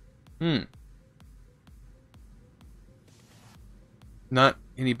 Not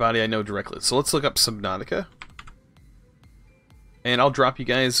anybody I know directly. So let's look up Subnautica. And I'll drop you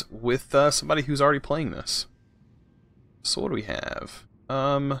guys with somebody who's already playing this. So what do we have?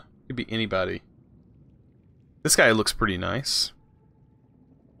 Could be anybody. This guy looks pretty nice.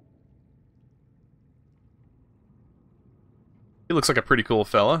 He looks like a pretty cool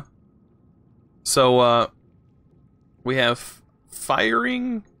fella. So, we have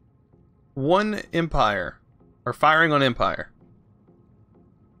firing one Empire. Or firing on Empire.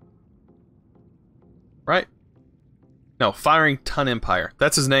 Right? No, firing ton Empire.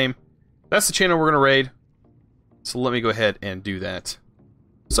 That's his name. That's the channel we're going to raid. So let me go ahead and do that.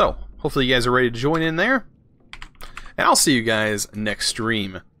 So, hopefully you guys are ready to join in there. And I'll see you guys next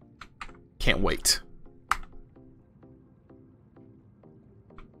stream. Can't wait.